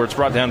midfield, where it's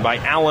brought down by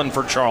Allen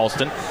for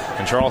Charleston.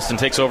 And Charleston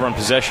takes over in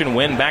possession.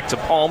 Win back to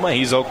Palma.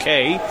 He's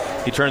okay.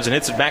 He turns and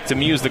hits it back to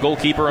Muse, the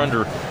goalkeeper,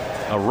 under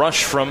a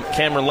rush from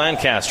Cameron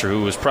Lancaster,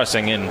 who was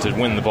pressing in to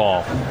win the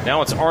ball.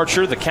 Now it's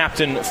Archer, the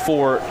captain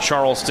for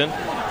Charleston.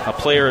 A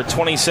player at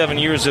 27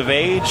 years of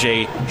age,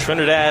 a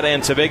Trinidad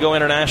and Tobago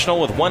international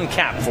with 1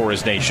 cap for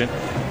his nation.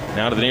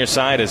 Now to the near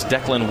side is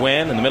Declan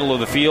Wynn. In the middle of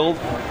the field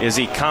is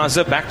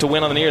Ikaza. Back to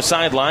Wynn on the near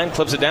sideline.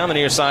 Clips it down the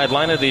near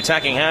sideline into the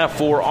attacking half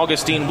for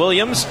Augustine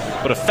Williams.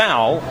 But a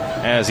foul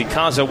as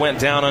Ikaza went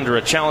down under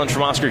a challenge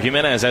from Oscar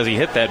Jimenez as he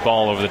hit that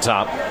ball over the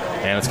top.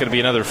 And it's going to be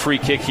another free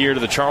kick here to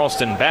the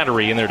Charleston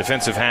battery in their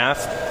defensive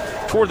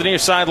half. Toward the near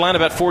sideline,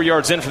 about 4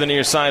 yards in for the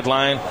near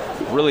sideline.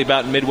 Really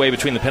about midway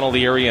between the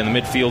penalty area and the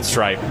midfield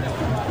stripe.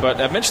 But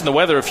I've mentioned the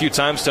weather a few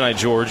times tonight,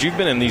 George. You've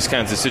been in these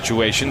kinds of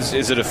situations.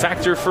 Is it a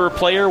factor for a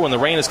player when the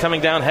rain is coming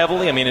down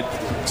heavily? I mean,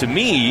 to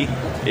me,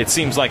 it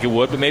seems like it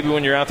would, but maybe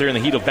when you're out there in the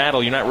heat of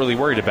battle, you're not really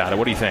worried about it.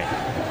 What do you think?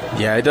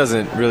 Yeah, it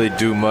doesn't really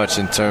do much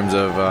in terms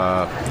of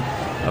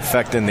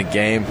affecting the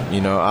game.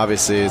 You know,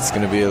 obviously it's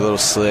going to be a little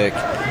slick.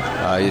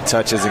 Your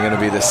touch isn't going to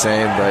be the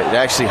same, but it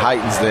actually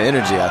heightens the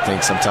energy, I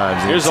think,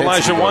 sometimes. Here's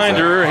Elijah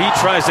Winder. He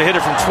tries to hit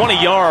it from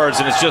 20 yards,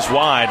 and it's just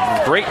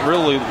wide. Great,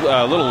 really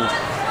little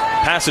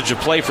passage of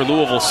play for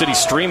Louisville City,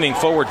 streaming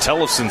forward.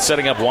 Tellefson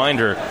setting up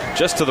Winder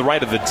just to the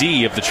right of the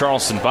D of the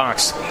Charleston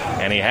box,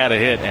 and he had a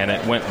hit, and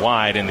it went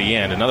wide in the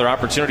end. Another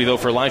opportunity, though,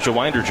 for Elijah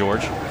Winder,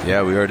 George.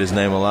 Yeah, we heard his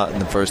name a lot in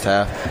the first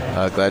half.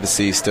 Glad to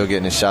see he's still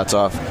getting his shots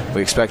off.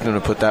 We expect him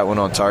to put that one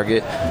on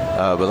target.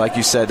 But like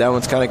you said, that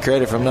one's kind of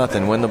created from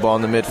nothing. Win the ball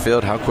in the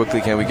midfield. How quickly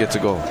can we get to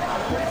goal?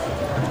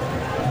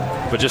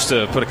 But just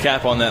to put a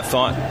cap on that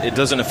thought, it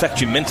doesn't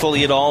affect you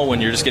mentally at all when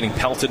you're just getting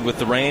pelted with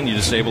the rain? You're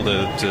just able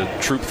to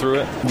troop through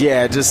it?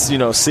 Yeah, just,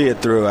 see it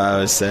through, I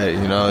would say.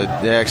 It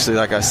actually,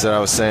 like I said, I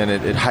was saying,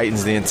 it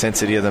heightens the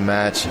intensity of the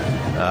match.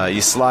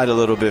 You slide a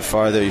little bit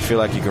farther. You feel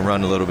like you can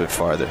run a little bit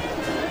farther.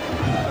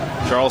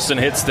 Charleston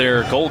hits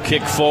their goal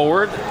kick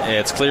forward.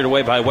 It's cleared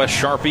away by Wes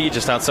Sharpie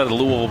just outside of the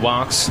Louisville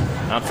box.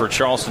 Out for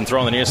Charleston, throw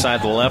on the near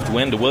side to the left.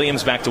 Wynn to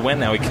Williams, back to Wynn.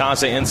 Now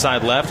Ikaza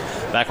inside left.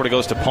 Backward it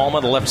goes to Palma,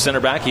 the left center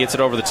back. He hits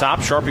it over the top.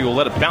 Sharpie will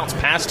let it bounce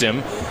past him.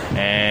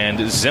 And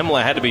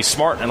Zimla had to be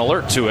smart and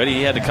alert to it.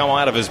 He had to come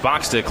out of his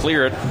box to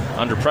clear it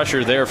under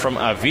pressure there from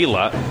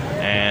Avila.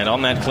 And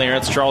on that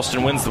clearance,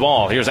 Charleston wins the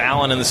ball. Here's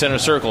Allen in the center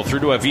circle. Through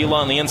to Avila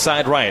on the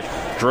inside right.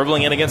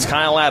 Dribbling in against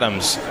Kyle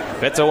Adams.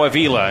 Beto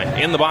Avila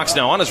in the box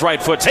now on his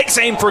right foot. Takes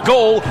aim for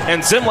goal,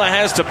 and Zimla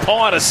has to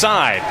paw it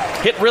aside.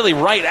 Hit really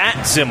right at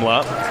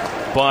Zimla,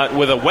 but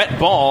with a wet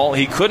ball,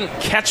 he couldn't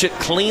catch it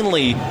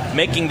cleanly,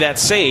 making that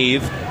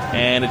save,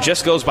 and it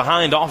just goes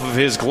behind off of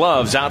his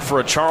gloves. Out for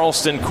a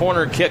Charleston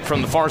corner kick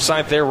from the far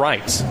side there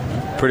right.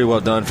 Pretty well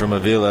done from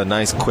Avila.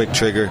 Nice quick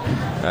trigger.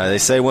 They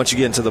say once you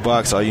get into the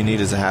box, all you need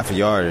is a half a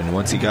yard, and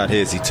once he got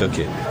his, he took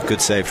it. Good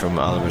save from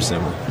Oliver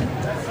Zimla.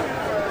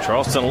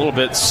 Charleston a little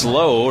bit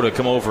slow to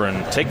come over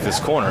and take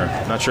this corner.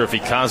 Not sure if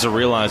Ikaza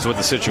realized what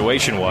the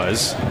situation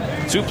was.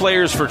 Two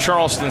players for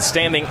Charleston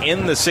standing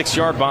in the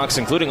 6-yard box,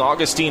 including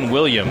Augustine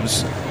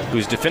Williams,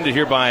 who's defended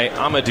here by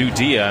Amadou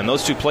Dia. And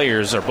those two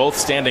players are both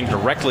standing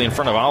directly in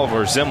front of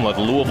Oliver Zimla,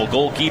 the Louisville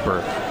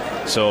goalkeeper.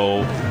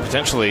 So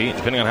potentially,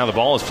 depending on how the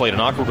ball is played, an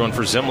awkward one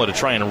for Zimla to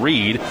try and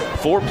read.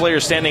 4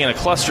 players standing in a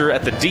cluster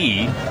at the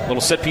D.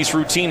 Little set-piece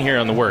routine here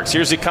on the works.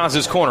 Here's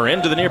Ikaza's corner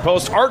into the near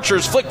post.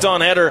 Archer's flicked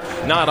on header,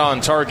 not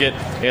on target.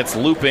 It's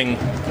looping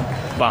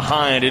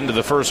behind into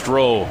the first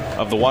row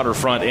of the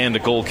waterfront and a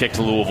goal kick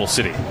to Louisville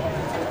City.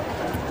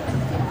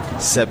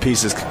 Set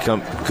pieces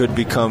could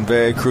become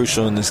very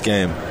crucial in this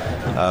game.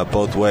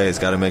 Both ways.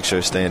 Got to make sure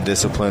you're staying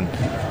disciplined.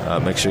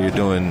 Make sure you're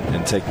doing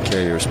and taking care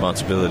of your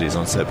responsibilities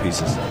on set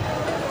pieces.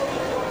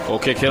 Goal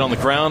kick hit on the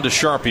ground to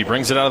Sharpie.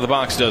 Brings it out of the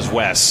box, does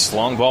Wes.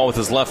 Long ball with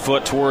his left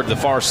foot toward the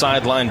far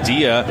sideline.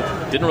 Dia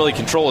didn't really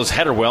control his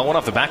header well. Went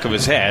off the back of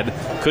his head.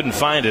 Couldn't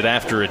find it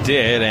after it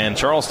did. And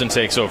Charleston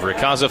takes over.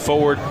 Ikaza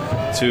forward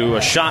to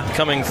a shot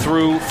coming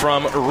through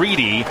from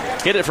Reedy.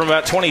 Hit it from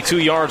about 22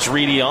 yards,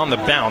 Reedy, on the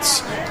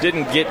bounce.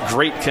 Didn't get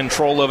great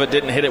control of it.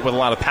 Didn't hit it with a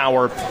lot of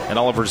power. And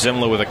Oliver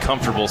Zimla with a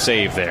comfortable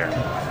save there.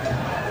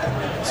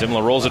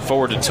 Zimla rolls it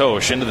forward to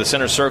Tosh into the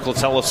center circle.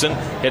 Tellefson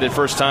hit it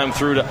first time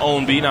through to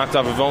Ownby, knocked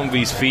off of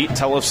Ownby's feet.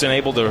 Tellefson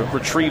able to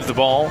retrieve the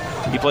ball.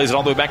 He plays it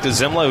all the way back to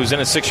Zimla, who's in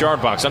a 6-yard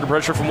box. Under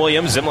pressure from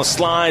Williams. Zimla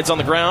slides on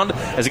the ground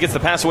as he gets the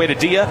pass away to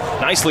Dia.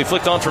 Nicely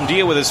flicked on from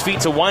Dia with his feet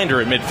to Winder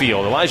at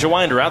midfield. Elijah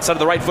Winder outside of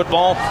the right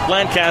football.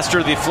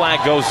 Lancaster, the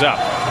flag goes up.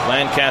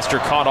 Lancaster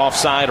caught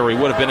offside, or he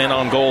would have been in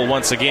on goal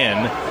once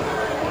again.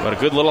 But a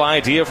good little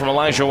idea from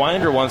Elijah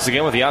Winder once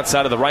again with the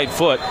outside of the right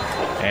foot.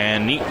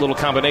 And neat little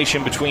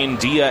combination between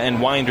Dia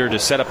and Winder to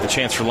set up the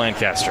chance for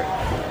Lancaster.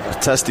 A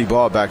testy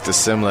ball back to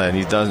Zimla, and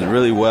he does it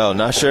really well.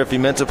 Not sure if he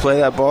meant to play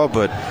that ball,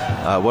 but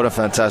what a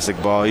fantastic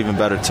ball. Even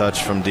better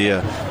touch from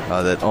Dia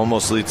that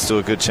almost leads to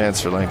a good chance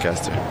for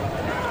Lancaster.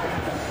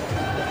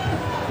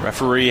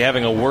 Referee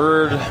having a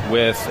word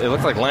with, it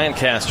looked like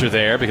Lancaster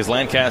there, because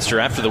Lancaster,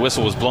 after the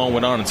whistle was blown,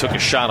 went on and took a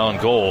shot on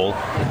goal.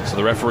 So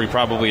the referee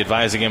probably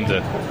advising him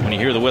to, when you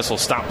hear the whistle,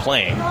 stop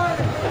playing.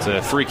 It's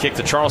a free kick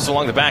to Charleston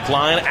along the back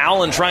line.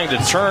 Allen trying to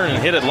turn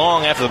and hit it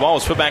long after the ball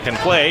was put back in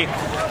play.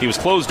 He was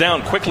closed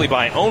down quickly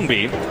by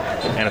Ownby,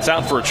 and it's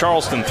out for a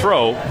Charleston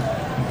throw.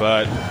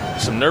 But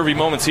some nervy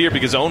moments here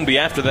because Ownby,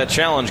 after that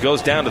challenge,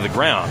 goes down to the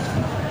ground.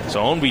 So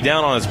Ownby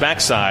down on his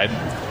backside.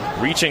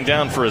 reaching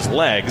down for his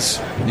legs.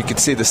 You can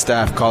see the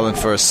staff calling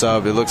for a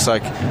sub. It looks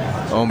like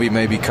Ombi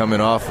may be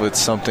coming off with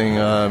something,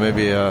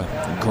 maybe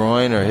a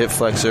groin or hip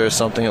flexor or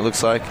something, it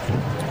looks like.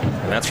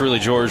 And that's really,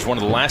 George, one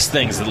of the last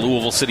things that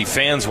Louisville City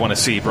fans want to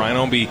see. Brian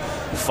Ombi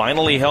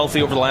finally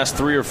healthy over the last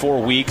 3 or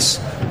 4 weeks,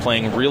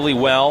 playing really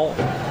well.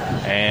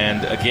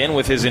 And again,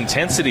 with his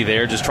intensity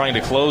there, just trying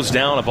to close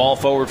down a ball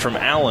forward from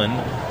Allen,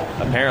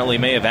 apparently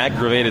may have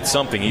aggravated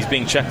something. He's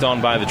being checked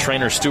on by the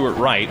trainer, Stuart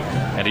Wright.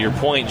 And to your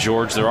point,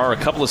 George, there are a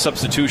couple of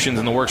substitutions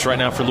in the works right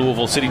now for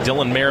Louisville City.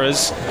 Dylan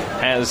Maris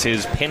has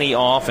his penny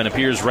off and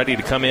appears ready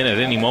to come in at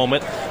any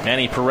moment.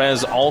 Manny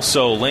Perez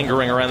also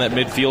lingering around that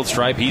midfield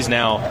stripe. He's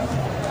now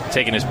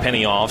taking his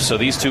penny off. So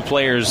these two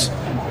players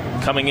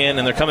coming in,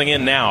 and they're coming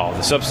in now.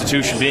 The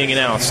substitution being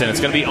announced, and it's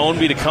going to be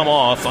Ownby to come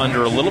off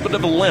under a little bit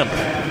of a limp.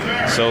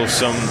 So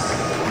some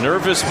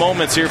nervous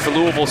moments here for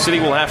Louisville City.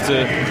 We'll have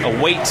to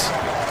await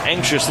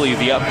anxiously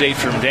the update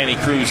from Danny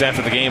Cruz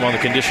after the game on the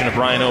condition of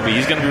Brian Obi.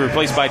 He's going to be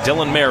replaced by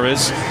Dylan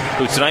Maris,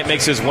 who tonight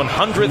makes his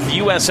 100th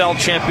USL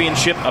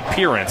Championship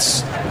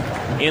appearance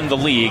in the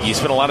league. He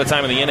spent a lot of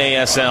time in the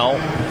NASL,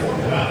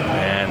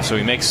 and so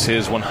he makes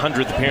his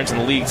 100th appearance in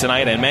the league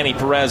tonight. And Manny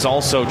Perez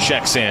also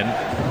checks in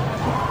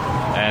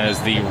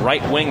as the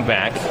right wing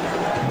back,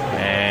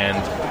 and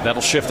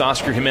that'll shift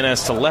Oscar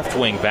Jimenez to left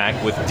wing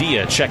back with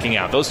Dia checking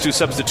out. Those two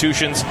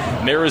substitutions,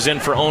 Maris in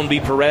for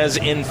Ownby, Perez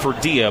in for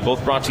Dia,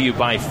 both brought to you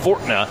by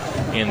Fortna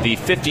in the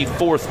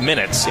 54th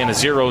minutes in a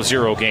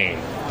 0-0 game.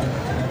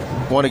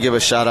 I want to give a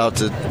shout out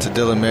to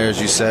Dylan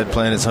Maris, you said,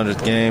 playing his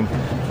 100th game.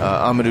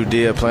 Amadou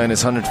Dia playing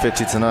his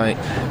 150 tonight.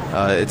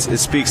 It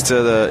speaks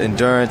to the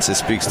endurance, it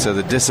speaks to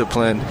the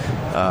discipline,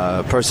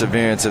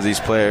 perseverance of these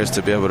players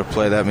to be able to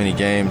play that many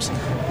games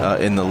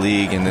in the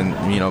league, and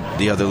then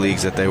the other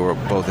leagues that they were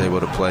both able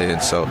to play in.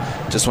 So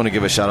just want to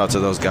give a shout out to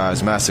those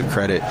guys. Massive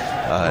credit,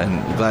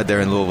 and glad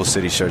they're in Louisville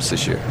City shirts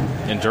this year.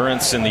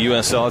 Endurance in the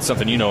USL, it's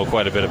something you know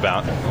quite a bit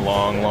about. A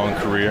long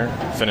career.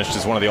 Finished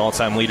as one of the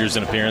all-time leaders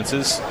in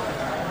appearances.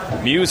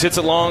 Muse hits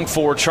it long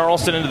for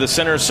Charleston into the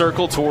center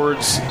circle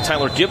towards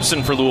Tyler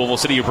Gibson for Louisville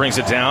City, who brings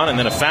it down, and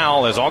then a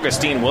foul as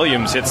Augustine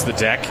Williams hits the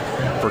deck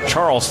for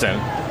Charleston.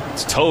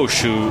 It's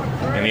Tosh who,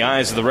 in the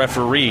eyes of the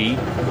referee,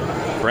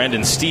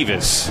 Brandon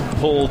Stevis,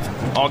 pulled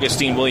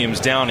Augustine Williams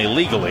down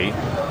illegally,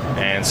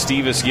 and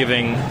Stevis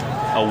giving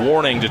a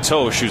warning to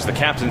Tosh, who's the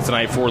captain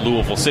tonight for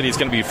Louisville City. It's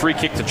going to be a free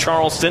kick to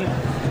Charleston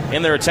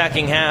in their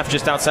attacking half,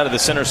 just outside of the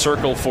center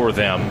circle for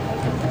them.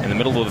 In the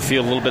middle of the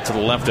field, a little bit to the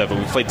left of it.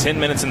 We played 10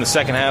 minutes in the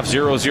second half.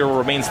 0-0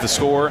 remains the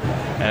score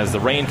as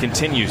the rain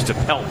continues to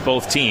pelt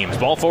both teams.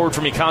 Ball forward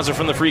from Ikaza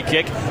from the free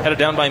kick, headed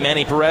down by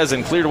Manny Perez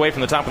and cleared away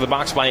from the top of the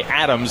box by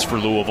Adams for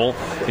Louisville.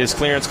 His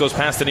clearance goes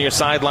past the near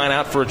sideline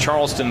out for a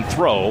Charleston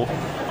throw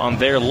on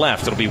their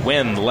left. It'll be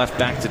Wynn, the left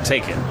back, to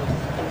take it.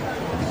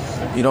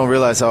 You don't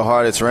realize how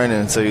hard it's raining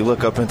until you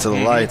look up into the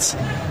lights.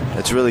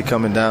 It's really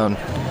coming down.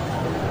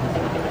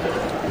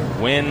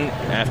 Wynn,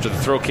 after the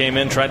throw came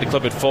in, tried to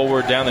clip it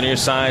forward down the near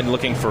side,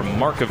 looking for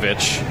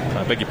Markovich.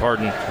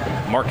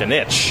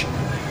 Markinich.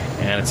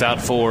 And it's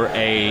out for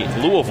a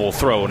Louisville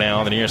throw now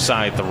on the near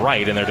side, the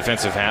right, in their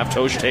defensive half.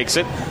 Tosh takes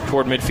it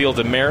toward midfield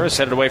to Maris,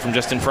 headed away from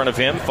just in front of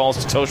him.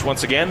 Falls to Tosh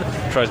once again.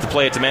 Tries to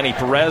play it to Manny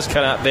Perez,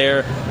 cut out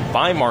there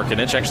by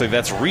Markinich. Actually,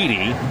 that's Reedy.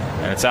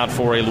 And it's out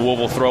for a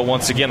Louisville throw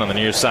once again on the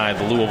near side,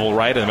 the Louisville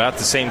right, and about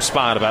the same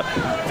spot, about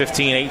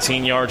 15,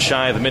 18 yards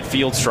shy of the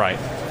midfield stripe.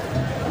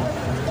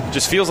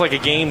 Just feels like a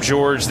game,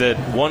 George, that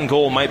one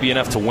goal might be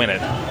enough to win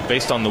it,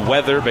 based on the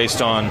weather, based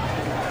on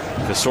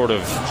the sort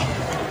of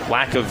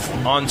lack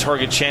of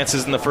on-target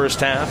chances in the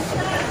first half.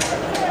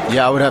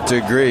 Yeah, I would have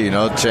to agree.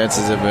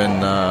 Chances have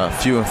been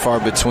few and far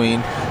between.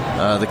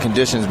 The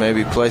conditions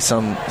maybe play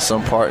some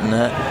part in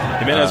that.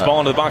 Jimenez ball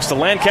into the box to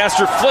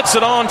Lancaster, flicks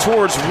it on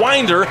towards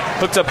Winder,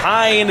 hooked up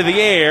high into the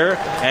air,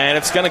 and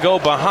it's going to go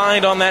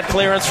behind on that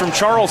clearance from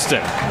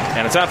Charleston.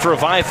 And it's out for a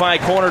Wi-Fi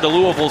corner to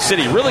Louisville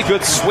City. Really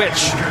good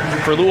switch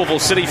for Louisville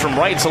City from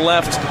right to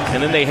left,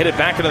 and then they hit it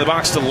back into the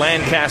box to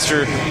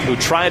Lancaster, who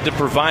tried to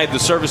provide the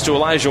service to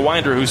Elijah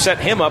Winder, who set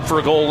him up for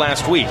a goal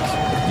last week.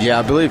 Yeah,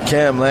 I believe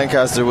Cam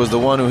Lancaster was the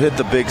one who hit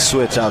the big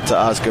switch out to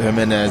Oscar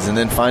Jimenez and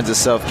then finds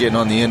himself getting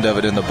on the end of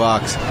it in the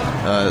box.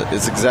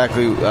 It's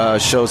exactly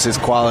shows his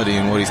quality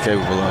and what he's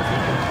capable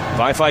of.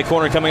 Wi-Fi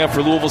corner coming up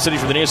for Louisville City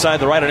from the near side,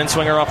 the right, an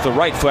in-swinger off the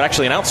right foot.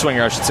 Actually, an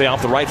out-swinger, I should say,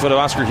 off the right foot of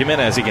Oscar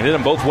Jimenez. He can hit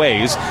him both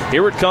ways.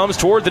 Here it comes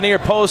toward the near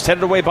post,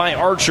 headed away by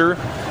Archer.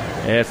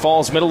 It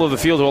falls middle of the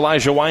field to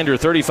Elijah Winder,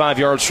 35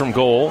 yards from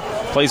goal.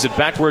 Plays it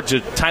backward to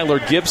Tyler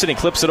Gibson. He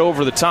clips it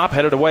over the top,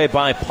 headed away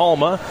by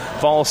Palma.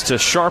 Falls to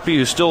Sharpie,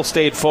 who still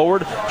stayed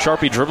forward.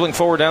 Sharpie dribbling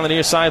forward down the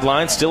near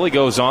sideline. Still he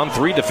goes on.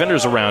 3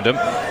 defenders around him.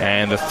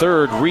 And the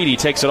third, Reedy,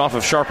 takes it off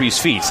of Sharpie's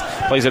feet.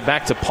 Plays it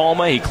back to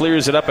Palma. He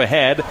clears it up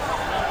ahead.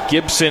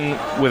 Gibson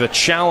with a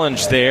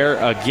challenge there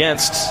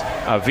against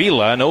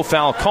Avila. No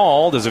foul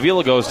called as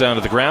Avila goes down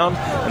to the ground.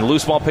 And the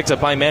loose ball picked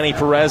up by Manny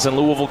Perez, and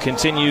Louisville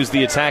continues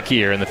the attack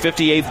here. In the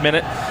 58th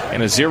minute,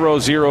 in a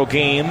 0-0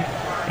 game,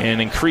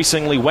 in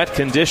increasingly wet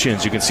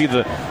conditions. You can see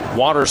the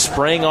water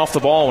spraying off the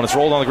ball when it's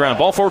rolled on the ground.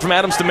 Ball forward from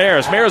Adams to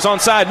Maris. Maris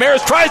onside.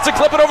 Maris tries to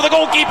clip it over the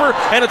goalkeeper,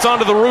 and it's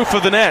onto the roof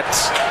of the net.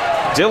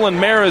 Dylan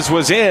Maris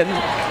was in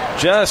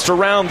just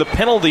around the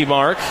penalty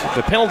mark,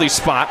 the penalty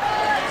spot.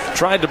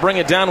 Tried to bring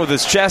it down with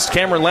his chest.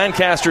 Cameron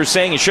Lancaster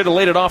saying he should have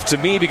laid it off to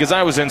me because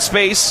I was in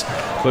space.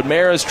 But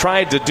Maris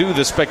tried to do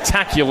the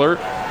spectacular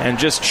and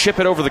just chip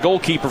it over the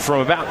goalkeeper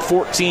from about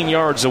 14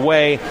 yards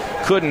away.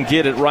 Couldn't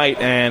get it right,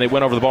 and it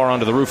went over the bar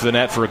onto the roof of the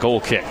net for a goal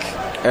kick.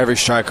 Every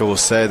striker will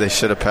say they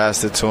should have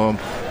passed it to him.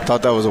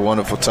 Thought that was a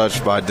wonderful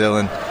touch by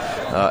Dylan.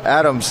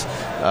 Adams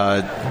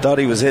thought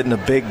he was hitting a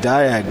big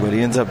diag, but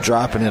he ends up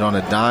dropping it on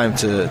a dime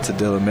to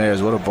Dylan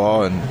Maris. What a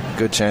ball, and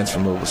good chance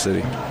from Louisville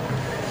City.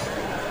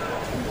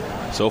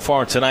 So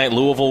far tonight,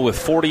 Louisville with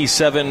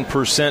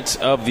 47%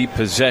 of the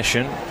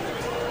possession.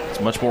 It's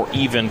a much more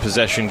even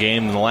possession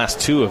game than the last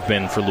two have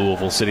been for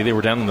Louisville City. They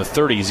were down in the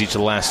 30s each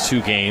of the last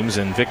two games,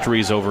 and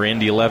victories over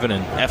Indy 11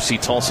 and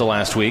FC Tulsa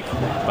last week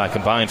by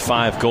combined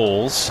 5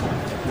 goals.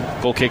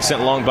 Goal kick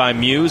sent along by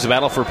Muse. A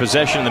battle for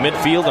possession in the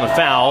midfield, and a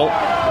foul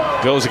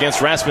goes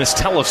against Rasmus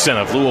Tellefsen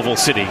of Louisville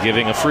City,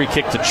 giving a free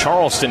kick to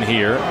Charleston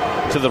here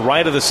to the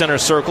right of the center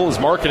circle as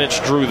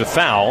Markinich drew the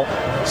foul.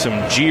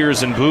 Some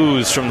jeers and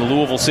boos from the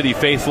Louisville City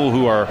faithful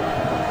who are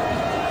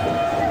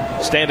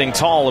standing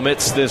tall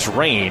amidst this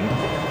rain.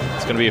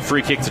 It's going to be a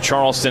free kick to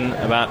Charleston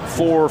about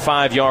 4 or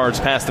 5 yards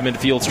past the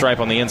midfield stripe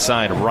on the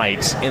inside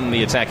right in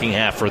the attacking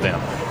half for them.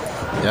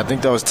 Yeah, I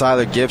think that was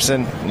Tyler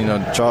Gibson. You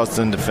know,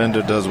 Charleston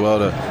defender does well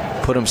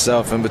to put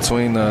himself in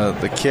between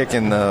the kick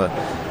and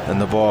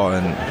the ball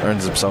and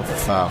earns himself a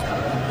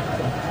foul.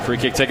 Free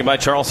kick taken by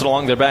Charleston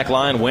along their back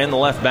line. Wynn, the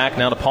left back,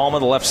 now to Palma,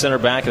 the left center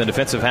back in the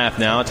defensive half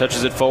now.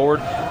 Touches it forward.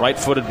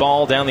 Right-footed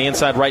ball down the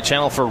inside right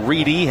channel for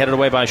Reedy. Headed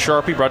away by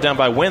Sharpie. Brought down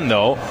by Wynn,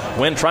 though.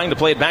 Wynn trying to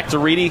play it back to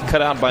Reedy.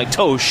 Cut out by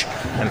Tosh.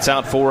 And it's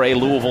out for a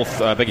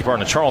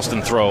a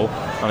Charleston throw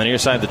on the near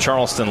side of the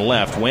Charleston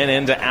left. Wynn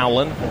into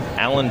Allen.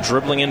 Allen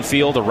dribbling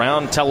infield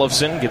around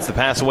Tellefsen. Gets the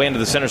pass away into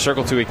the center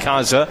circle to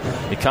Ikaza.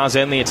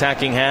 Ikaza in the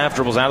attacking half.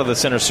 Dribbles out of the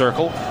center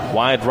circle.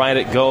 Wide right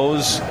it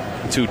goes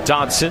to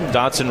Dodson.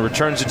 Dodson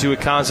returns it to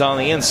Ikaza on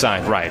the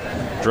inside right.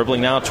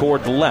 Dribbling now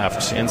toward the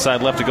left.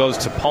 Inside left it goes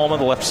to Palma,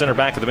 the left center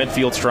back of the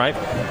midfield stripe.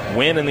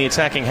 Wynn in the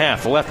attacking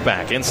half, the left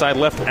back. Inside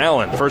left,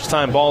 Allen. First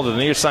time ball to the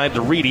near side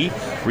to Reedy.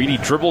 Reedy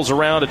dribbles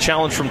around a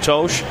challenge from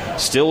Tosh.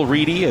 Still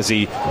Reedy as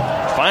he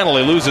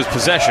finally loses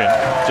possession.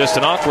 Just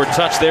an awkward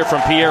touch there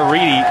from Pierre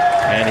Reedy,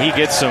 and he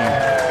gets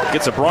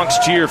a Bronx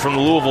cheer from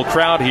the Louisville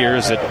crowd here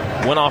as it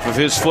went off of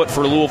his foot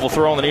for a Louisville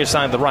throw on the near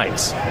side of the right.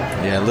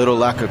 Yeah, a little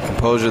lack of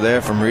composure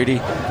there from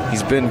Reedy.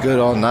 He's been good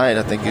all night.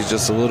 I think he's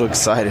just a little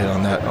excited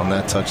on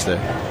that touch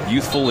there.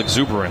 Youthful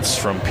exuberance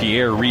from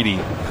Pierre Reedy.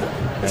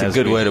 That's a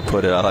good way to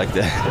put it. I like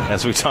that.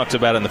 As we talked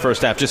about in the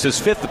first half, just his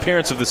 5th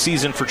appearance of the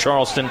season for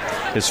Charleston,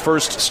 his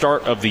first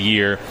start of the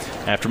year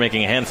after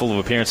making a handful of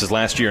appearances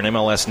last year in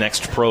MLS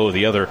Next Pro,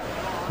 the other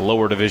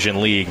lower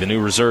division league, the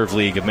new reserve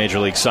league of Major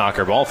League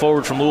Soccer. Ball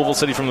forward from Louisville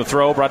City from the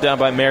throw, brought down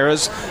by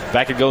Maris.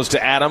 Back it goes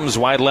to Adams.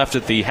 Wide left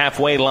at the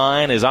halfway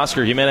line is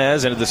Oscar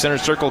Jimenez, and at the center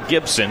circle,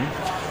 Gibson.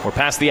 We're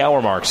past the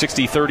hour mark,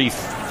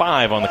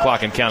 60:35 on the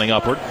clock and counting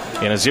upward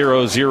in a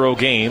 0-0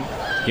 game.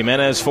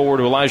 Jimenez forward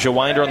to Elijah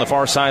Winder on the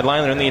far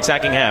sideline. They're in the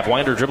attacking half.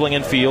 Winder dribbling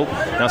infield.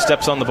 Now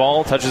steps on the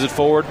ball, touches it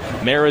forward.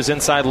 Maris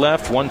inside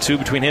left. 1-2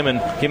 between him and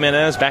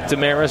Jimenez. Back to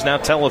Maris. Now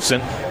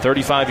Tellefsen,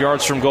 35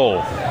 yards from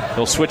goal.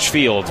 He'll switch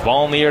fields.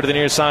 Ball in the air to the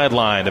near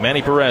sideline. To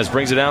Manny Perez.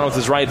 Brings it down with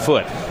his right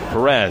foot.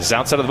 Perez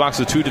outside of the box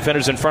with 2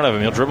 defenders in front of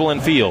him. He'll dribble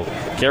infield.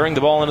 Carrying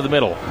the ball into the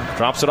middle.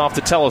 Drops it off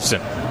to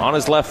Tellefsen. On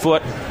his left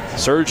foot.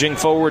 Surging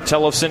forward,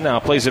 Tellefsen now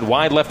plays it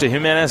wide left to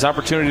Jimenez.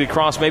 Opportunity to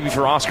cross maybe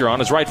for Oscar on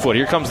his right foot.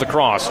 Here comes the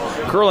cross.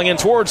 Curling in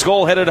towards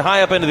goal, headed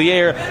high up into the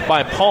air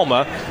by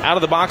Palma. Out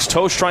of the box,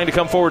 Tosh trying to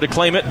come forward to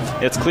claim it.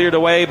 It's cleared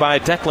away by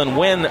Declan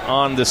Wynn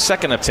on the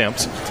second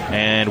attempt.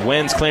 And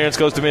Wynn's clearance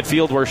goes to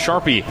midfield where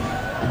Sharpie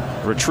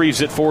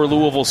retrieves it for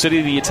Louisville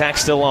City. The attack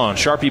still on.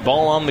 Sharpie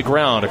ball on the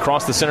ground.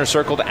 Across the center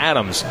circle to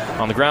Adams.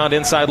 On the ground,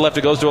 inside left,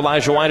 it goes to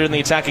Elijah Winder in the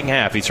attacking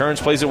half. He turns,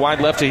 plays it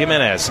wide left to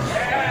Jimenez.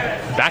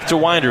 Back to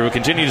Winder, who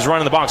continues to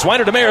run in the box.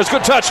 Winder to Maris,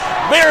 good touch.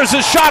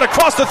 Maris' shot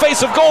across the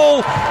face of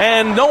goal,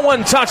 and no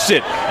one touched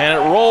it. And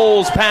it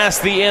rolls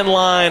past the end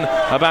line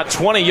about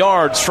 20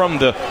 yards from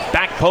the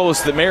back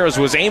post that Maris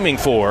was aiming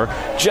for.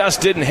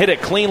 Just didn't hit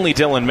it cleanly,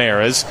 Dylan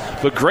Maris.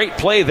 But great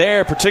play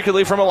there,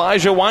 particularly from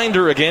Elijah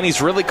Winder again.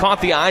 He's really caught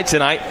the eye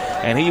tonight,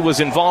 and he was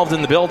involved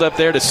in the build-up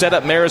there to set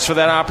up Maris for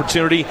that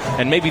opportunity.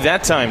 And maybe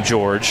that time,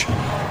 George,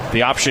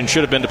 the option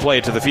should have been to play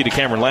it to the feet of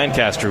Cameron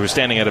Lancaster, who was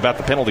standing at about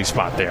the penalty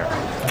spot there.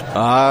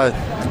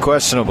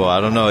 Questionable.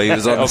 I don't know. He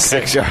was on the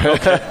 6-yard.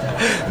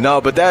 Okay. No,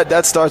 but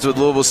that starts with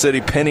Louisville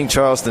City pinning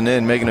Charleston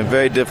in, making it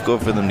very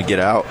difficult for them to get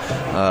out.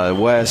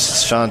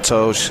 West, Sean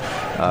Tosh,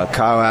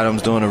 Kyle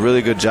Adams doing a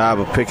really good job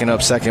of picking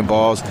up second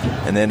balls.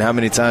 And then how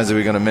many times are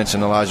we going to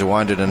mention Elijah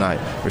Winder tonight?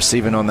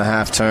 Receiving on the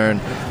half turn,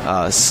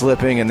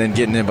 slipping, and then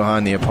getting in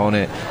behind the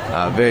opponent.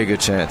 Very good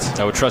chance.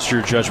 I would trust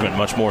your judgment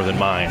much more than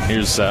mine.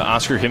 Here's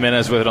Oscar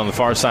Jimenez with it on the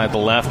far side, the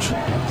left.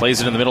 Plays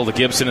it in the middle to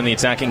Gibson in the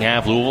attacking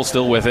half. Louisville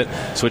still with it.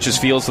 Switches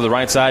fields to the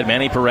right side.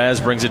 Manny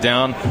Perez brings it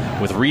down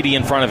with Reedy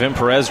in front of him.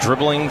 Perez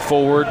dribbling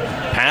forward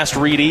past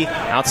Reedy.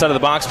 Outside of the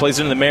box. Plays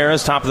it into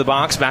Maris. Top of the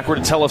box.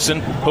 Backward to Tellefson.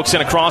 Hooks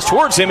in across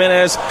towards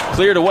Jimenez.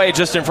 Cleared away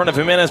just in front of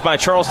Jimenez by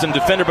Charleston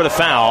defender, but a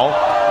foul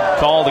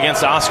called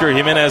against Oscar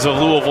Jimenez of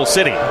Louisville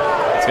City.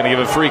 It's going to give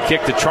a free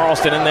kick to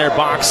Charleston in their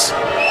box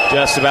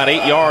just about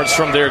 8 yards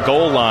from their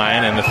goal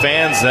line, and the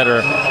fans that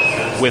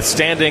are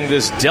withstanding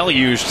this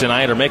deluge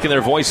tonight are making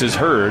their voices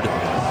heard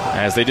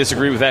as they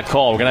disagree with that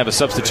call. We're going to have a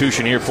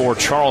substitution here for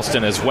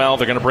Charleston as well.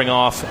 They're going to bring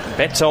off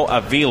Beto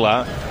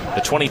Avila,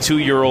 the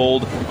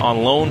 22-year-old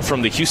on loan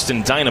from the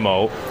Houston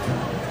Dynamo,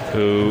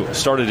 who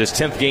started his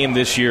 10th game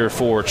this year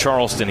for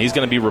Charleston. He's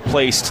going to be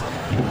replaced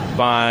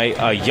by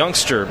a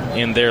youngster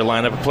in their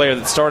lineup, a player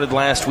that started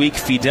last week,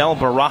 Fidel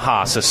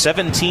Barajas, a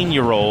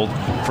 17-year-old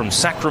from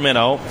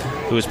Sacramento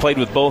who has played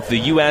with both the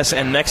U.S.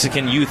 and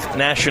Mexican youth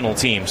national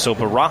teams. So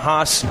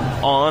Barajas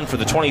on for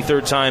the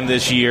 23rd time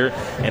this year,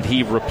 and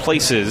he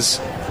replaces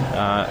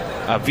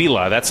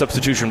Avila. That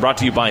substitution brought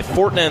to you by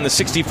Fortna in the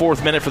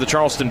 64th minute for the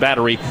Charleston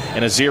Battery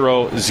in a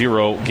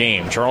 0-0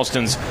 game.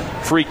 Charleston's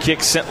free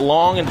kick sent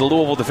long into the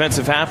Louisville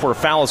defensive half, where a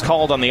foul is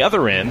called on the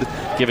other end,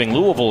 giving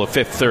Louisville a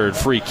third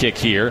free kick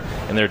here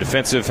in their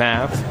defensive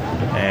half,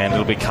 and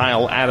it'll be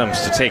Kyle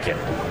Adams to take it.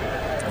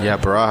 Yeah,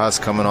 Barajas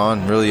coming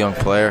on, really young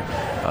player.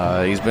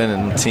 He's been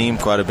in the team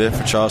quite a bit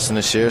for Charleston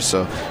this year,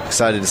 so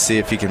excited to see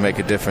if he can make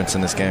a difference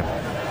in this game.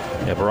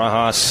 Yeah,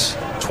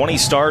 Barajas, 20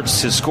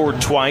 starts, has scored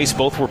twice.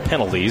 Both were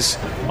penalties.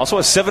 Also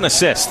has 7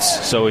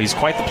 assists, so he's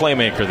quite the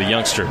playmaker, the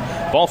youngster.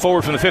 Ball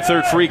forward from the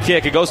 5th free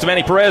kick. It goes to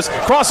Manny Perez.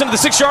 Cross into the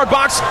 6-yard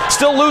box.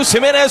 Still loose.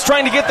 Jimenez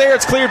trying to get there.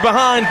 It's cleared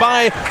behind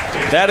by,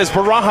 that is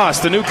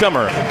Barajas, the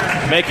newcomer,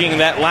 making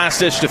that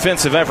last-ditch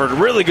defensive effort.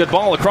 Really good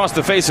ball across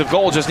the face of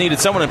goal. Just needed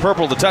someone in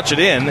purple to touch it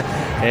in.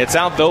 It's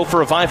out, though,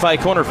 for a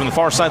 5-5 corner from the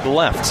far side to the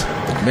left.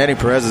 Manny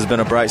Perez has been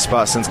a bright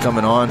spot since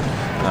coming on.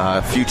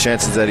 A few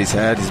chances that he's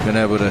had, he's been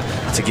able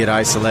to get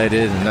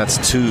isolated, and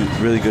that's 2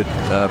 really good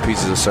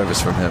pieces of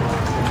service from him.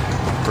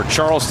 For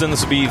Charleston,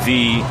 this will be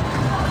the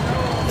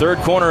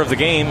 3rd corner of the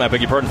game. I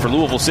beg your pardon, for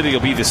Louisville City,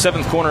 it'll be the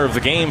 7th corner of the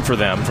game for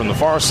them. From the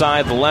far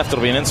side, the left,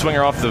 it'll be an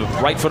in-swinger off the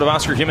right foot of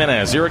Oscar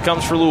Jimenez. Here it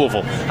comes for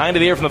Louisville. High into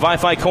the air from the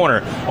Wi-Fi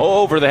corner.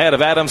 Over the head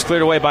of Adams,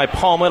 cleared away by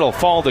Palm. It'll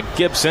fall to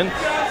Gibson.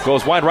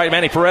 Goes wide right.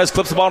 Manny Perez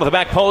clips the ball to the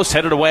back post,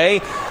 headed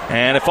away,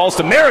 and it falls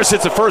to Maris.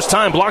 Hits the first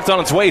time, blocked on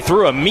its way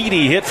through. A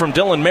meaty hit from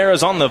Dylan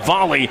Maris on the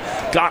volley.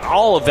 Got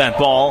all of that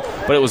ball,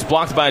 but it was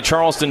blocked by a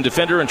Charleston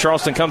defender, and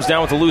Charleston comes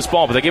down with a loose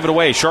ball, but they give it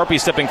away. Sharpie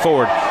stepping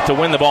forward to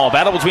win the ball.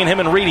 Battle between him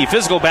and Reedy.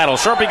 Physical battle.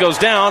 Sharpie goes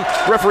down.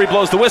 Referee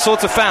blows the whistle.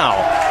 It's a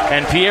foul.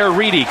 And Pierre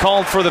Reedy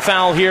called for the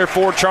foul here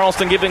for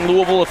Charleston, giving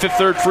Louisville a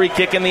 5th free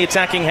kick in the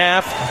attacking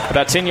half.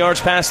 About 10 yards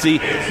past the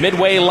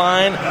midway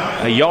line,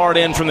 a yard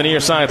in from the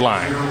near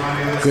sideline.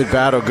 Good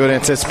battle, good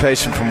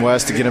anticipation from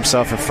West to get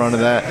himself in front of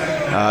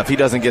that. If he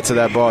doesn't get to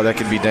that ball, that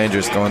could be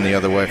dangerous going the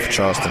other way for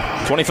Charleston.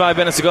 25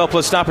 minutes to go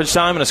plus stoppage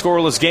time in a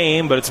scoreless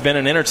game, but it's been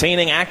an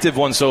entertaining, active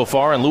one so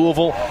far, and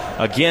Louisville,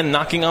 again,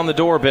 knocking on the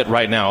door a bit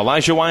right now.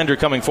 Elijah Winder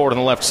coming forward on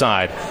the left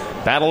side.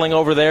 Battling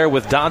over there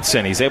with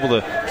Dodson. He's able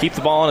to keep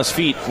the ball on his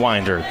feet,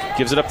 Winder.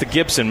 Gives it up to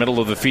Gibson, middle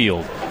of the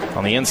field.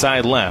 On the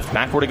inside left.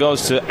 Backward it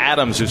goes to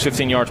Adams, who's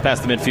 15 yards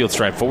past the midfield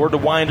stripe. Forward to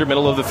Winder,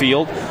 middle of the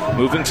field.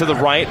 Moving to the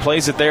right.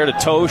 Plays it there to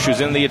Tosh,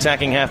 who's in the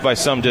attacking half by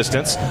some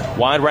distance.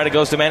 Wide right it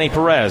goes to Manny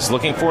Perez,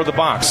 looking for the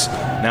box.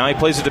 Now he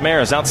plays it to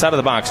Maris, outside of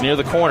the box, near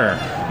the corner.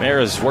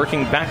 Maris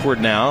working backward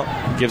now.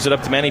 Gives it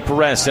up to Manny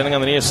Perez, standing on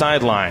the near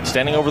sideline.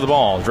 Standing over the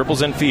ball.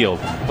 Dribbles in field.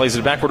 Plays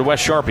it backward to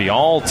Wes Sharpie.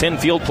 All 10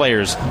 field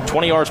players.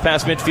 20 yards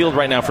past midfield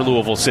right now for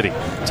Louisville City.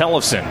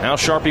 Tellefson. Now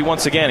Sharpie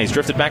once again. He's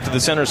drifted back to the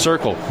center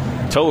circle.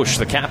 Tosh,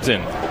 the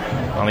captain,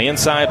 on the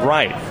inside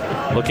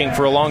right, looking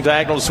for a long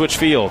diagonal to switch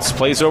fields.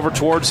 Plays over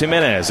towards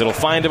Jimenez. It'll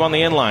find him on the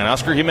inline.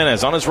 Oscar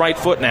Jimenez on his right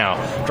foot now.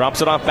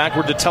 Drops it off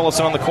backward to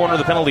Tellefson on the corner of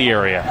the penalty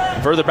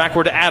area. Further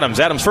backward to Adams.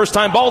 Adams first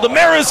time ball to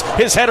Maris.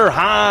 His header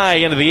high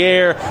into the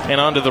air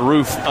and onto the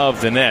roof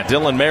of the net.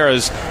 Dylan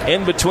Maris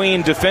in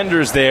between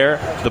defenders there.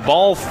 The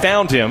ball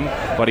found him,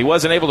 but he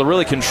wasn't able to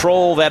really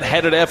control that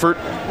headed effort,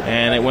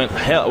 and it went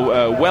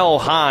well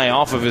high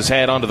off of his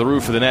head onto the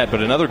roof of the net.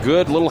 But another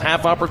good little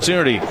half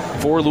opportunity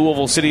for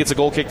Louisville City. It's a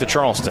goal kick to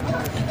Charleston.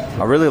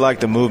 I really like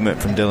the movement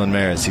from Dylan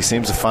Maris. He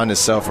seems to find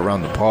himself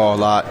around the ball a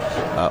lot,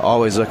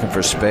 always looking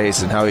for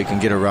space and how he can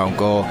get around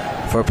goal.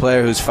 For a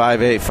player who's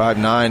 5'8",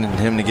 5'9", and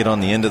him to get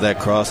on the end of that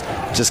cross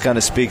just kind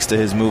of speaks to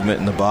his movement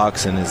in the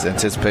box and his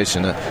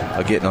anticipation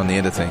of getting on the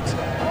end of things.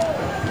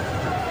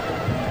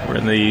 We're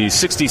in the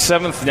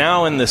 67th,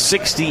 now in the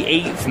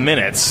 68th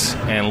minutes,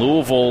 and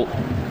Louisville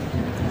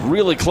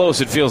really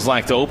close, it feels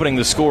like, to opening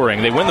the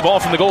scoring. They win the ball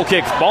from the goal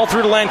kick. Ball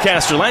through to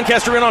Lancaster.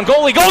 Lancaster in on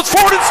goal. He goes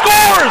forward and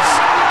scores!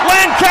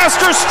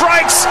 Lancaster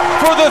strikes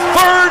for the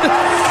 3rd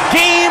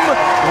game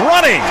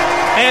running.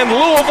 And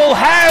Louisville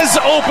has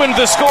opened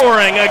the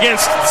scoring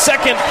against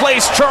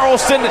second-place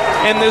Charleston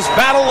in this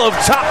battle of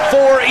top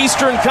 4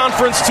 Eastern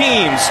Conference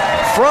teams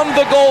from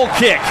the goal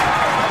kick.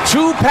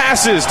 2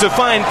 passes to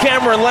find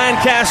Cameron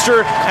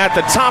Lancaster at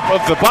the top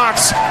of the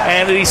box,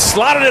 and he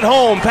slotted it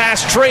home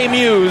past Trey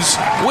Muse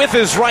with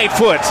his right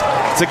foot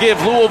to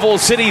give Louisville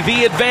City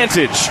the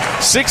advantage.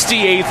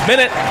 68th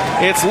minute,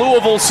 it's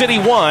Louisville City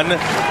 1,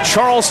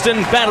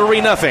 Charleston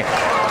Battery nothing.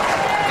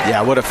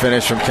 Yeah, what a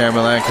finish from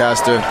Cameron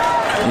Lancaster.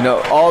 You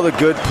know, all the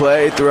good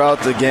play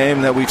throughout the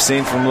game that we've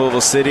seen from Louisville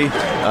City,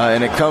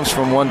 and it comes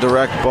from one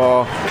direct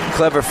ball,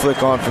 clever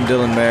flick on from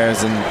Dylan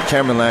Mares, and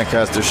Cameron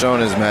Lancaster showing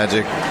his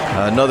magic.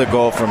 Another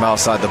goal from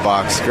outside the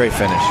box. Great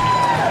finish.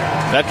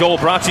 That goal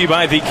brought to you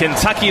by the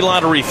Kentucky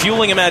Lottery,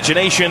 fueling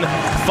imagination,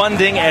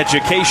 funding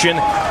education.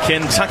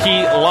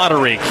 Kentucky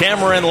Lottery.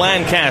 Cameron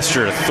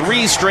Lancaster,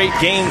 3 straight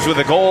games with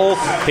a goal,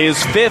 his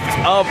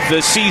 5th of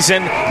the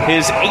season,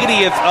 his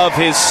 80th of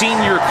his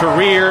senior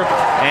career,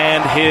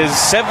 and his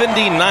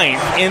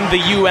 79th in the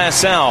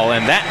USL.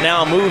 And that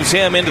now moves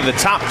him into the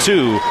top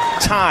 2,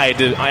 tied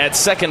at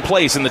second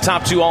place in the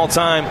top 2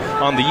 all-time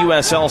on the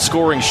USL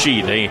scoring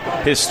sheet. A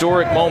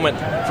historic moment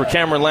for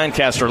Cameron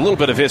Lancaster. A little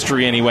bit of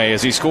history anyway,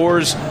 as he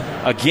scores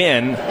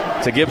again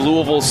to give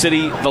Louisville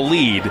City the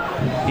lead.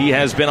 He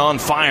has been on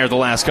fire the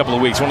last couple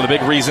of weeks. One of the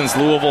big reasons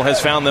Louisville has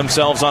found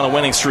themselves on a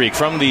winning streak.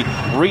 From the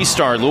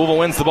restart, Louisville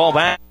wins the ball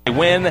back. They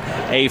win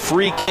a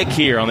free kick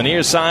here on the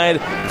near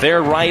side.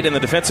 They're right in the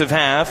defensive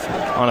half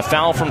on a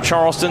foul from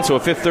Charleston. So a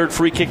 5th-3rd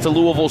free kick to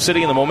Louisville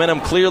City. And the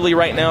momentum clearly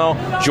right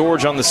now,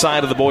 George, on the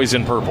side of the boys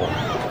in purple.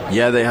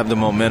 Yeah, they have the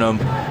momentum.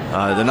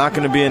 They're not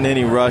going to be in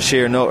any rush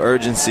here. No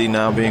urgency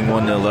now being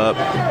 1-0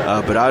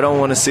 up. But I don't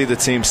want to see the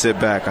team sit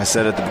back. I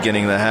said at the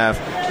beginning of the half,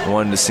 I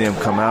wanted to see them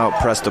come out,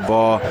 press the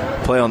ball,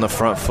 play on the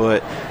front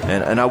foot.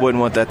 And I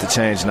wouldn't want that to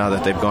change now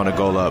that they've gone a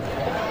goal up.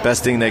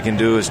 Best thing they can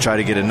do is try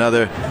to get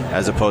another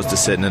as opposed to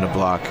sitting in a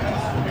block.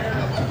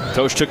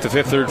 Tosh took the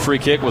 5th-3rd free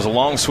kick, was a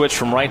long switch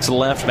from right to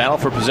left, battle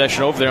for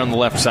possession over there on the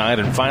left side,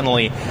 and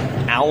finally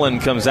Allen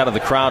comes out of the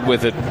crowd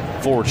with it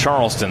for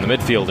Charleston, the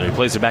midfielder. He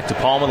plays it back to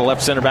Palma, the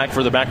left center back,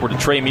 further backward to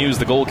Trey Muse,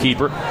 the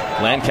goalkeeper.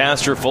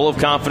 Lancaster, full of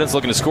confidence,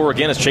 looking to score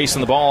again, is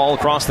chasing the ball all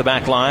across the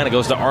back line. It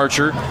goes to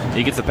Archer.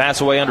 He gets the pass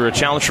away under a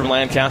challenge from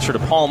Lancaster to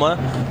Palma.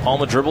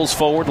 Palma dribbles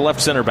forward, the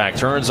left center back,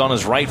 turns on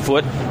his right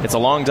foot. It's a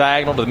long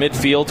diagonal to the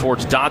midfield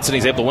towards Dotson.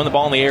 He's able to win the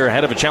ball in the air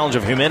ahead of a challenge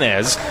of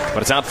Jimenez, but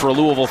it's out for a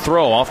Louisville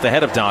throw off the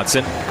head of Dotson.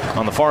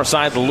 On the far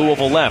side, the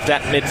Louisville left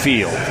at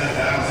midfield.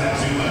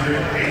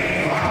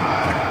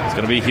 It's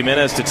going to be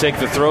Jimenez to take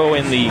the throw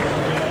in the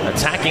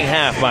attacking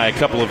half by a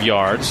couple of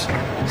yards.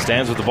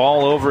 Stands with the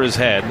ball over his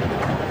head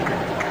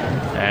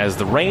as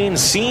the rain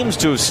seems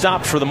to have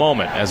stopped for the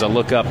moment as I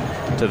look up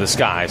to the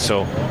sky.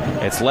 So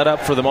it's let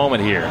up for the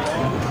moment here.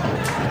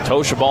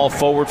 Tosh, a ball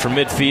forward from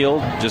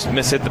midfield. Just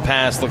mishit the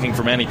pass, looking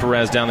for Manny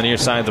Perez down the near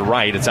side of the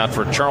right. It's out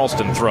for a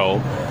Charleston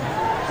throw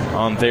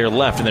on their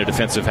left in their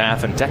defensive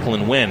half, and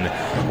Declan Wynn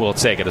will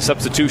take it. A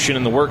substitution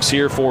in the works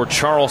here for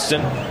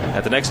Charleston.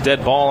 At the next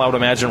dead ball, I would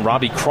imagine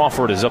Robbie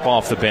Crawford is up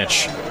off the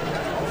bench.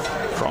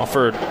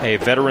 Crawford, a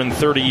veteran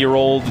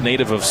 30-year-old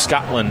native of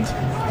Scotland,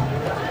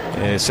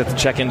 is set to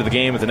check into the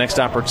game at the next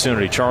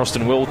opportunity.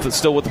 Charleston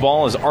still with the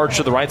ball as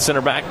Archer, the right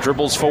center back,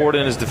 dribbles forward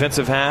in his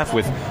defensive half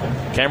with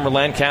Cameron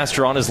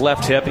Lancaster on his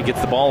left hip. He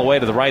gets the ball away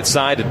to the right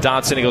side to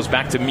Dotson. He goes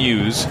back to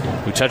Muse,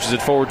 who touches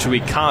it forward to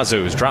Ikazu,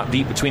 who's dropped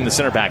deep between the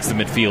center backs, the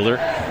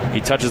midfielder.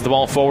 He touches the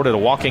ball forward at a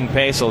walking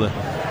pace,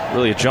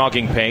 really a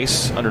jogging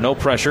pace, under no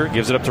pressure.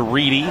 Gives it up to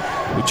Reedy,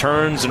 who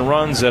turns and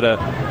runs at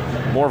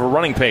more of a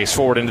running pace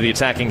forward into the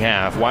attacking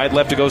half. Wide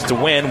left, it goes to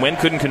Wynn. Wynn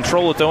couldn't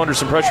control it, though, under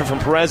some pressure from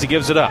Perez. He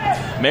gives it up.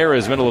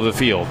 Mares, middle of the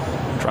field,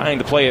 trying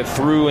to play it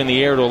through in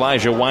the air to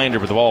Elijah Winder,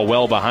 but the ball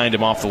well behind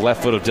him off the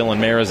left foot of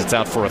Dylan Mares. It's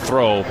out for a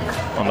throw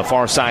on the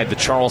far side, the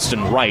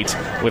Charleston right.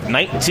 With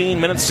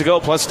 19 minutes to go,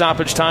 plus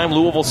stoppage time,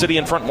 Louisville City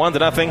in front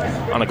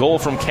 1-0 on a goal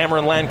from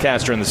Cameron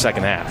Lancaster in the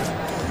second half.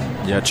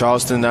 Yeah,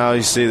 Charleston now,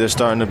 you see they're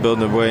starting to build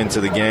their way into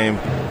the game,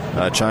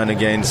 trying to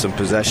gain some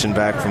possession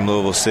back from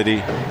Louisville City.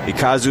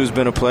 Ikazu's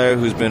been a player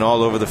who's been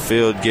all over the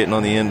field, getting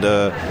on the end,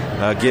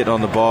 getting on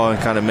the ball and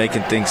kind of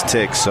making things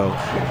tick. So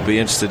I'll be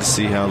interested to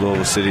see how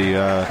Louisville City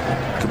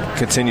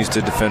continues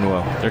to defend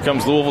well. There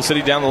comes Louisville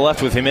City down the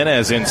left with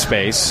Jimenez in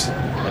space.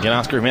 Again,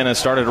 Oscar Jimenez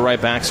started at right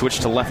back,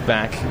 switched to left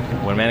back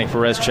when Manny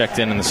Perez checked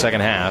in the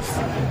second half.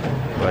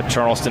 But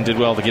Charleston did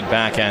well to get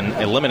back and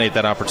eliminate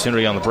that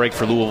opportunity on the break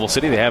for Louisville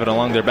City. They have it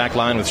along their back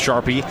line with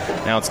Sharpie.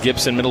 Now it's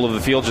Gibson, middle of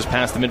the field, just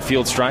past the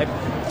midfield stripe.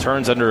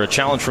 Turns under a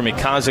challenge from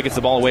Ikaza, gets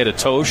the ball away to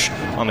Tosh.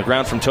 On the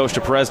ground from Tosh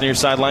to Perez, near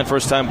sideline.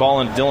 First time ball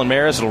into Dylan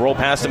Mares. It'll roll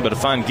past him, but to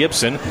find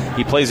Gibson.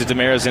 He plays it to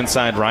Mares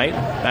inside right.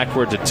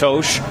 Backward to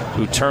Tosh,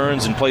 who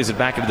turns and plays it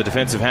back into the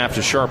defensive half to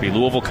Sharpie.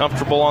 Louisville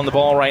comfortable on the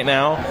ball right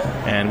now.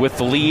 And with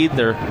the lead,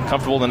 they're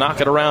comfortable to knock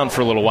it around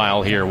for a little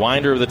while here.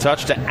 Winder with the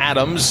touch to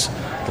Adams.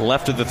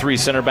 Left of the three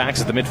center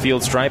backs at the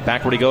midfield stripe.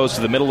 Backward he goes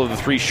to the middle of the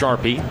three,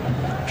 Sharpie.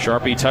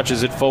 Sharpie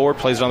touches it forward,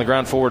 plays it on the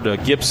ground forward to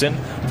Gibson.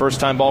 First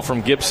time ball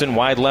from Gibson,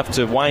 wide left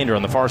to Winder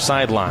on the far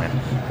sideline.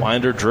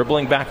 Winder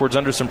dribbling backwards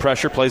under some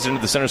pressure, plays it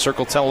into the center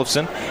circle,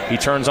 Tellefson. He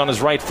turns on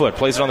his right foot,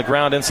 plays it on the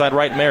ground inside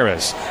right,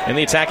 Mares. In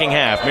the attacking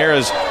half,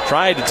 Mares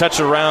tried to touch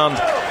it around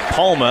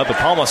Palma, but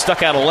Palma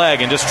stuck out a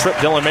leg and just tripped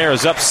Dylan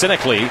Mares up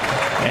cynically,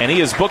 and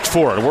he is booked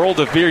for it. World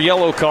of Beer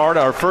yellow card,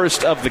 our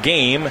first of the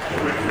game,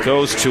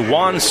 goes to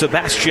Juan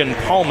Sebastian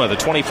Palma, the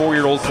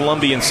 24-year-old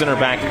Colombian center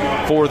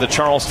back for the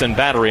Charleston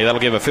Battery.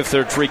 That'll give a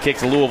fifth-third free kick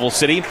to Louisville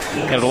City,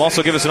 and it'll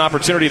also give us an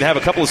opportunity to have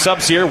a couple of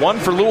subs here, one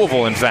for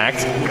Louisville, in fact,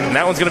 and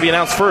that one's going to be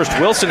announced first.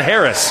 Wilson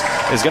Harris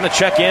is going to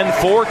check in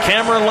for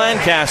Cameron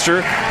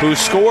Lancaster, who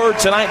scored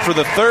tonight for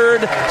the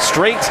third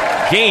straight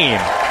game.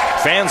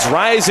 Fans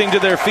rising to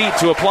their feet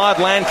to applaud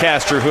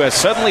Lancaster, who has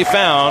suddenly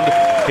found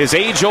his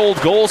age-old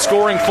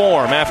goal-scoring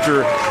form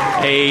after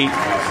a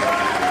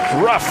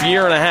rough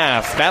year and a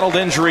half. Battled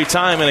injury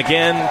time and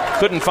again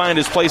couldn't find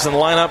his place in the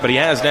lineup, but he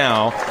has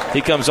now.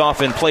 He comes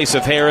off in place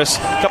of Harris.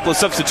 A couple of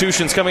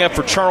substitutions coming up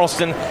for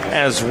Charleston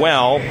as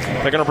well.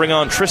 They're going to bring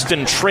on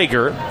Tristan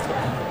Traeger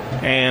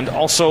and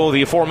also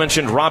the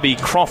aforementioned Robbie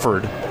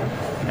Crawford,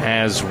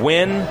 as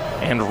Wynn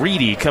and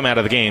Reedy come out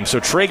of the game.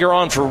 So Traeger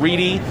on for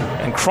Reedy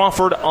and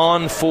Crawford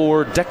on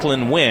for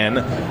Declan Wynn.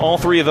 All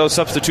three of those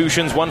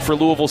substitutions, one for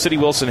Louisville City,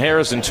 Wilson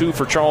Harris, and two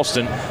for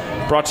Charleston,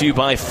 brought to you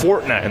by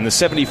Fortna in the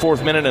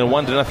 74th minute and a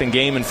 1-0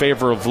 game in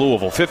favor of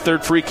Louisville.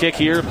 Fifth-third free kick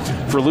here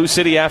for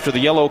LouCity after the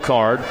yellow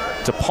card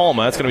to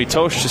Palma. It's going to be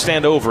Tosh to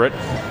stand over it.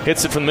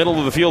 Hits it from the middle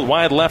of the field,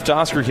 wide left to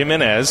Oscar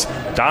Jimenez.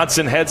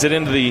 Dodson heads it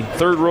into the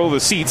third row of the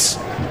seats.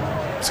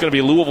 It's going to be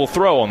a Louisville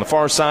throw on the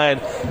far side,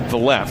 the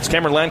left.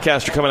 Cameron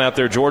Lancaster coming out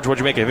there. George, what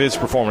did you make of his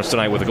performance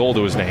tonight with a goal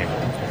to his name?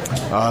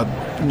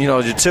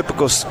 Your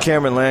typical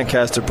Cameron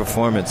Lancaster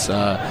performance.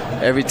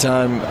 Every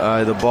time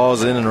the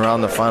ball's in and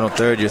around the final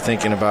third, you're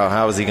thinking about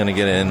how is he going to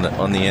get in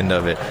on the end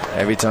of it.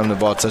 Every time the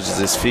ball touches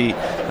his feet,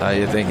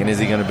 you're thinking, is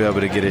he going to be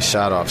able to get his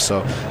shot off?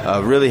 So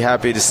really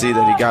happy to see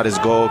that he got his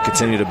goal,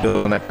 continue to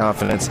build on that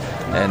confidence.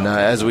 And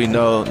as we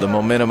know, the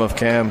momentum of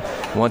Cam,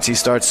 once he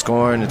starts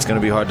scoring, it's going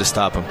to be hard to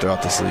stop him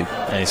throughout this league.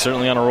 And he's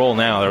certainly on a roll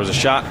now. There was a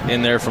shot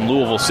in there from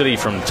Louisville City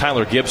from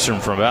Tyler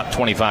Gibson from about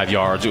 25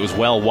 yards. It was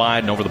well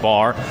wide and over the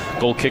bar.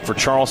 Goal kick for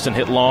Charleston,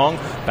 hit long.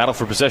 Battle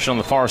for possession on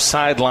the far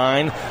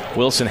sideline.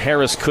 Wilson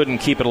Harris couldn't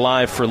keep it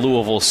alive for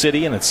Louisville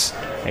City, and it's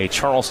a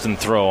Charleston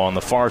throw on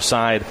the far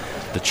side,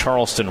 the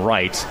Charleston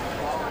right.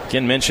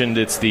 Again mentioned,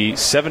 it's the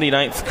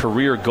 79th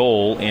career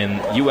goal in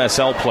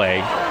USL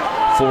play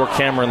for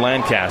Cameron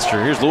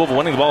Lancaster. Here's Louisville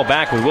winning the ball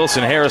back with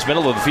Wilson Harris,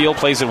 middle of the field,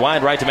 plays it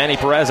wide right to Manny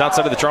Perez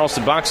outside of the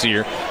Charleston box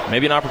here.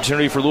 Maybe an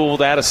opportunity for Louisville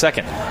to add a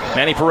second.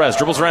 Manny Perez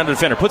dribbles around the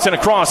defender, puts in a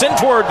cross in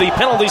toward the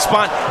penalty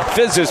spot,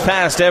 fizzes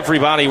past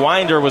everybody.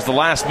 Winder was the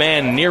last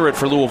man near it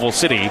for Louisville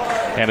City,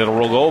 and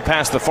it'll go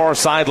past the far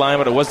sideline,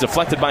 but it was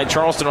deflected by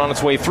Charleston on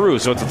its way through,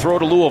 so it's a throw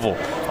to Louisville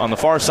on the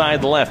far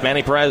side, the left.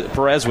 Manny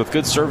Perez with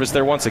good service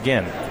there once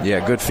again.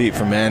 Yeah, good feet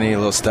from Manny, a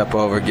little step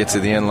over, gets to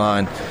the end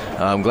line.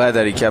 I'm glad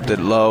that he kept it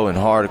low and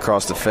hard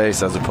across the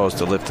face as opposed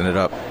to lifting it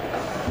up.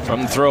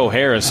 From the throw,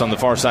 Harris on the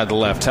far side of the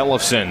left.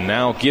 Tellefson,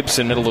 now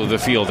Gibson, middle of the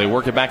field. They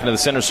work it back into the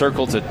center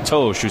circle to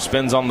Tosh, who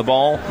spins on the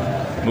ball,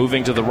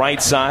 moving to the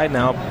right side.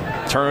 Now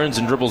turns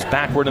and dribbles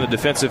backward in the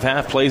defensive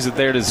half, plays it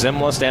there to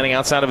Zimla, standing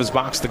outside of his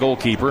box, the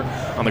goalkeeper.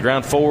 On the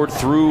ground forward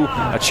through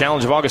a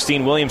challenge of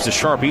Augustine Williams to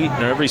Sharpie.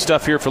 And every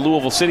stuff here for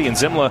Louisville City, and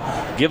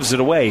Zimla gives it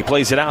away. He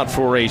plays it out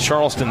for a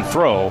Charleston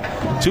throw.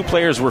 Two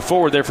players were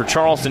forward there for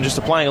Charleston, just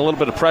applying a little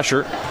bit of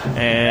pressure,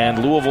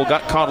 and Louisville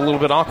got caught a little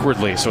bit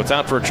awkwardly. So it's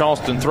out for a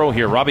Charleston throw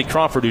here. Robbie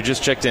Crawford, who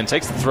just checked in,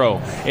 takes the throw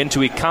into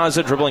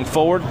Ikaza, dribbling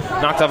forward,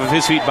 knocked off of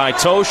his feet by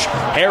Tosh.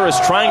 Harris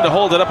trying to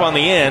hold it up on the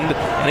end,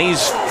 and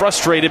he's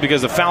frustrated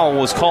because the foul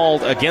was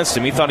called against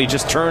him. He thought he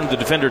just turned the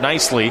defender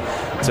nicely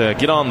to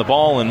get on the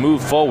ball and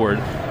move forward,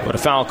 but a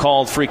foul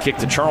called, free kick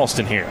to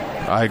Charleston here.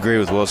 I agree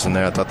with Wilson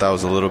there. I thought that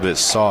was a little bit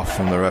soft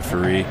from the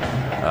referee.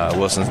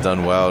 Wilson's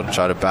done well to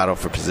try to battle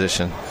for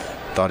position.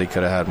 Thought he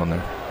could have had one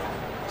there.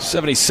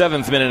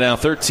 77th minute now,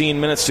 13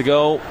 minutes to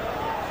go.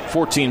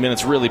 14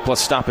 minutes really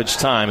plus stoppage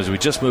time as we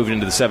just moved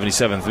into the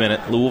 77th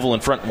minute. Louisville in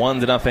front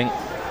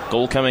 1-0.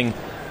 Goal coming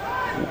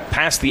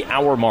past the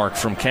hour mark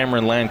from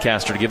Cameron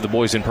Lancaster to give the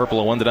boys in purple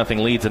a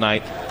 1-0 lead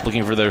tonight,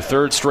 looking for their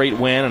third straight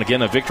win, and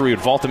again a victory would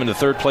vault them into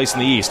third place in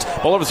the East.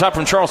 Ball over the top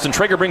from Charleston.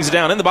 Traeger brings it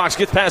down in the box,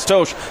 gets past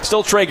Tosh,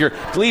 still Traeger,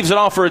 leaves it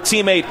off for a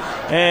teammate,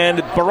 and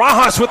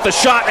Barajas with the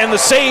shot and the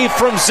save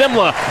from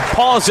Zimla.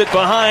 Paws it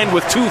behind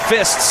with two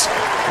fists,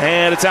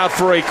 and it's out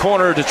for a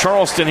corner to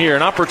Charleston here.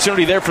 An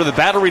opportunity there for the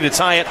Battery to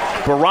tie it.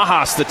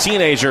 Barajas, the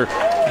teenager,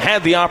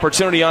 had the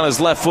opportunity on his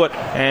left foot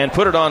and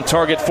put it on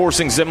target,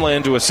 forcing Zimla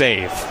into a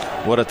save.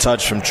 What a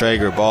touch from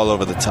Traeger. Ball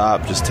over the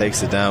top, just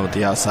takes it down with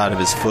the outside of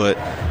his foot,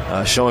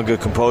 showing good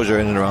composure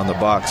in and around the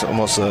box.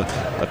 Almost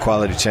a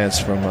quality chance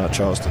from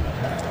Charleston.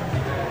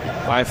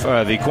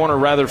 The corner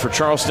rather for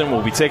Charleston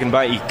will be taken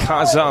by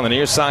Ikaza on the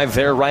near side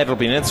there. Right, it'll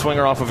be an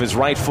in-swinger off of his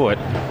right foot.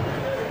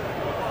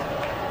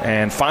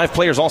 And five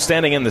players all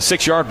standing in the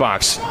 6-yard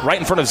box right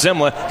in front of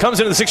Zimla. Comes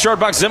into the 6-yard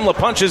box. Zimla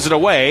punches it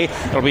away.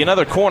 It'll be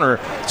another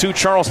corner to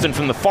Charleston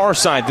from the far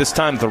side, this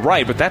time the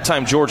right. But that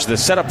time, George, the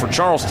setup for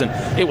Charleston,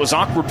 it was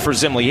awkward for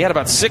Zimla. He had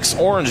about 6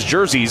 orange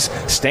jerseys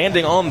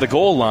standing on the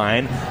goal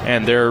line,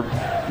 and they're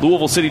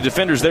Louisville City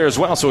defenders there as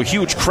well, so a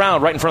huge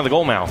crowd right in front of the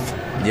goal mouth.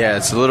 Yeah,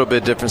 it's a little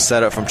bit different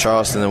setup from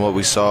Charleston than what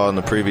we saw in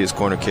the previous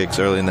corner kicks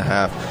early in the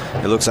half.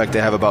 It looks like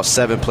they have about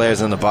 7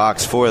 players in the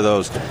box. 4 of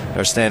those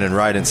are standing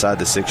right inside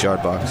the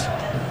 6-yard box.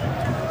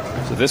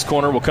 So this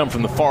corner will come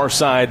from the far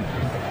side,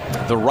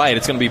 the right.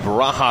 It's going to be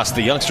Barajas,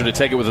 the youngster, to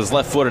take it with his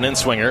left foot, an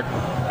in-swinger.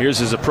 Here's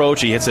his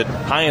approach. He hits it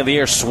high in the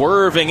air,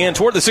 swerving in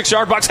toward the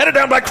 6-yard box. Headed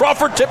down by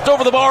Crawford, tipped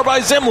over the bar by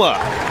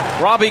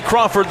Zimla. Robbie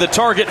Crawford, the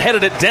target,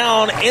 headed it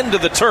down into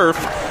the turf.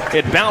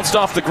 It bounced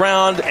off the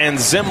ground, and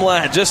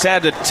Zimla just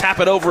had to tap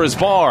it over his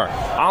bar.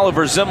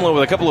 Oliver Zimla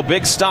with a couple of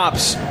big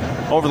stops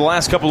over the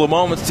last couple of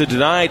moments to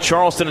deny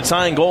Charleston a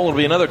tying goal. It'll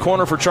be another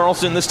corner for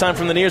Charleston, this time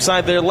from the near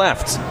side, their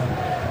left.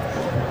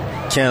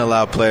 Can't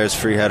allow players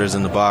free headers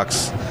in the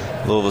box.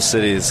 Louisville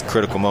City is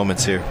critical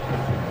moments here.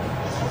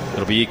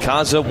 It'll be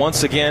Ikaza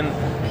once again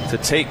to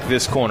take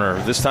this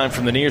corner, this time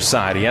from the near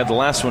side. He had the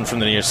last one from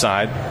the near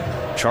side.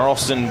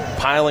 Charleston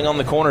piling on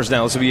the corners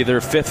now. This will be their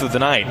 5th of the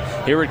night.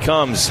 Here it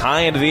comes,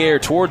 high into the air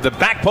toward the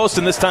back post,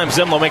 and this time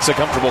Zimla makes a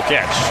comfortable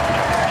catch.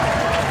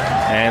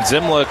 And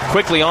Zimla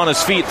quickly on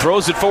his feet,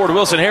 throws it forward to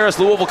Wilson Harris.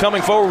 Louisville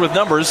coming forward with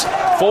numbers.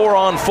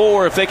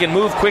 4-on-4 if they can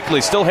move quickly.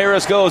 Still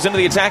Harris goes into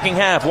the attacking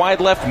half. Wide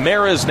left,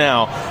 Maris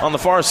now on the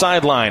far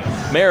sideline.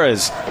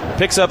 Maris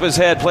picks up his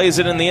head, plays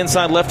it in the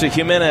inside left to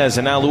Jimenez,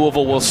 and now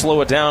Louisville will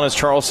slow it down as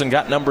Charleston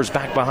got numbers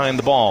back behind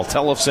the ball.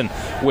 Tellefson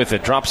with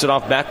it, drops it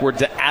off backward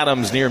to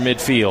Adams near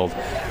midfield.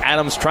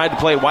 Adams tried to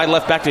play it wide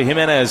left back to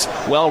Jimenez.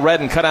 Well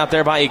read and cut out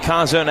there by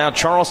Ikaza. Now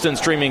Charleston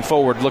streaming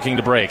forward looking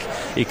to break.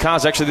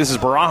 Ikaza, actually this is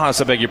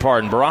Barajas, I beg your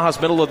pardon. Barajas,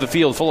 middle of the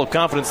field, full of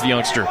confidence, the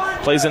youngster.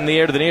 Plays in the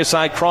air to the near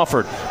side,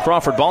 Crawford,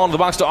 ball into the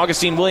box to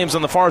Augustine Williams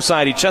on the far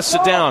side. He chests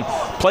it down,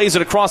 plays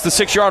it across the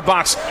 6-yard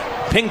box.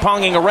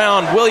 Ping-ponging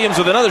around, Williams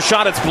with another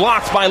shot. It's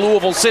blocked by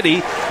Louisville City.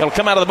 It'll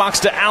come out of the box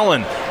to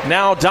Allen.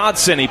 Now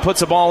Dodson. He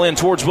puts a ball in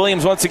towards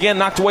Williams once again.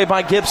 Knocked away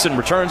by Gibson.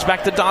 Returns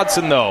back to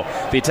Dodson, though.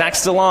 The attack's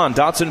still on.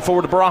 Dodson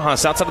forward to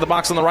Barajas. Outside of the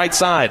box on the right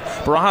side.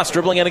 Barajas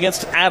dribbling in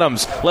against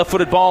Adams.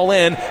 Left-footed ball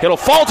in. It'll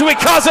fall to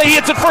Ikaza. He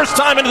hits it first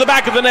time into the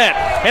back of the net.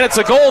 And it's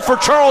a goal for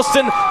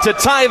Charleston to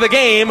tie the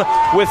game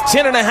with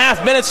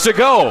 10.5 minutes to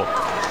go.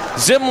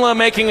 Zimla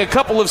making a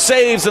couple of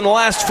saves in the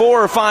last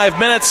 4 or 5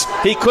 minutes.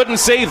 He couldn't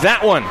save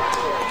that one.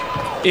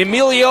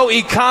 Emilio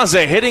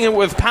Ikaza hitting it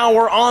with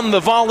power on the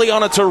volley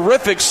on a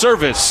terrific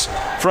service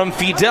from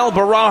Fidel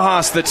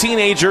Barajas, the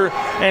teenager,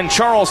 and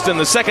Charleston,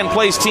 the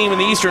second-place team in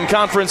the Eastern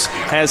Conference,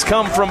 has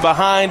come from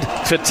behind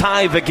to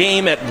tie the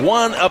game at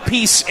 1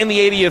 apiece in the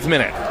 80th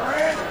minute.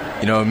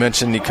 You know, I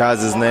mentioned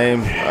Ikaza's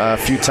name a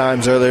few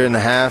times earlier in the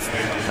half.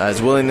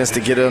 His willingness to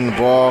get on the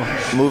ball,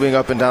 moving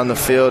up and down the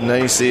field, and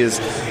then you see his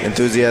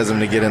enthusiasm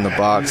to get in the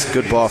box.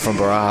 Good ball from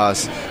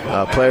Barajas,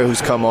 a player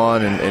who's come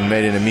on and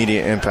made an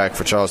immediate impact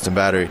for Charleston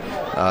Battery.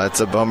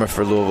 It's a bummer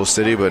for Louisville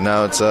City, but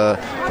now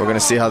we're going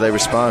to see how they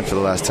respond for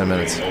the last 10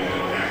 minutes.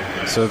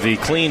 So the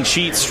clean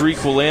sheet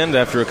streak will end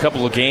after a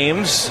couple of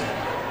games,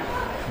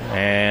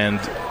 and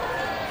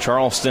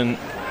Charleston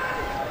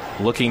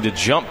looking to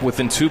jump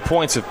within 2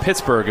 points of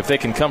Pittsburgh if they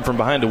can come from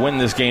behind to win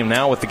this game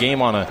now with the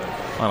game on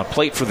a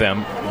plate for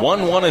them.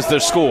 1-1 is their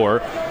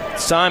score.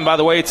 It's time, by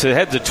the way, to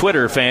head to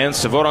Twitter,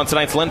 fans, to vote on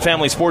tonight's Lynn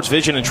Family Sports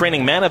Vision and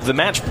Training Man of the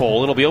Match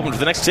poll. It'll be open for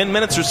the next 10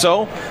 minutes or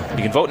so.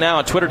 You can vote now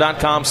at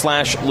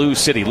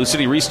twitter.com/LouCity.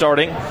 LouCity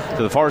restarting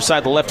to the far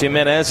side, the left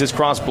Jimenez. His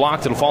cross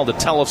blocked. It'll fall to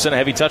Tellefson. A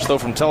heavy touch, though,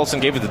 from Tellefson.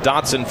 Gave it to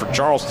Dodson for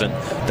Charleston.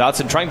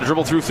 Dodson trying to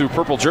dribble through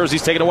purple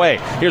jerseys. Taken away.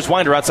 Here's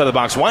Winder outside the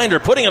box. Winder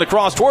putting it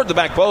across toward the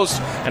back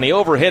post, and he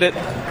overhit it.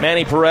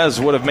 Manny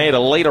Perez would have made a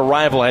late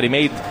arrival had he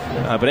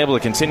been able to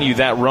continue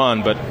that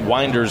run, but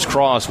Winder's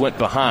cross went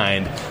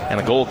behind, and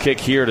a goal kick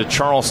here to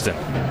Charleston.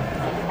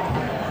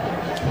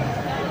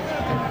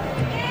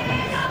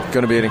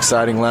 Going to be an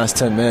exciting last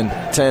 10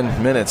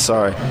 minutes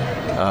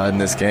in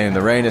this game.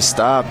 The rain has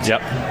stopped.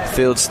 Yep.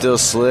 Field's still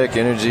slick.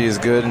 Energy is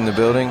good in the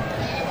building.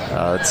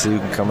 Let's see who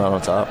can come out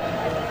on top.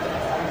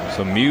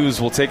 So Muse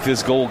will take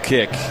this goal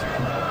kick,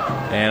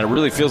 and it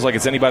really feels like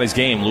it's anybody's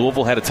game.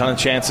 Louisville had a ton of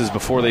chances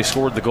before they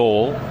scored the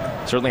goal.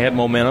 Certainly had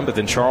momentum, but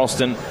then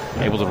Charleston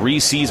able to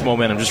re-seize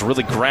momentum, just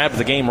really grabbed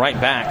the game right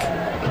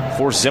back.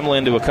 Forced Zimla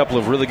into a couple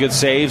of really good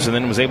saves, and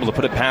then was able to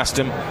put it past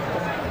him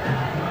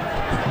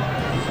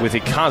with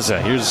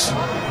Ikaza. Here's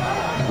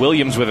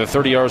Williams with it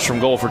 30 yards from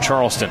goal for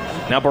Charleston.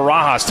 Now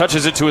Barajas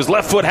touches it to his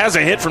left foot, has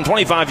a hit from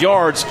 25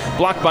 yards,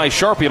 blocked by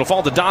Sharpie. It'll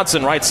fall to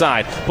Dodson right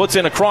side. Puts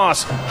in a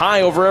cross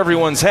high over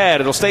everyone's head.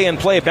 It'll stay in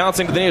play,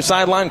 bouncing to the near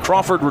sideline.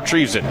 Crawford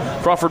retrieves it.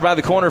 Crawford by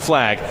the corner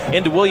flag.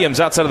 Into Williams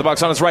outside of the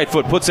box on his right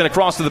foot. Puts in a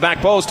cross to the back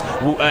post.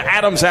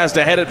 Adams has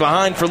to head it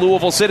behind for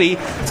Louisville City.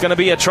 It's going to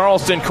be a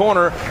Charleston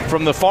corner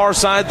from the far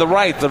side, the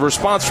right. The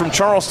response from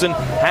Charleston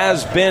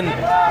has been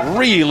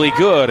really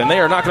good, and they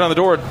are knocking on the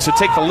door to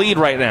take the lead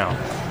right now.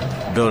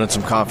 Building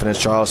some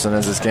confidence, Charleston,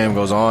 as this game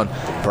goes on.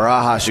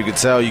 Barajas, you could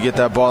tell, you get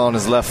that ball on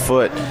his left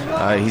foot.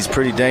 He's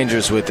pretty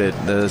dangerous with it.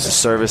 There's a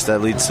service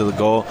that leads to the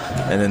goal,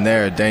 and then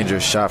there, a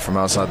dangerous shot from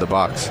outside the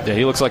box. Yeah,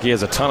 he looks like he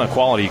has a ton of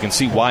quality. You can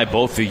see why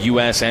both the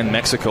U.S. and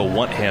Mexico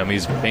want him.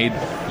 He's made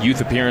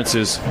youth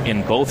appearances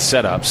in both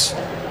setups.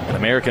 an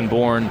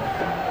American-born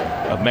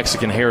of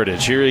Mexican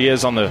heritage. Here he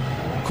is on the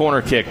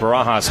corner kick.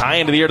 Barajas high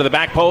into the air to the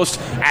back post.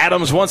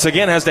 Adams once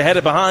again has to head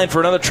it behind for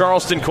another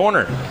Charleston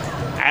corner.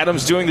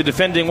 Adams doing the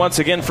defending once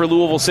again for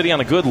Louisville City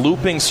on a good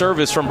looping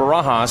service from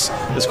Barajas.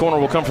 This corner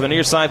will come from the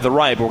near side to the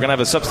right, but we're going to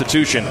have a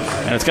substitution,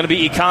 and it's going to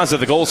be Ikaza,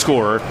 the goal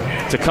scorer,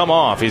 to come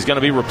off. He's going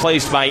to be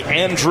replaced by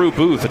Andrew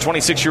Booth, a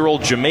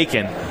 26-year-old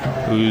Jamaican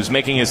who's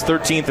making his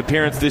 13th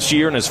appearance this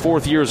year in his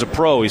 4th year as a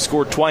pro. He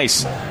scored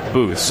twice,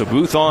 Booth. So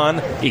Booth on,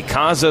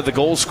 Ikaza, the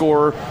goal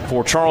scorer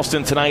for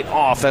Charleston tonight,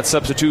 off. That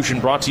substitution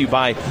brought to you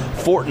by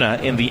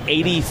Fortna in the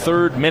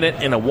 83rd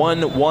minute in a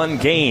 1-1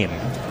 game.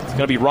 It's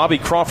going to be Robbie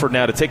Crawford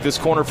now to take this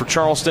corner for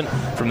Charleston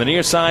from the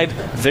near side,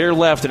 their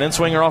left, an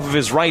in-swinger off of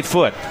his right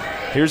foot.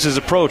 Here's his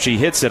approach. He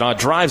hits it,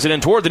 drives it in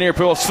toward the near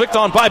post, flicked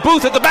on by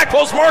Booth at the back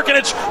post.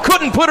 Markinich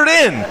couldn't put it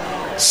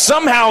in.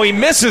 Somehow he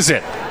misses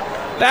it.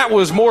 That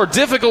was more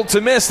difficult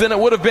to miss than it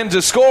would have been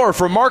to score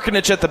for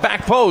Markinich at the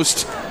back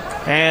post.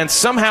 And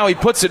somehow he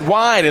puts it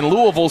wide, and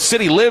Louisville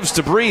City lives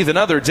to breathe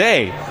another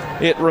day.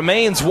 It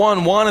remains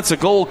 1-1. It's a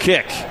goal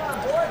kick.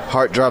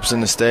 Heart drops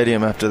in the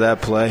stadium after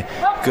that play.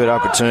 Good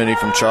opportunity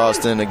from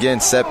Charleston. Again,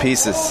 set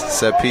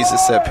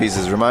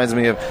pieces. Reminds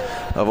me of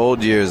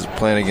old years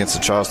playing against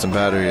the Charleston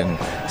Battery and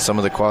some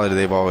of the quality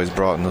they've always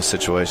brought in those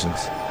situations.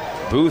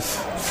 Booth,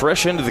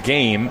 fresh into the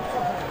game,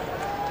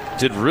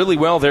 did really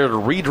well there to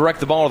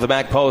redirect the ball to the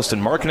back post,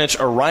 and Markinich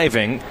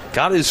arriving,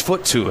 got his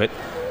foot to it,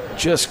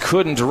 just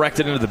couldn't direct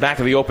it into the back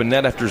of the open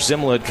net after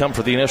Zimla had come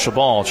for the initial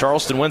ball.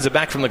 Charleston wins it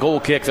back from the goal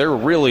kick. They're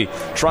really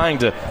trying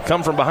to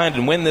come from behind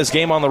and win this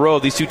game on the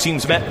road. These two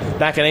teams met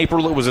back in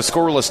April. It was a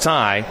scoreless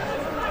tie.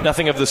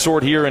 Nothing of the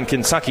sort here in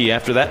Kentucky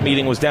after that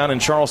meeting was down in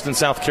Charleston,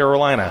 South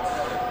Carolina.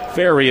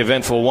 Very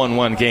eventful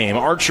 1-1 game.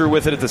 Archer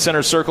with it at the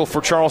center circle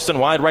for Charleston.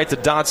 Wide right to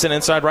Dodson.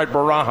 Inside right,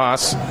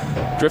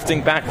 Barajas.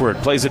 Drifting backward.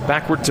 Plays it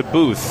backward to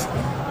Booth.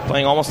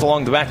 Playing almost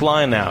along the back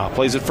line now.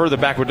 Plays it further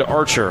backward to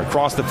Archer.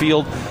 Across the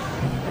field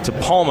to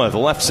Palma, the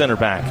left center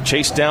back.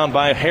 Chased down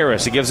by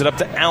Harris. He gives it up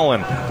to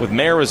Allen with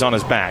Maras on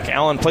his back.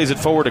 Allen plays it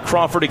forward to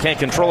Crawford. He can't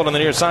control it on the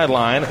near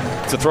sideline.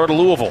 It's a throw to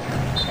Louisville.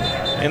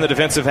 In the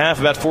defensive half,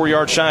 about 4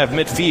 yards shy of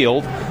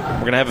midfield. We're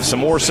going to have some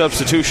more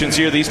substitutions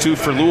here. These two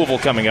for Louisville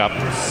coming up.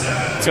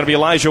 It's going to be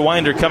Elijah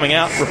Winder coming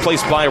out,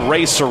 replaced by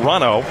Ray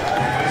Serrano.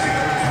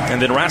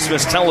 And then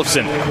Rasmus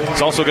Tellefsen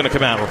is also going to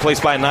come out,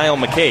 replaced by Niall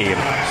McCabe.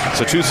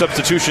 So two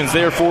substitutions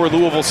there for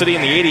Louisville City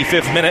in the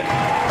 85th minute.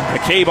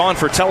 McCabe on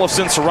for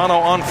Tellefsen, Serrano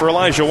on for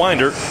Elijah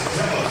Winder.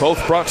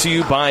 Both brought to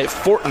you by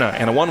Fortna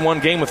in a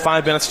 1-1 game with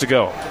 5 minutes to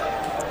go.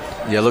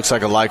 Yeah, it looks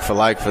like a like for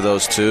like for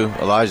those two.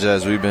 Elijah,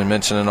 as we've been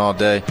mentioning all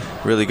day,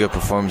 really good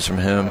performance from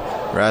him.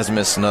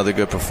 Rasmus, another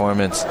good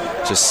performance,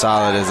 just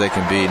solid as they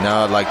can be.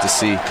 Now I'd like to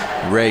see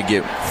Ray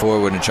get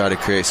forward and try to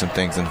create some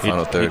things in the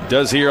final third. He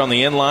does here on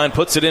the end line,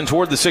 puts it in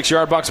toward the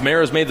 6-yard box.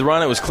 Maras made the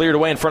run. It was cleared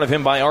away in front of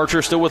him by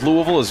Archer, still with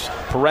Louisville as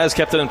Perez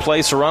kept it in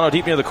play. Serrano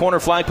deep near the corner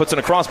flag, puts in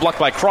a cross, blocked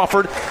by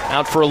Crawford.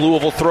 Out for a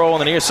Louisville throw on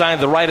the near side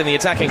to the right in the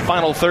attacking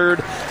final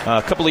third.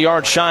 A couple of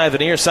yards shy of the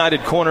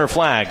near-sided corner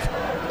flag.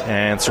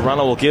 And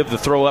Serrano will give the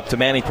throw up to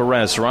Manny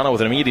Perez. Serrano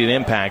with an immediate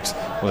impact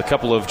with a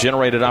couple of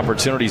generated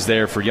opportunities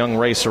there for young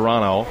Ray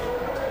Serrano.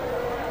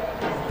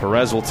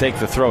 Perez will take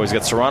the throw. He's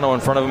got Serrano in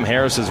front of him,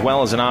 Harris as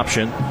well as an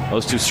option.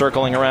 Those two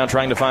circling around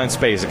trying to find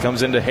space. It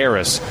comes into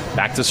Harris.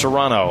 Back to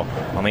Serrano.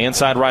 On the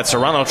inside right,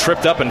 Serrano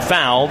tripped up and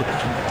fouled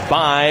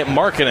by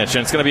Markinich.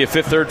 And it's going to be a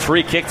fifth-third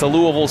free kick to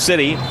Louisville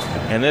City.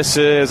 And this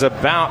is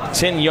about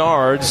 10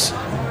 yards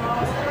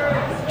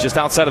just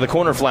outside of the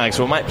corner flag,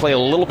 so it might play a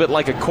little bit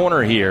like a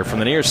corner here from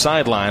the near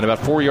sideline, about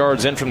 4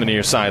 yards in from the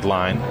near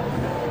sideline.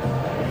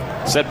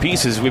 Set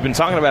pieces, we've been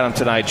talking about them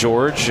tonight,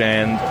 George,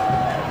 and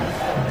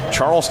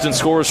Charleston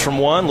scores from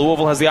one.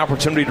 Louisville has the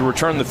opportunity to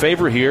return the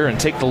favor here and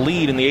take the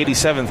lead in the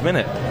 87th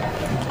minute.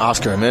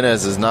 Oscar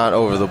Jimenez is not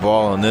over the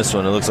ball on this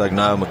one. It looks like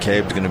Niall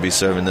McCabe is going to be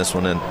serving this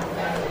one in.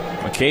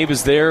 McCabe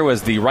is there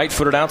as the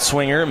right-footed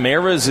outswinger.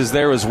 Maras is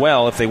there as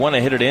well if they want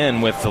to hit it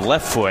in with the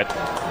left foot.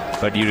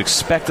 But you'd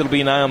expect it'll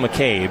be Niall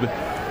McCabe.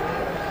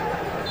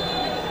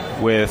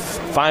 With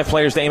 5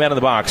 players to aim out of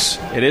the box,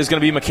 it is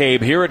going to be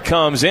McCabe. Here it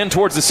comes, in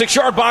towards the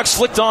 6-yard box,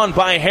 flicked on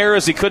by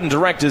Harris. He couldn't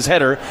direct his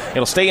header.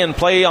 It'll stay in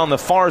play on the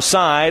far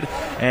side,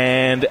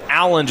 and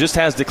Allen just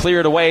has to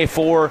clear it away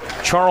for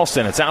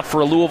Charleston. It's out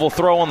for a Louisville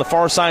throw on the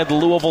far side, the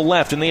Louisville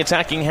left in the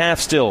attacking half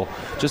still,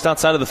 just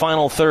outside of the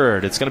final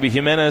third. It's going to be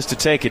Jimenez to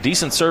take a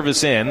decent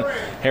service in.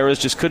 Harris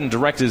just couldn't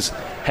direct his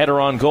header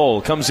on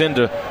goal. Comes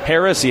into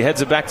Harris. He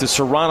heads it back to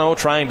Serrano,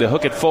 trying to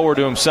hook it forward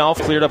to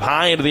himself. Cleared up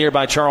high into the air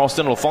by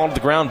Charleston. It'll fall to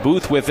the ground.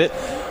 Booth with it.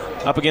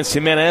 Up against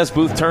Jimenez.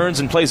 Booth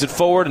turns and plays it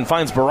forward and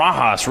finds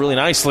Barajas really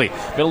nicely.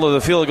 Middle of the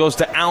field, it goes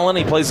to Allen.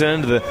 He plays it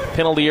into the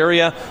penalty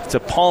area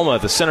to Palma,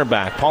 the center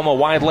back. Palma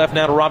wide left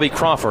now to Robbie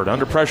Crawford.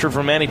 Under pressure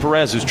from Manny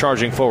Perez, who's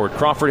charging forward.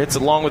 Crawford hits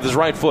it long with his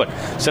right foot.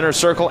 Center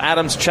circle,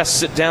 Adams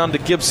chests it down to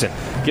Gibson.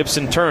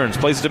 Gibson turns,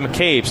 plays it to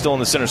McCabe, still in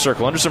the center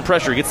circle. Under some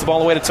pressure, he gets the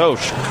ball away to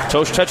Tosh.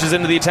 Tosh touches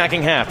into the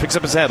attacking half, picks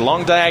up his head,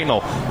 long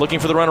diagonal, looking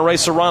for the runner Ray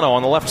Serrano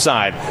on the left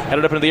side.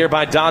 Headed up into the air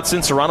by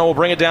Dodson. Serrano will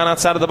bring it down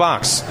outside of the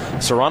box.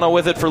 Serrano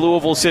with it for Louisville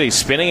Louisville City,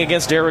 spinning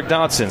against Derek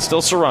Dodson.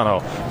 Still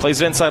Serrano.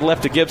 Plays it inside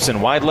left to Gibson.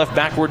 Wide left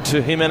backward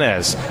to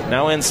Jimenez.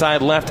 Now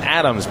inside left,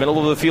 Adams. Middle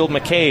of the field,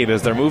 McCabe,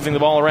 as they're moving the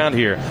ball around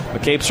here.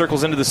 McCabe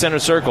circles into the center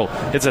circle.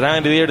 Hits it high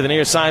into the air to the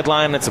near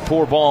sideline. It's a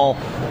poor ball.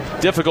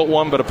 Difficult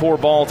one, but a poor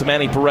ball to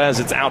Manny Perez.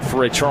 It's out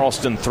for a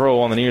Charleston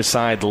throw on the near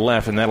side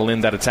left, and that'll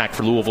end that attack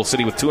for Louisville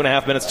City with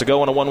 2.5 minutes to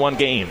go in a 1-1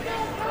 game.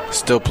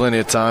 Still plenty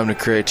of time to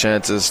create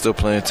chances. Still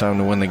plenty of time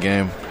to win the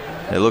game.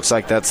 It looks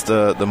like that's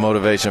the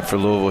motivation for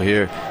Louisville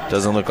here.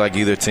 Doesn't look like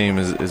either team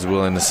is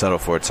willing to settle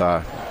for a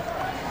tie.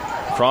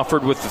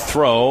 Crawford with the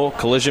throw.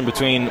 Collision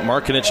between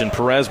Markinich and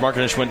Perez.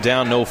 Markinich went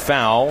down, no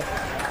foul.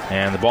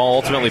 And the ball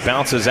ultimately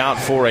bounces out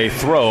for a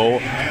throw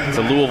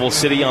to Louisville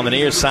City on the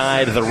near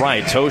side of the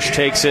right. Tosh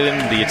takes it in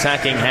the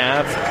attacking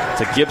half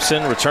to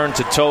Gibson. Return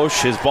to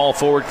Tosh. His ball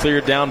forward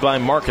cleared down by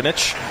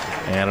Markinich.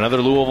 And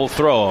another Louisville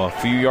throw a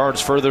few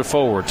yards further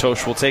forward.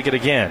 Tosh will take it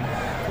again.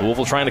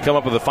 Louisville trying to come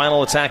up with a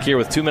final attack here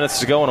with 2 minutes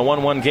to go in a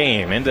 1-1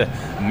 game. Into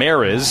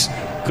Maris.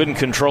 Couldn't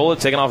control it.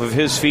 Taken off of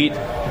his feet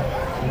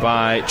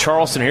by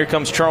Charleston. Here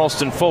comes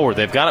Charleston forward.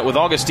 They've got it with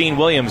Augustine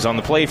Williams on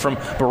the play from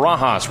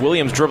Barajas.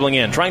 Williams dribbling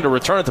in, trying to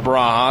return it to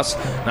Barajas.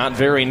 Not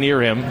very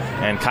near him.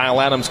 And Kyle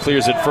Adams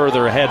clears it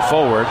further ahead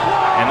forward.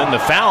 And then the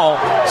foul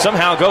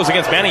somehow goes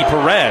against Manny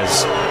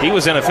Perez. He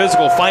was in a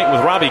physical fight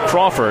with Robbie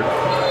Crawford.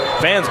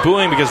 Fans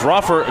booing because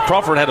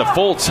Crawford had a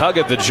full tug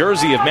at the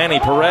jersey of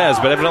Manny Perez,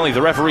 but evidently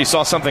the referee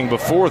saw something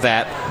before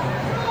that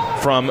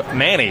from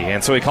Manny,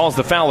 and so he calls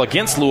the foul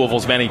against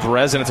Louisville's Manny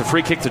Perez, and it's a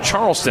free kick to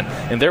Charleston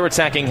in their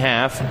attacking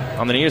half.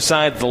 On the near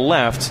side, the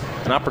left,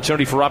 an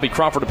opportunity for Robbie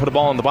Crawford to put a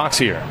ball in the box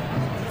here.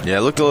 Yeah,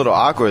 it looked a little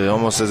awkward,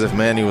 almost as if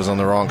Manny was on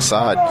the wrong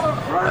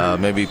side.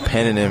 Maybe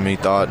pinning him, he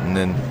thought, and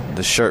then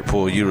the shirt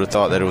pull, you would have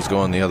thought that it was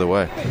going the other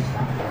way.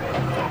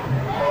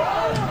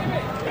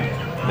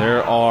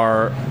 There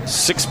are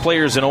 6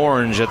 players in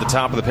orange at the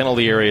top of the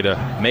penalty area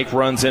to make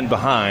runs in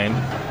behind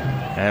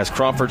as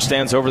Crawford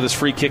stands over this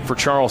free kick for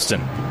Charleston.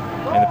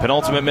 In the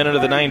penultimate minute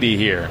of the 90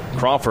 here,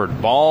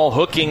 Crawford, ball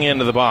hooking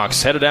into the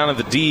box, headed down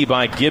to the D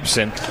by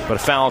Gibson, but a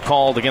foul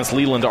called against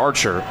Leland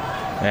Archer.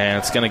 And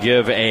it's going to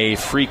give a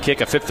free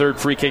kick, a fifth-third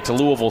free kick to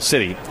Louisville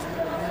City.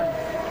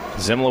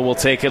 Zimla will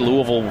take it.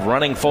 Louisville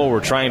running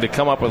forward, trying to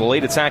come up with a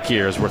late attack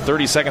here as we're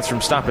 30 seconds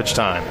from stoppage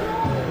time.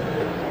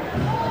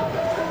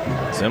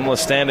 Zimla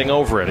standing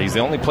over it. He's the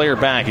only player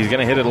back. He's going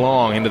to hit it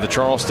long into the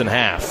Charleston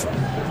half.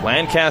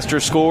 Lancaster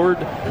scored.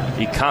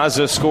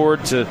 Ikaza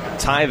scored to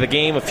tie the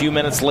game a few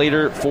minutes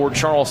later for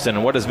Charleston,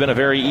 and what has been a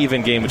very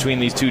even game between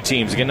these two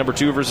teams. Again, number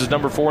 2 versus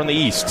number 4 in the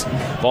East.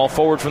 Ball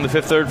forward from the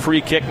fifth-third,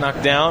 free kick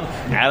knocked down.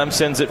 Adams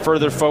sends it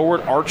further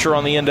forward. Archer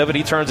on the end of it.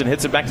 He turns and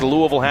hits it back to the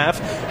Louisville half.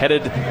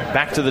 Headed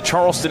back to the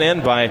Charleston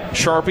end by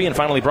Sharpie, and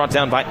finally brought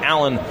down by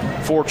Allen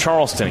for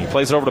Charleston. He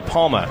plays it over to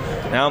Palma.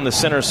 Now in the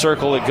center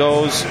circle it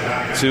goes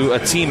to a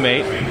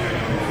teammate.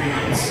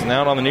 It's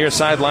now on the near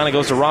sideline. It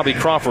goes to Robbie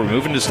Crawford.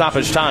 Moving to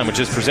stoppage time, which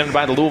is presented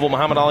by the Louisville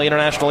Muhammad Ali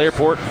International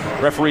Airport.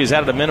 Referee has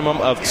added a minimum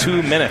of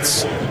 2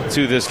 minutes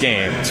to this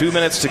game. 2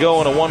 minutes to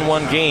go in a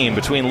 1-1 game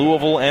between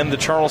Louisville and the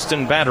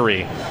Charleston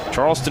Battery.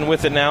 Charleston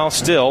with it now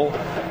still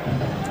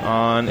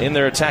in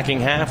their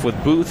attacking half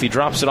with Booth. He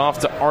drops it off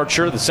to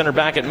Archer, the center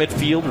back at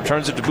midfield.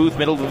 Returns it to Booth,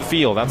 middle of the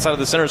field, outside of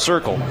the center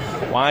circle.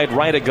 Wide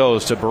right it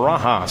goes to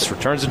Barajas.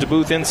 Returns it to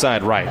Booth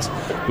inside right.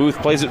 Booth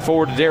plays it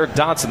forward to Derek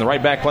Dotson, the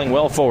right back playing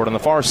well forward. On the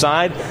far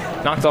side,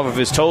 knocked off of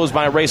his toes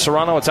by Ray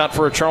Serrano. It's out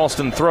for a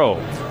Charleston throw.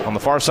 On the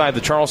far side,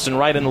 the Charleston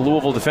right in the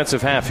Louisville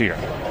defensive half here.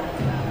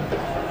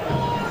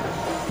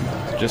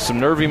 Just some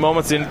nervy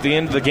moments at the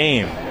end of the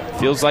game.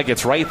 Feels like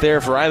it's right there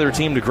for either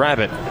team to grab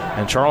it.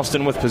 And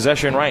Charleston with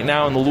possession right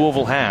now in the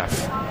Louisville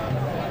half.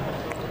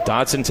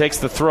 Dodson takes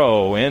the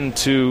throw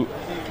into,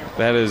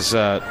 that is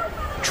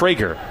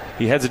Traeger.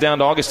 He heads it down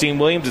to Augustine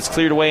Williams. It's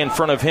cleared away in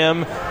front of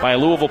him by a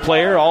Louisville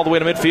player all the way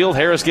to midfield.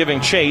 Harris giving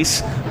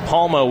chase.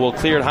 Palma will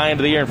clear it high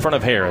into the air in front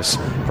of Harris.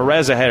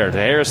 Perez a header to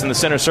Harris in the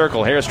center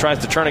circle. Harris tries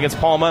to turn against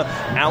Palma.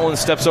 Allen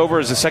steps over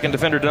as the second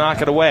defender to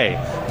knock it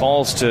away.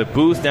 Falls to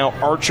Booth, now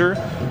Archer.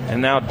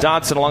 And now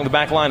Dodson along the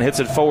back line hits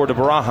it forward to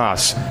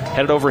Barajas.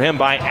 Headed over him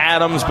by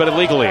Adams, but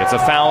illegally. It's a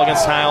foul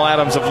against Kyle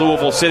Adams of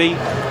Louisville City,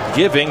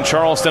 giving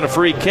Charleston a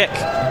free kick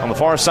on the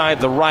far side,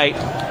 the right,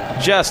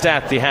 just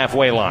at the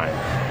halfway line.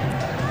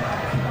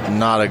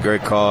 Not a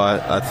great call,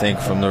 I think,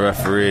 from the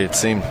referee. It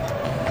seemed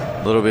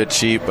a little bit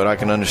cheap, but I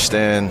can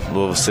understand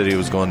Louisville City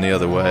was going the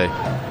other way.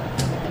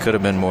 Could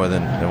have been more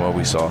than what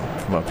we saw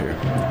from up here.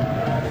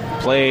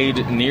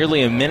 Played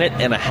nearly a minute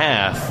and a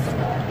half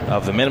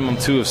of the minimum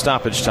 2 of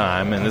stoppage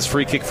time, and this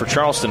free kick for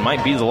Charleston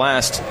might be the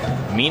last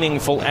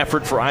meaningful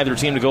effort for either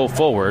team to go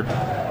forward.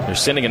 They're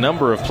sending a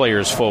number of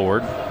players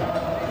forward.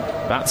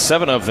 About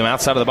 7 of them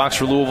outside of the box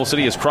for Louisville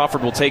City as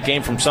Crawford will take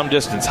aim from some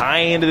distance, high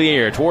into the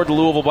air toward the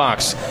Louisville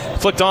box.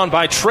 Flicked on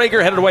by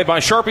Traeger, headed away by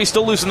Sharpie,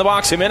 still loose in the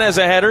box. Jimenez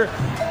a header.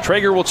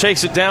 Traeger will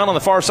chase it down on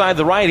the far side of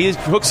the right. He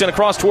hooks in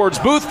across towards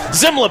Booth.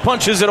 Zimla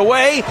punches it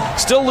away.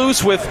 Still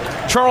loose with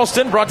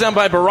Charleston. Brought down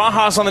by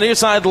Barajas on the near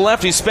side of the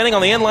left. He's spinning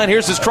on the end line.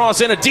 Here's his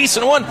cross in. A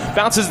decent one.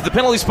 Bounces at the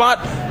penalty spot.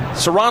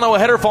 Serrano, a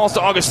header, falls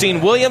to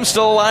Augustine Williams.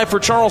 Still alive for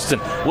Charleston.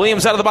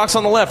 Williams out of the box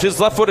on the left. His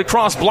left-footed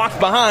cross blocked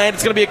behind.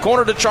 It's going to be a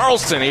corner to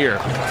Charleston here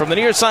from the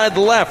near side of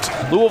the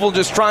left. Louisville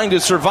just trying to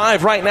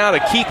survive right now to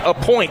keep a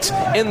point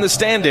in the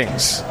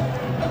standings.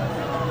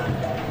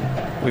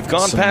 We've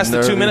gone past the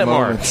 2-minute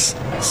mark.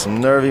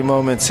 Some nervy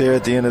moments here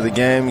at the end of the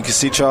game. You can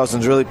see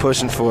Charleston's really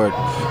pushing for it.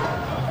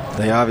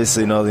 They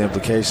obviously know the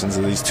implications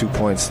of these 2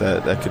 points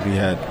that could be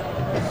had.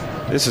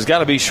 This has got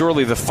to be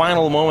surely the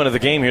final moment of the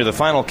game here, the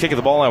final kick of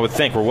the ball, I would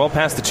think. We're well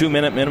past the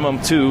 2-minute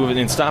minimum, too,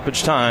 in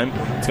stoppage time.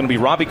 It's going to be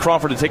Robbie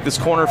Crawford to take this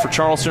corner for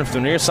Charleston from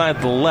the near side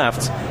to the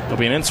left. There'll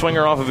be an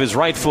in-swinger off of his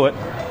right foot.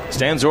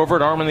 Stands over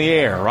it, arm in the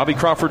air. Robbie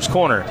Crawford's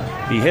corner.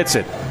 He hits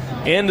it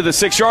into the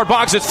 6-yard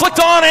box. It's flicked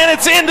on, and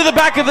it's into the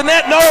back of the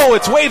net. No,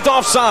 it's waved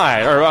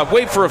offside, or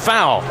waved for a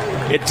foul.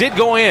 It did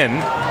go in,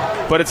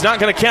 but it's not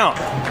going to count.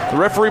 The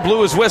referee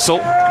blew his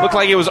whistle. Looked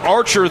like it was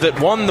Archer that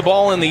won the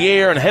ball in the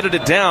air and headed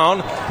it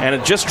down, and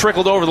it just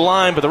trickled over the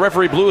line, but the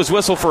referee blew his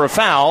whistle for a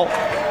foul,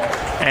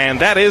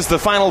 and that is the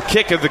final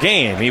kick of the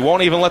game. He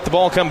won't even let the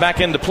ball come back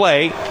into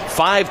play.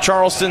 5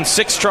 Charleston,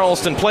 6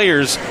 Charleston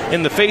players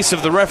in the face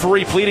of the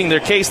referee pleading their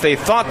case. They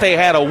thought they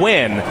had a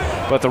win,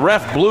 but the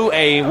ref blew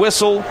a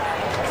whistle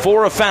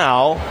for a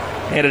foul,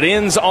 and it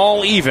ends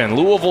all even.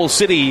 Louisville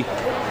City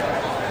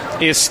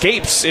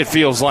escapes, it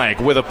feels like,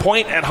 with a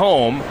point at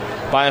home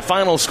by a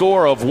final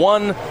score of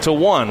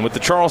 1-1 with the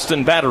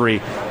Charleston Battery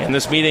in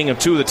this meeting of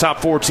 2 of the top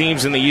 4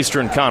 teams in the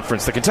Eastern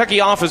Conference. The Kentucky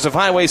Office of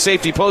Highway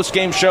Safety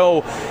post-game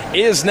show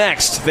is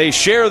next. They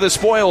share the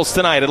spoils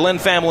tonight at Lynn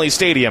Family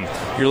Stadium.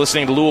 You're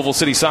listening to Louisville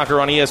City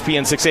Soccer on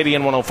ESPN 680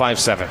 and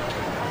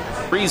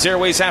 105.7. Breeze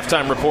Airways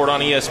halftime report on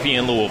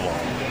ESPN Louisville.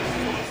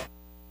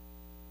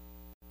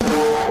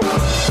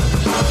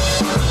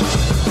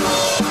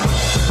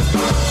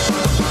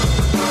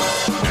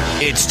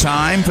 It's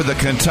time for the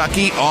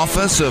Kentucky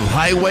Office of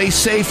Highway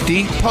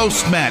Safety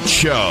post-match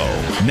show.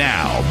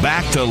 Now,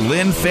 back to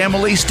Lynn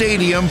Family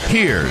Stadium.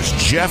 Here's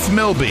Jeff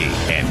Milby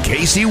and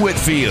Casey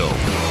Whitfield.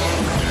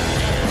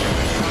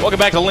 Welcome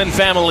back to Lynn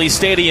Family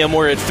Stadium,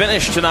 where it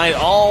finished tonight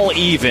all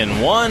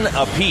even, 1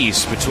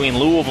 apiece between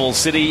Louisville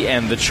City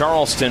and the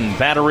Charleston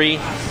Battery.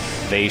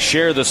 They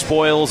share the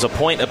spoils, a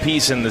point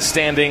apiece in the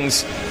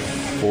standings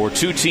for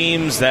 2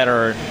 teams that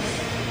are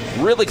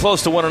really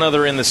close to one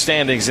another in the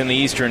standings in the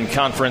Eastern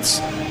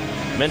Conference.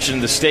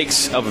 Mentioned the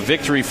stakes of a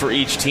victory for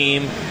each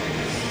team.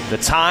 The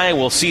tie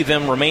will see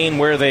them remain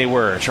where they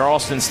were.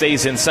 Charleston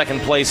stays in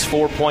second place,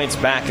 4 points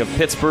back of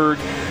Pittsburgh.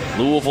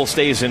 Louisville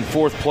stays in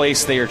fourth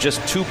place. They are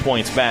just 2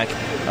 points back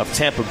of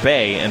Tampa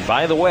Bay. And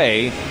by the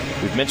way,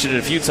 we've mentioned it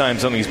a few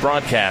times on these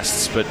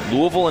broadcasts, but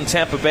Louisville and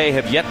Tampa Bay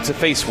have yet to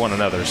face one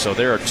another. So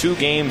there are 2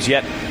 games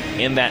yet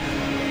in that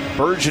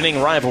burgeoning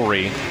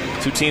rivalry.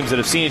 2 teams that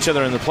have seen each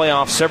other in the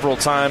playoffs several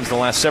times in the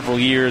last several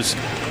years,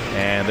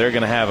 and they're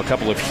going to have a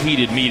couple of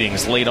heated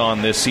meetings late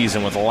on this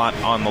season with a lot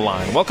on the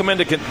line. Welcome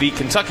into the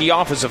Kentucky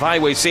Office of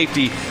Highway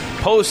Safety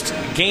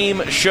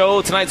post-game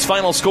show. Tonight's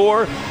final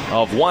score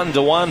of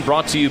 1-1,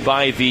 brought to you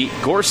by the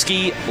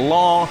Gorski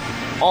Law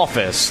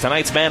Office.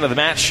 Tonight's man of the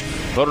match,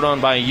 voted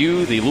on by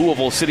you, the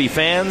Louisville City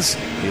fans.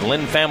 The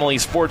Lynn Family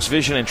Sports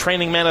Vision and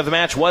Training man of the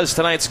match was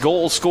tonight's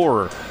goal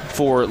scorer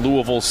for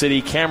Louisville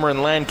City,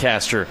 Cameron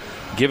Lancaster.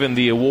 Given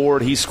the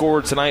award, he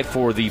scored tonight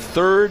for the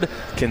 3rd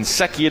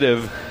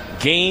consecutive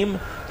game.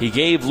 He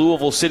gave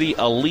Louisville City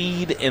a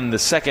lead in the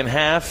second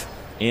half.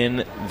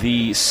 In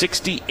the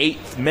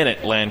 68th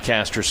minute,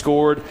 Lancaster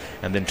scored,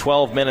 and then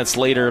 12 minutes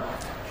later,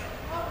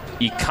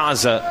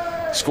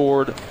 Ikaza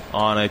scored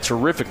on a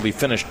terrifically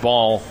finished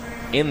ball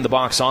in the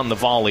box on the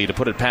volley to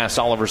put it past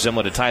Oliver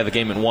Zimla to tie the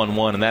game at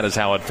 1-1, and that is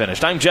how it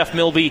finished. I'm Jeff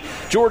Milby.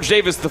 George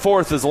Davis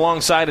IV is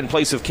alongside in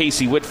place of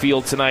Casey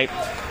Whitfield tonight.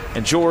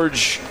 And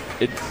George,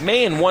 it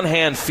may in one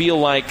hand feel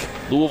like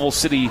Louisville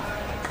City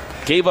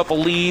gave up a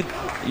lead.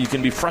 You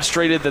can be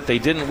frustrated that they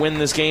didn't win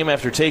this game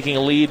after taking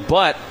a lead,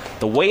 but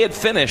the way it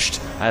finished,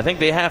 I think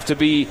they have to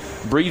be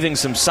breathing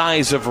some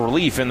sighs of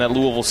relief in that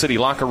Louisville City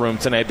locker room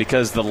tonight,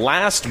 because the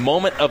last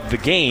moment of the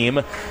game,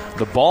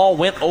 the ball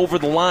went over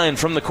the line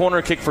from the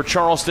corner kick for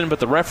Charleston,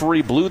 but the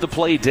referee blew the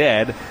play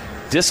dead,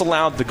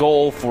 disallowed the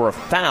goal for a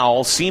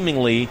foul,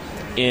 seemingly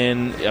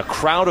in a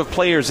crowd of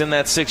players in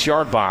that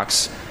 6-yard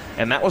box.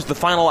 And that was the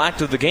final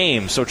act of the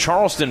game. So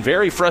Charleston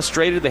very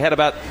frustrated. They had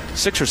about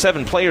 6 or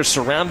 7 players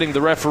surrounding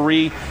the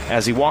referee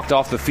as he walked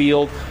off the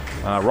field.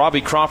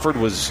 Robbie Crawford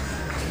was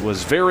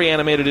very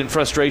animated in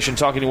frustration,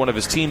 talking to one of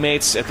his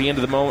teammates at the end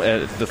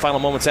of the final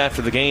moments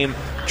after the game.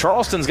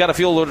 Charleston's got to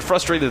feel a little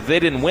frustrated that they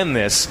didn't win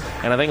this,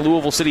 and I think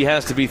Louisville City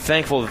has to be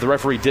thankful that the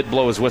referee did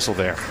blow his whistle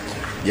there.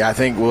 Yeah, I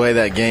think the way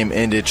that game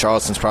ended,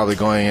 Charleston's probably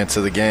going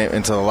into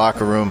the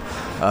locker room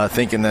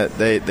thinking that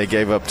they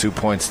gave up 2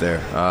 points there.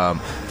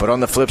 But on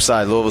the flip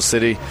side, Louisville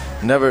City,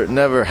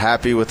 never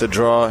happy with the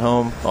draw at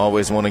home,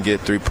 always want to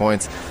get 3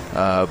 points,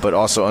 but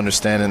also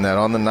understanding that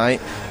on the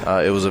night,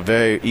 it was a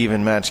very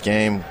even match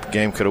game.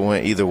 Game could have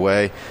went either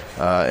way.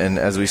 And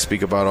as we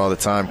speak about all the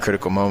time,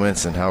 critical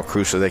moments and how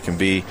crucial they can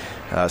be.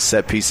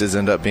 Set pieces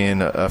end up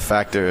being a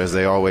factor, as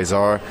they always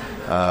are.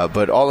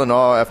 But all in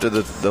all, after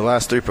the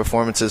last 3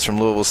 performances from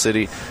Louisville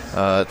City,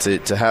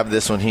 to have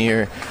this one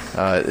here,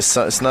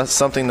 it's not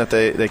something that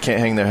they can't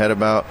hang their head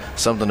about,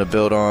 something to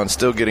build on.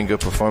 Still getting good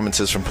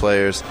performances from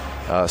players,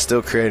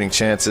 still creating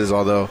chances,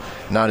 although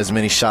not as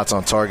many shots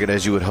on target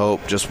as you would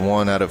hope, just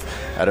 1 out of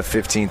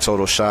 15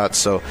 total shots.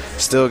 So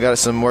still got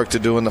some work to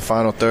do in the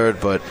final third,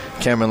 but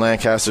Cameron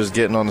Lancaster's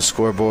getting on the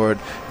scoreboard,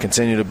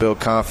 continue to build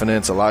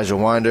confidence. Elijah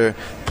Winder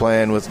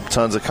playing with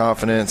tons of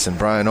confidence, and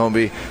Brian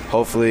Omby,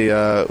 hopefully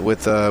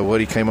with what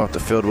he came off the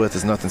field with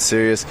is nothing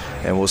serious,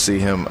 and we'll see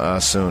him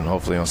soon,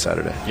 hopefully on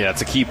Saturday. Yeah,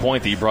 it's a key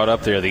point that you brought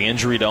up there. The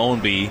injury to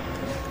Omby,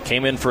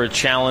 came in for a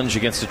challenge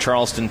against a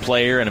Charleston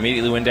player and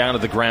immediately went down to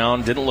the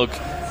ground. Didn't look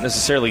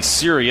necessarily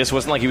serious.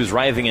 Wasn't like he was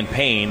writhing in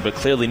pain, but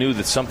clearly knew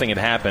that something had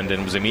happened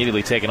and was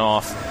immediately taken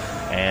off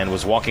and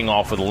was walking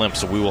off with a limp.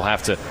 So we will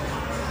have to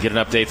get an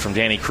update from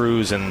Danny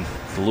Cruz and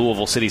the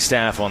Louisville City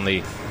staff on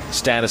the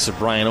status of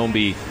Brian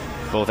Omby,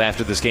 both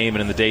after this game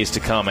and in the days to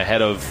come,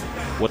 ahead of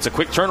what's a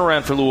quick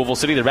turnaround for Louisville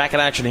City. They're back in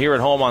action here at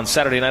home on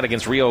Saturday night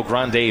against Rio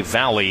Grande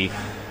Valley.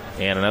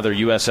 And another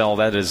USL,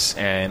 that is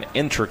an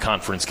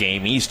interconference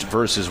game, East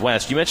versus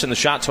West. You mentioned the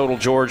shot total,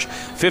 George.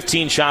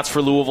 15 shots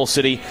for Louisville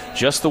City,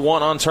 just the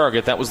 1 on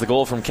target. That was the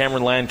goal from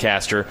Cameron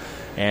Lancaster.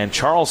 And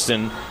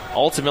Charleston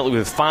ultimately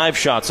with 5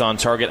 shots on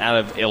target out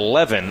of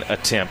 11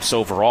 attempts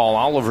overall.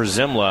 Oliver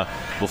Zimla,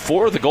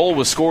 before the goal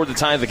was scored to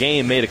tie the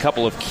game, made a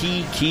couple of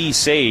key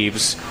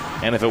saves.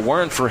 And if it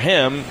weren't for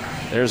him,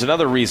 there's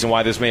another reason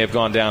why this may have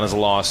gone down as a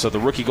loss. So the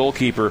rookie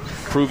goalkeeper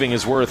proving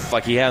his worth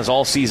like he has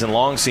all season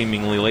long,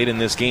 seemingly late in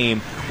this game,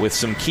 with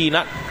some key,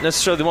 not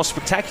necessarily the most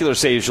spectacular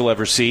saves you'll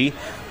ever see,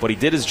 but he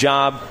did his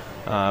job,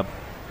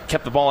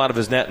 kept the ball out of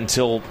his net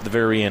until the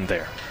very end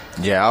there.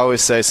 Yeah, I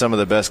always say some of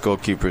the best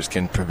goalkeepers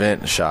can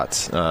prevent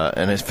shots,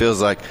 and it feels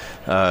like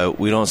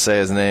we don't say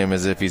his name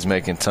as if he's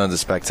making tons of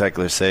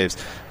spectacular saves,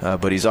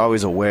 but he's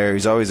always aware,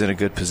 he's always in a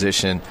good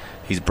position.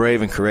 He's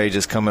brave and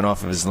courageous coming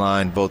off of his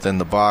line, both in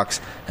the box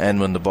and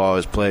when the ball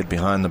is played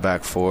behind the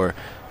back 4.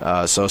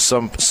 So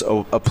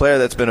a player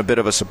that's been a bit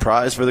of a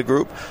surprise for the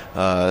group.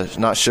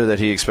 Not sure that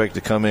he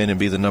expected to come in and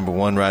be the number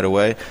 1 right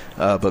away,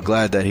 but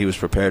glad that he was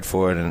prepared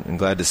for it, and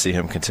glad to see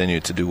him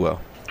continue to do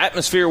well.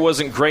 Atmosphere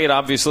wasn't great,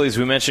 obviously, as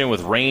we mentioned,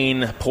 with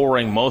rain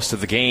pouring most of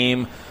the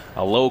game.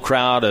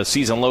 A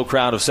season low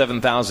crowd of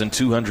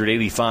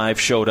 7,285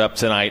 showed up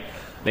tonight.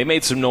 They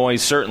made some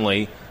noise,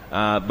 certainly,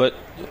 but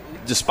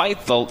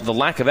despite the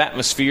lack of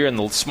atmosphere and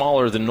the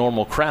smaller than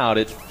normal crowd,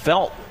 it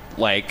felt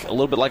like a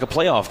little bit like a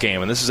playoff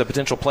game. And this is a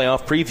potential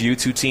playoff preview.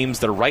 2 teams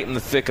that are right in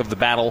the thick of the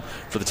battle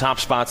for the top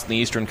spots in the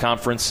Eastern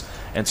Conference,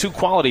 and 2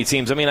 quality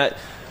teams. I mean,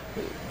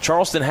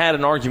 Charleston had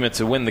an argument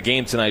to win the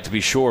game tonight, to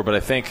be sure, but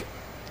I think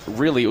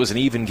really it was an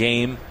even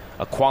game,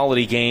 a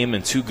quality game,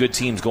 and 2 good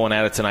teams going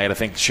at it tonight. I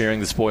think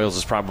sharing the spoils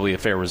is probably a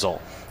fair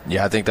result.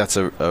 Yeah, I think that's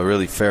a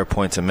really fair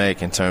point to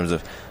make in terms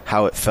of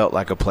how it felt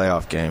like a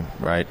playoff game,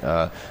 right?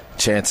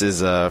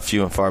 Chances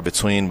few and far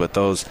between, but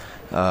those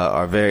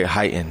are very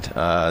heightened.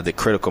 The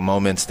critical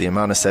moments, the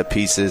amount of set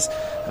pieces.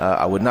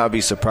 I would not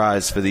be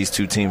surprised for these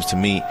 2 teams to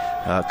meet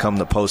come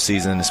the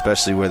postseason,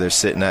 especially where they're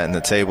sitting at in the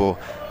table.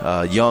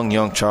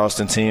 Young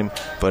Charleston team,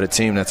 but a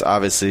team that's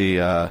obviously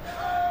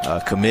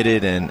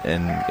committed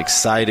and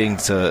exciting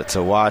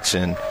to watch,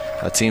 and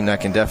a team that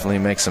can definitely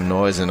make some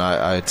noise, and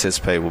I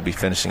anticipate will be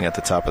finishing at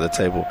the top of the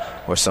table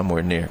or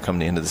somewhere near come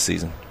the end of the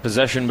season.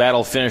 Possession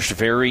battle finished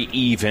very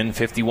even,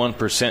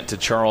 51% to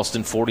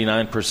Charleston,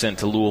 49%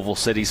 to Louisville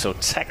City, so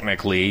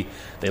technically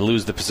they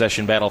lose the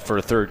possession battle for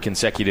a 3rd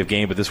consecutive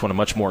game, but this one a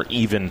much more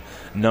even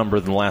number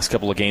than the last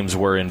couple of games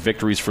were in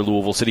victories for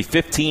Louisville City.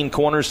 15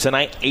 corners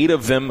tonight, 8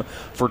 of them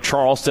for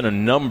Charleston, a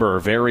number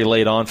very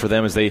late on for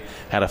them as they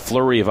had a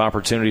flurry of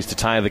opportunities to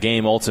tie the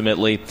game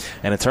ultimately.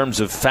 And in terms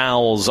of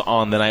fouls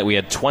on the night, we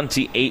had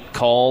 28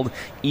 called,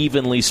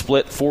 evenly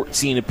split,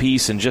 14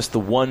 apiece, and just the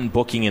 1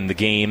 booking in the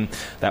game.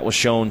 That was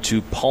shown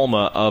to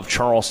Palma of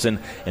Charleston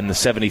in the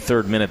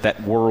 73rd minute,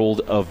 that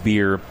World of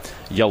Beer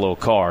yellow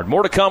card.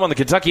 More to come on the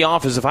Kentucky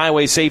Office of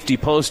Highway Safety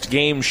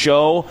post-game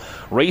show.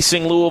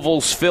 Racing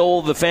Louisville's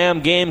Fill the Fam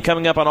game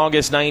coming up on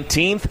August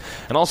 19th.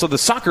 And also the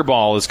soccer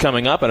ball is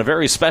coming up, and a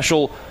very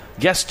special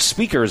guest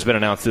speaker has been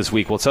announced this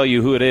week. We'll tell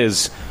you who it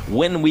is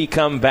when we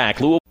come back.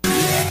 Louisville.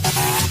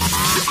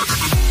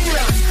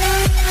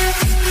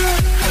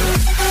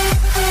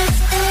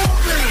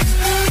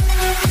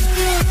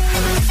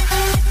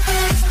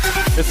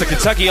 It's the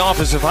Kentucky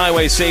Office of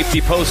Highway Safety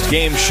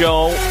post-game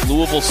show.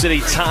 Louisville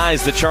City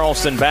ties the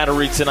Charleston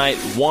Battery tonight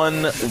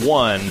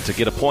 1-1 to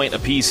get a point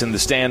apiece in the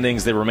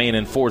standings. They remain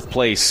in 4th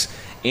place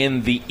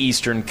in the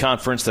Eastern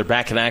Conference. They're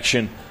back in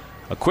action.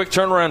 A quick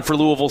turnaround for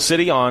Louisville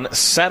City on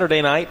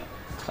Saturday night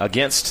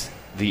against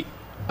the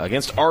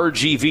against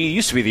RGV.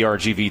 Used to be the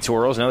RGV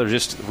Toros. Now they're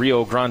just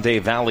Rio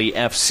Grande Valley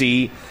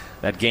FC.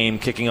 That game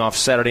kicking off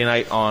Saturday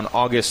night on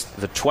August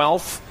the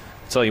 12th.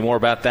 Tell you more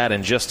about that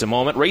in just a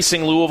moment.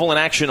 Racing Louisville in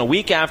action a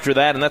week after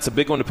that, and that's a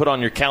big one to put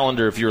on your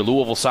calendar if you're a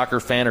Louisville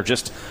soccer fan or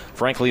just,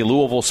 frankly, a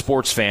Louisville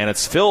sports fan.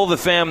 It's Fill the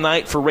Fam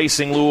night for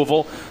Racing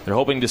Louisville. They're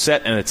hoping to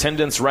set an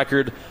attendance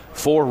record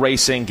for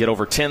racing, get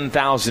over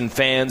 10,000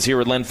 fans here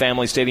at Lynn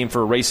Family Stadium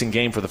for a racing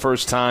game for the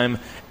first time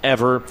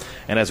ever.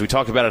 And as we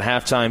talked about at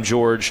halftime,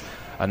 George,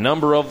 a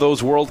number of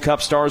those World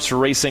Cup stars for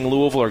Racing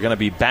Louisville are going to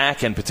be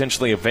back and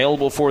potentially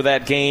available for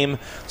that game.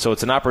 So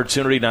it's an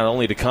opportunity not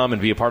only to come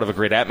and be a part of a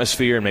great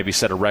atmosphere and maybe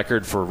set a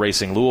record for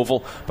Racing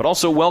Louisville, but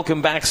also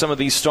welcome back some of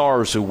these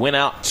stars who went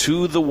out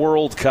to the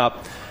World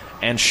Cup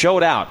and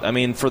showed out. I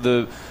mean, for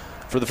the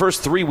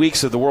first 3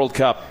 weeks of the World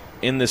Cup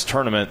in this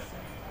tournament,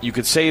 you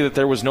could say that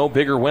there was no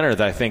bigger winner,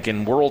 I think,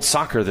 in world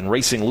soccer than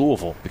Racing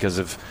Louisville because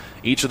of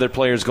each of their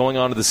players going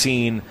onto the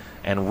scene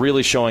and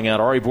really showing out.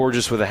 Ari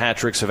Borges with a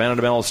hat-trick,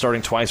 Savannah DeMello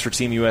starting twice for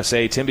Team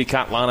USA, Timby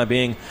Katlana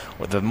being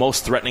the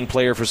most threatening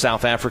player for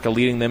South Africa,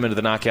 leading them into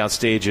the knockout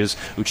stages,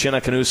 Uchenna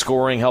Kanu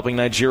scoring, helping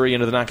Nigeria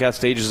into the knockout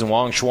stages, and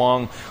Wang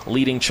Shuang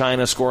leading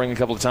China, scoring a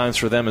couple of times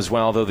for them as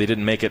well, though they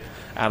didn't make it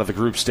out of the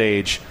group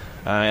stage.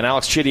 And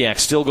Alex Chidiak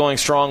still going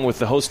strong with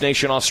the host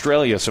nation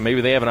Australia, so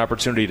maybe they have an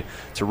opportunity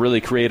to really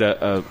create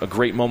a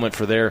great moment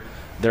for their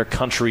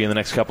country in the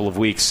next couple of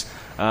weeks.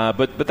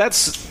 But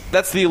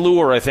that's the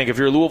allure, I think. If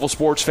you're a Louisville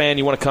sports fan,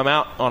 you want to come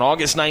out on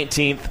August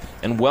 19th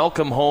and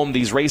welcome home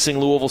these Racing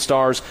Louisville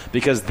stars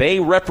because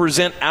they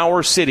represent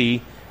our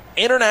city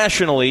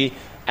internationally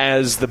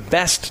as the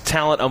best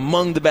talent,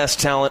 among the best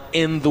talent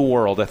in the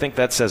world. I think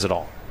that says it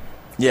all.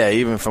 Yeah,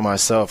 even for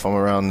myself, I'm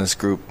around this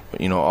group,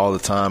 all the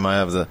time.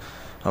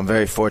 I'm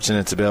very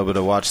fortunate to be able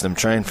to watch them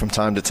train from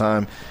time to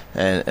time,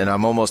 and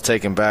I'm almost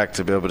taken back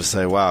to be able to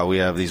say, wow, we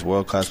have these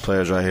world-class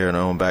players right here in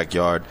our own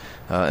backyard.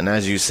 And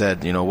as you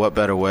said, what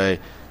better way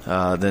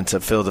than to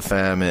fill the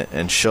fam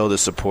and show the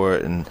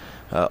support and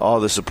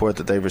all the support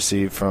that they've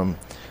received from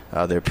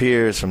their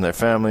peers, from their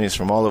families,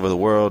 from all over the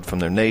world, from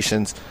their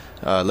nations.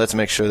 Let's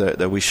make sure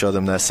that we show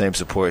them that same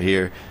support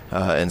here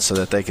and so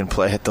that they can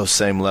play at those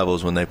same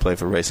levels when they play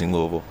for Racing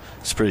Louisville.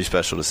 It's pretty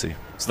special to see.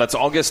 So that's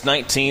August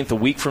 19th, a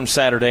week from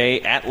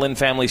Saturday, at Lynn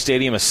Family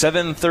Stadium, a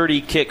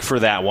 7:30 kick for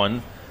that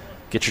one.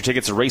 Get your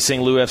tickets at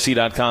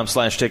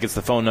racingloufc.com/tickets.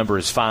 The phone number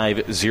is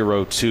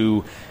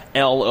 502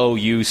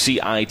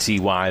 LOUCITY.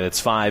 That's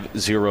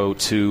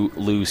 502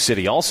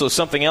 LouCity. Also,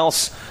 something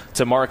else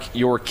to mark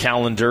your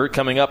calendar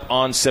coming up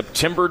on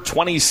September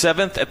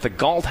 27th at the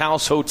Galt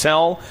House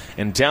Hotel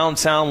in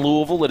downtown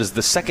Louisville. It is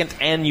the second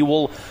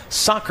annual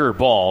Soccer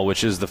Ball,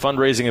 which is the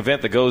fundraising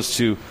event that goes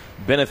to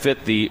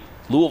benefit the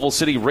Louisville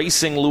City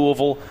Racing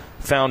Louisville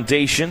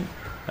Foundation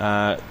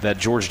that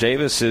George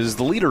Davis is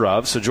the leader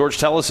of. So, George,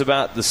 tell us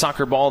about the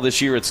Soccer Ball this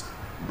year. It's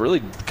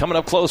really coming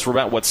up close. We're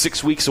about,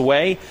 6 weeks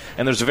away,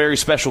 and there's a very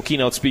special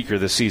keynote speaker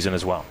this season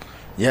as well.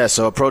 Yeah,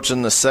 so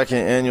approaching the second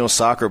annual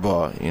Soccer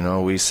Ball,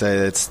 we say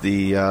it's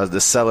the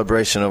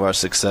celebration of our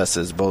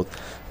successes, both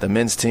the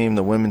men's team,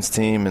 the women's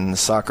team, and the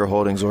Soccer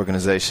Holdings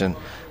Organization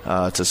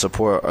to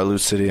support our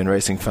LouCity and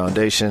Racing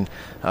Foundation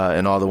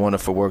and all the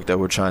wonderful work that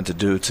we're trying to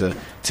do to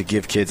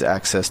give kids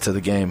access to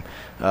the game.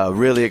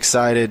 Really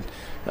excited.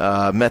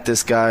 Met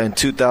this guy in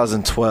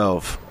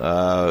 2012,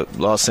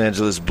 Los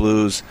Angeles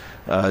Blues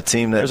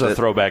team. There's a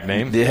throwback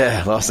name.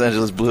 Yeah, Los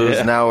Angeles Blues,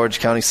 yeah. Now Orange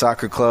County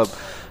Soccer Club.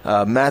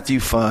 Matthew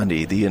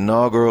Fondy, the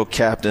inaugural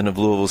captain of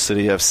Louisville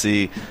City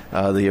FC,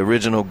 the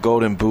original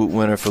Golden Boot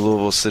winner for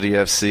Louisville City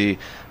FC,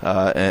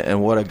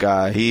 and what a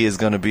guy. He is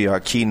going to be our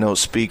keynote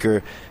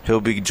speaker.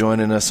 He'll be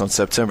joining us on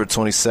September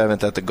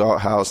 27th at the Galt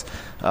House,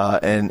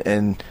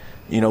 and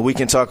we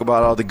can talk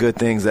about all the good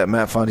things that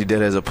Matt Fondy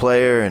did as a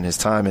player and his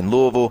time in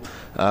Louisville,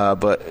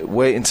 but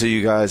wait until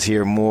you guys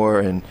hear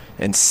more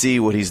and see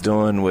what he's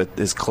doing with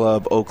his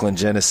club, Oakland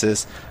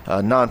Genesis,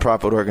 a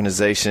nonprofit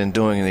organization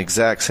doing the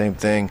exact same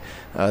thing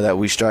that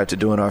we strive to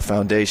do in our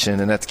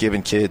foundation, and that's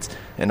giving kids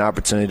an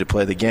opportunity to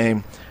play the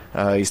game.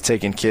 He's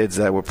taking kids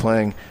that were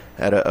playing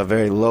at a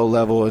very low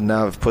level and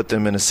now have put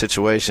them in a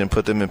situation,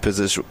 put them in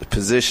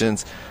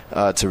positions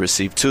to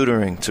receive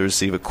tutoring, to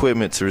receive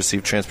equipment, to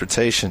receive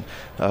transportation,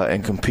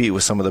 and compete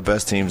with some of the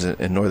best teams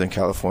in Northern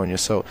California.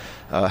 So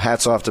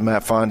hats off to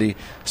Matt Fondy.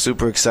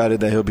 Super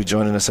excited that he'll be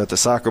joining us at the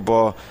Soccer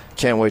Ball.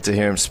 Can't wait to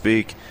hear him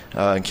speak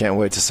and can't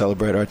wait to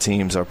celebrate our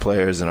teams, our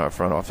players, and our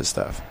front office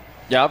staff.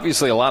 Yeah,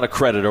 obviously a lot of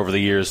credit over the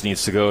years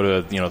needs to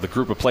go to the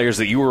group of players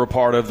that you were a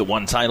part of, that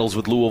won titles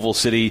with Louisville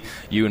City,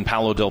 you and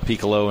Paolo Del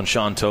Piccolo and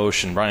Sean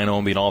Tosh and Brian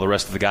Omby and all the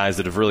rest of the guys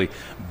that have really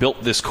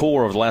built this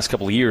core over the last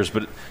couple of years.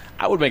 But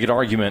I would make an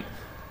argument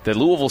that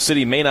Louisville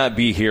City may not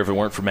be here if it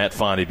weren't for Matt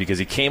Fondy, because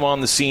he came on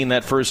the scene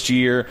that first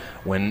year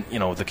when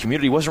the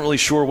community wasn't really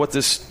sure what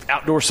this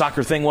outdoor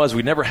soccer thing was.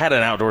 We'd never had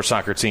an outdoor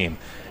soccer team,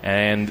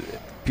 and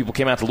People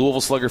came out to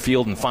Louisville Slugger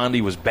Field, and Fondy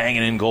was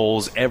banging in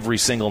goals every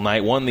single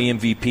night, won the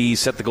MVP,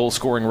 set the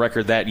goal-scoring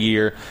record that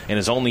year in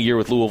his only year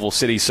with Louisville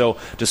City. So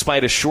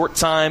despite a short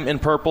time in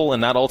purple and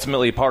not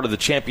ultimately part of the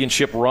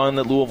championship run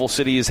that Louisville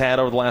City has had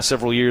over the last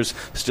several years,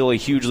 still a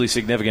hugely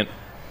significant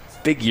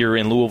figure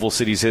in Louisville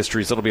City's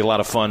history. So it'll be a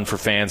lot of fun for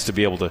fans to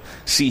be able to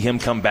see him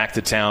come back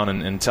to town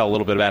and tell a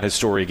little bit about his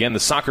story. Again,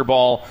 the soccer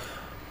ball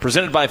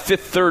presented by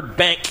Fifth Third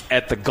Bank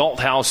at the Galt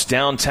House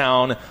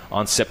downtown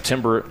on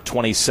September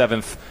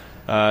 27th.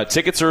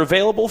 Tickets are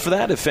available for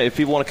that. If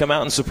people want to come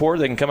out and support,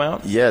 they can come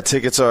out? Yeah,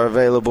 tickets are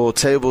available.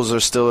 Tables are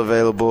still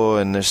available,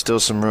 and there's still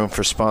some room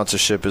for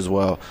sponsorship as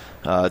well.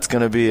 It's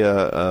going to be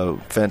a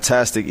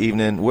fantastic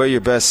evening. Wear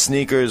your best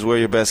sneakers, wear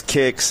your best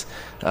kicks.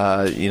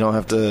 You don't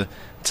have to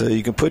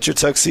you can put your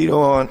tuxedo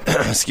on,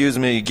 excuse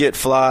me, get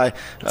fly,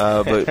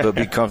 but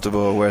be comfortable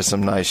or wear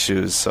some nice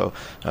shoes. So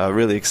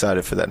really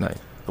excited for that night.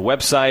 The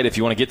website, if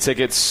you want to get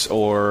tickets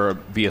or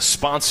be a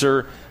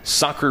sponsor,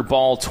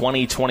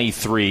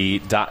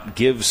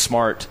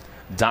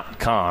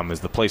 soccerball2023.givesmart.com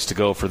is the place to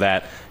go for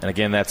that. And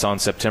again, that's on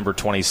September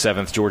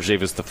 27th. George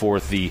Davis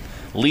IV, the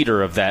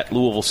leader of that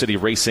Louisville City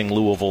Racing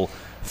Louisville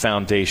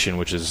Foundation,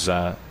 which is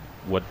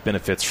what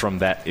benefits from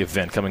that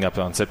event coming up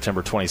on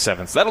September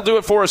 27th. So that'll do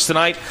it for us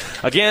tonight.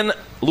 Again,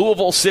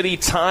 Louisville City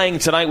tying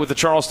tonight with the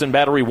Charleston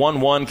Battery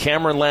 1-1.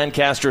 Cameron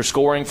Lancaster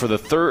scoring for the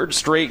third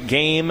straight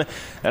game.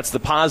 That's the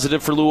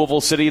positive for Louisville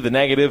City. The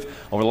negative,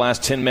 over the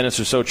last 10 minutes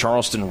or so,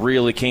 Charleston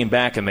really came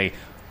back, and they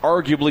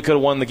arguably could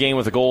have won the game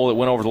with a goal that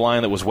went over the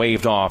line that was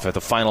waved off at the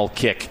final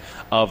kick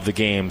of the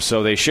game.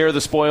 So they share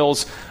the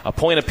spoils, a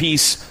point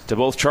apiece to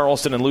both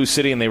Charleston and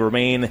LouCity, and they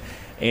remain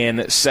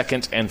in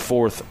second and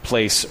fourth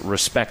place,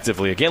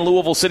 respectively. Again,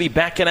 Louisville City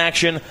back in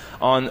action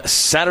on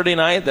Saturday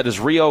night. That is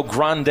Rio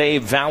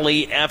Grande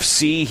Valley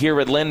FC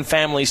here at Lynn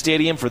Family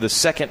Stadium for the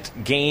second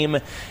game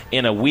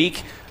in a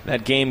week.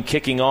 That game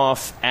kicking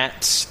off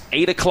at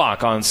 8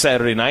 o'clock on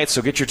Saturday night.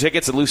 So get your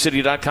tickets at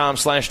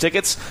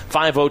LouCity.com/tickets,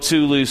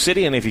 502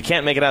 LouCity. And if you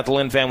can't make it out to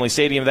Lynn Family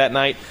Stadium that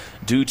night,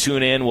 do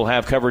tune in. We'll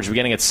have coverage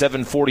beginning at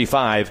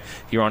 7:45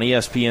 here on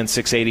ESPN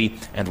 680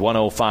 and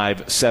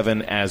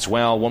 105.7 as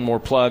well. One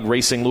more plug,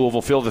 Racing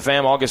Louisville Field of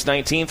Fame, August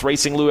 19th,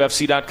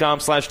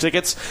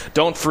 RacingLouFC.com/tickets.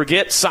 Don't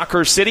forget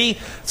Soccer City.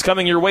 It's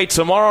coming your way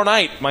tomorrow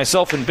night.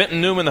 Myself and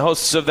Benton Newman, the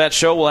hosts of that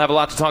show, will have a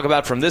lot to talk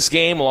about from this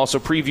game. We'll also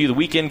preview the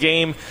weekend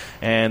game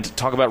and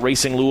talk about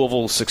Racing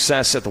Louisville's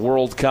success at the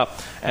World Cup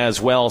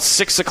as well.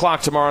 6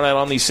 o'clock tomorrow night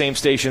on these same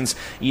stations,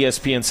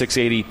 ESPN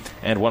 680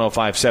 and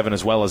 105.7,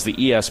 as well as the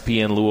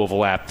ESPN Louisville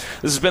app.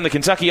 This has been the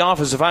Kentucky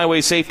Office of Highway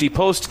Safety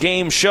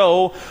post-game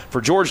show. For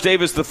George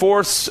Davis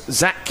IV,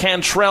 Zach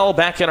Cantrell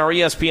back in our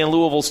ESPN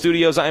Louisville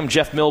studios, I'm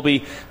Jeff Milby.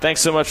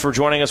 Thanks so much for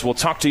joining us. We'll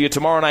talk to you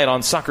tomorrow night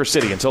on Soccer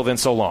City. Until then,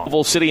 so long.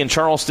 Louisville City and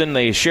Charleston,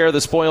 they share the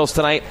spoils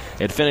tonight.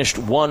 It finished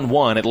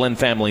 1-1 at Lynn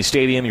Family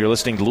Stadium. You're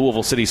listening to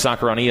Louisville City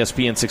Soccer on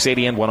ESPN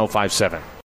 680 and 105.7.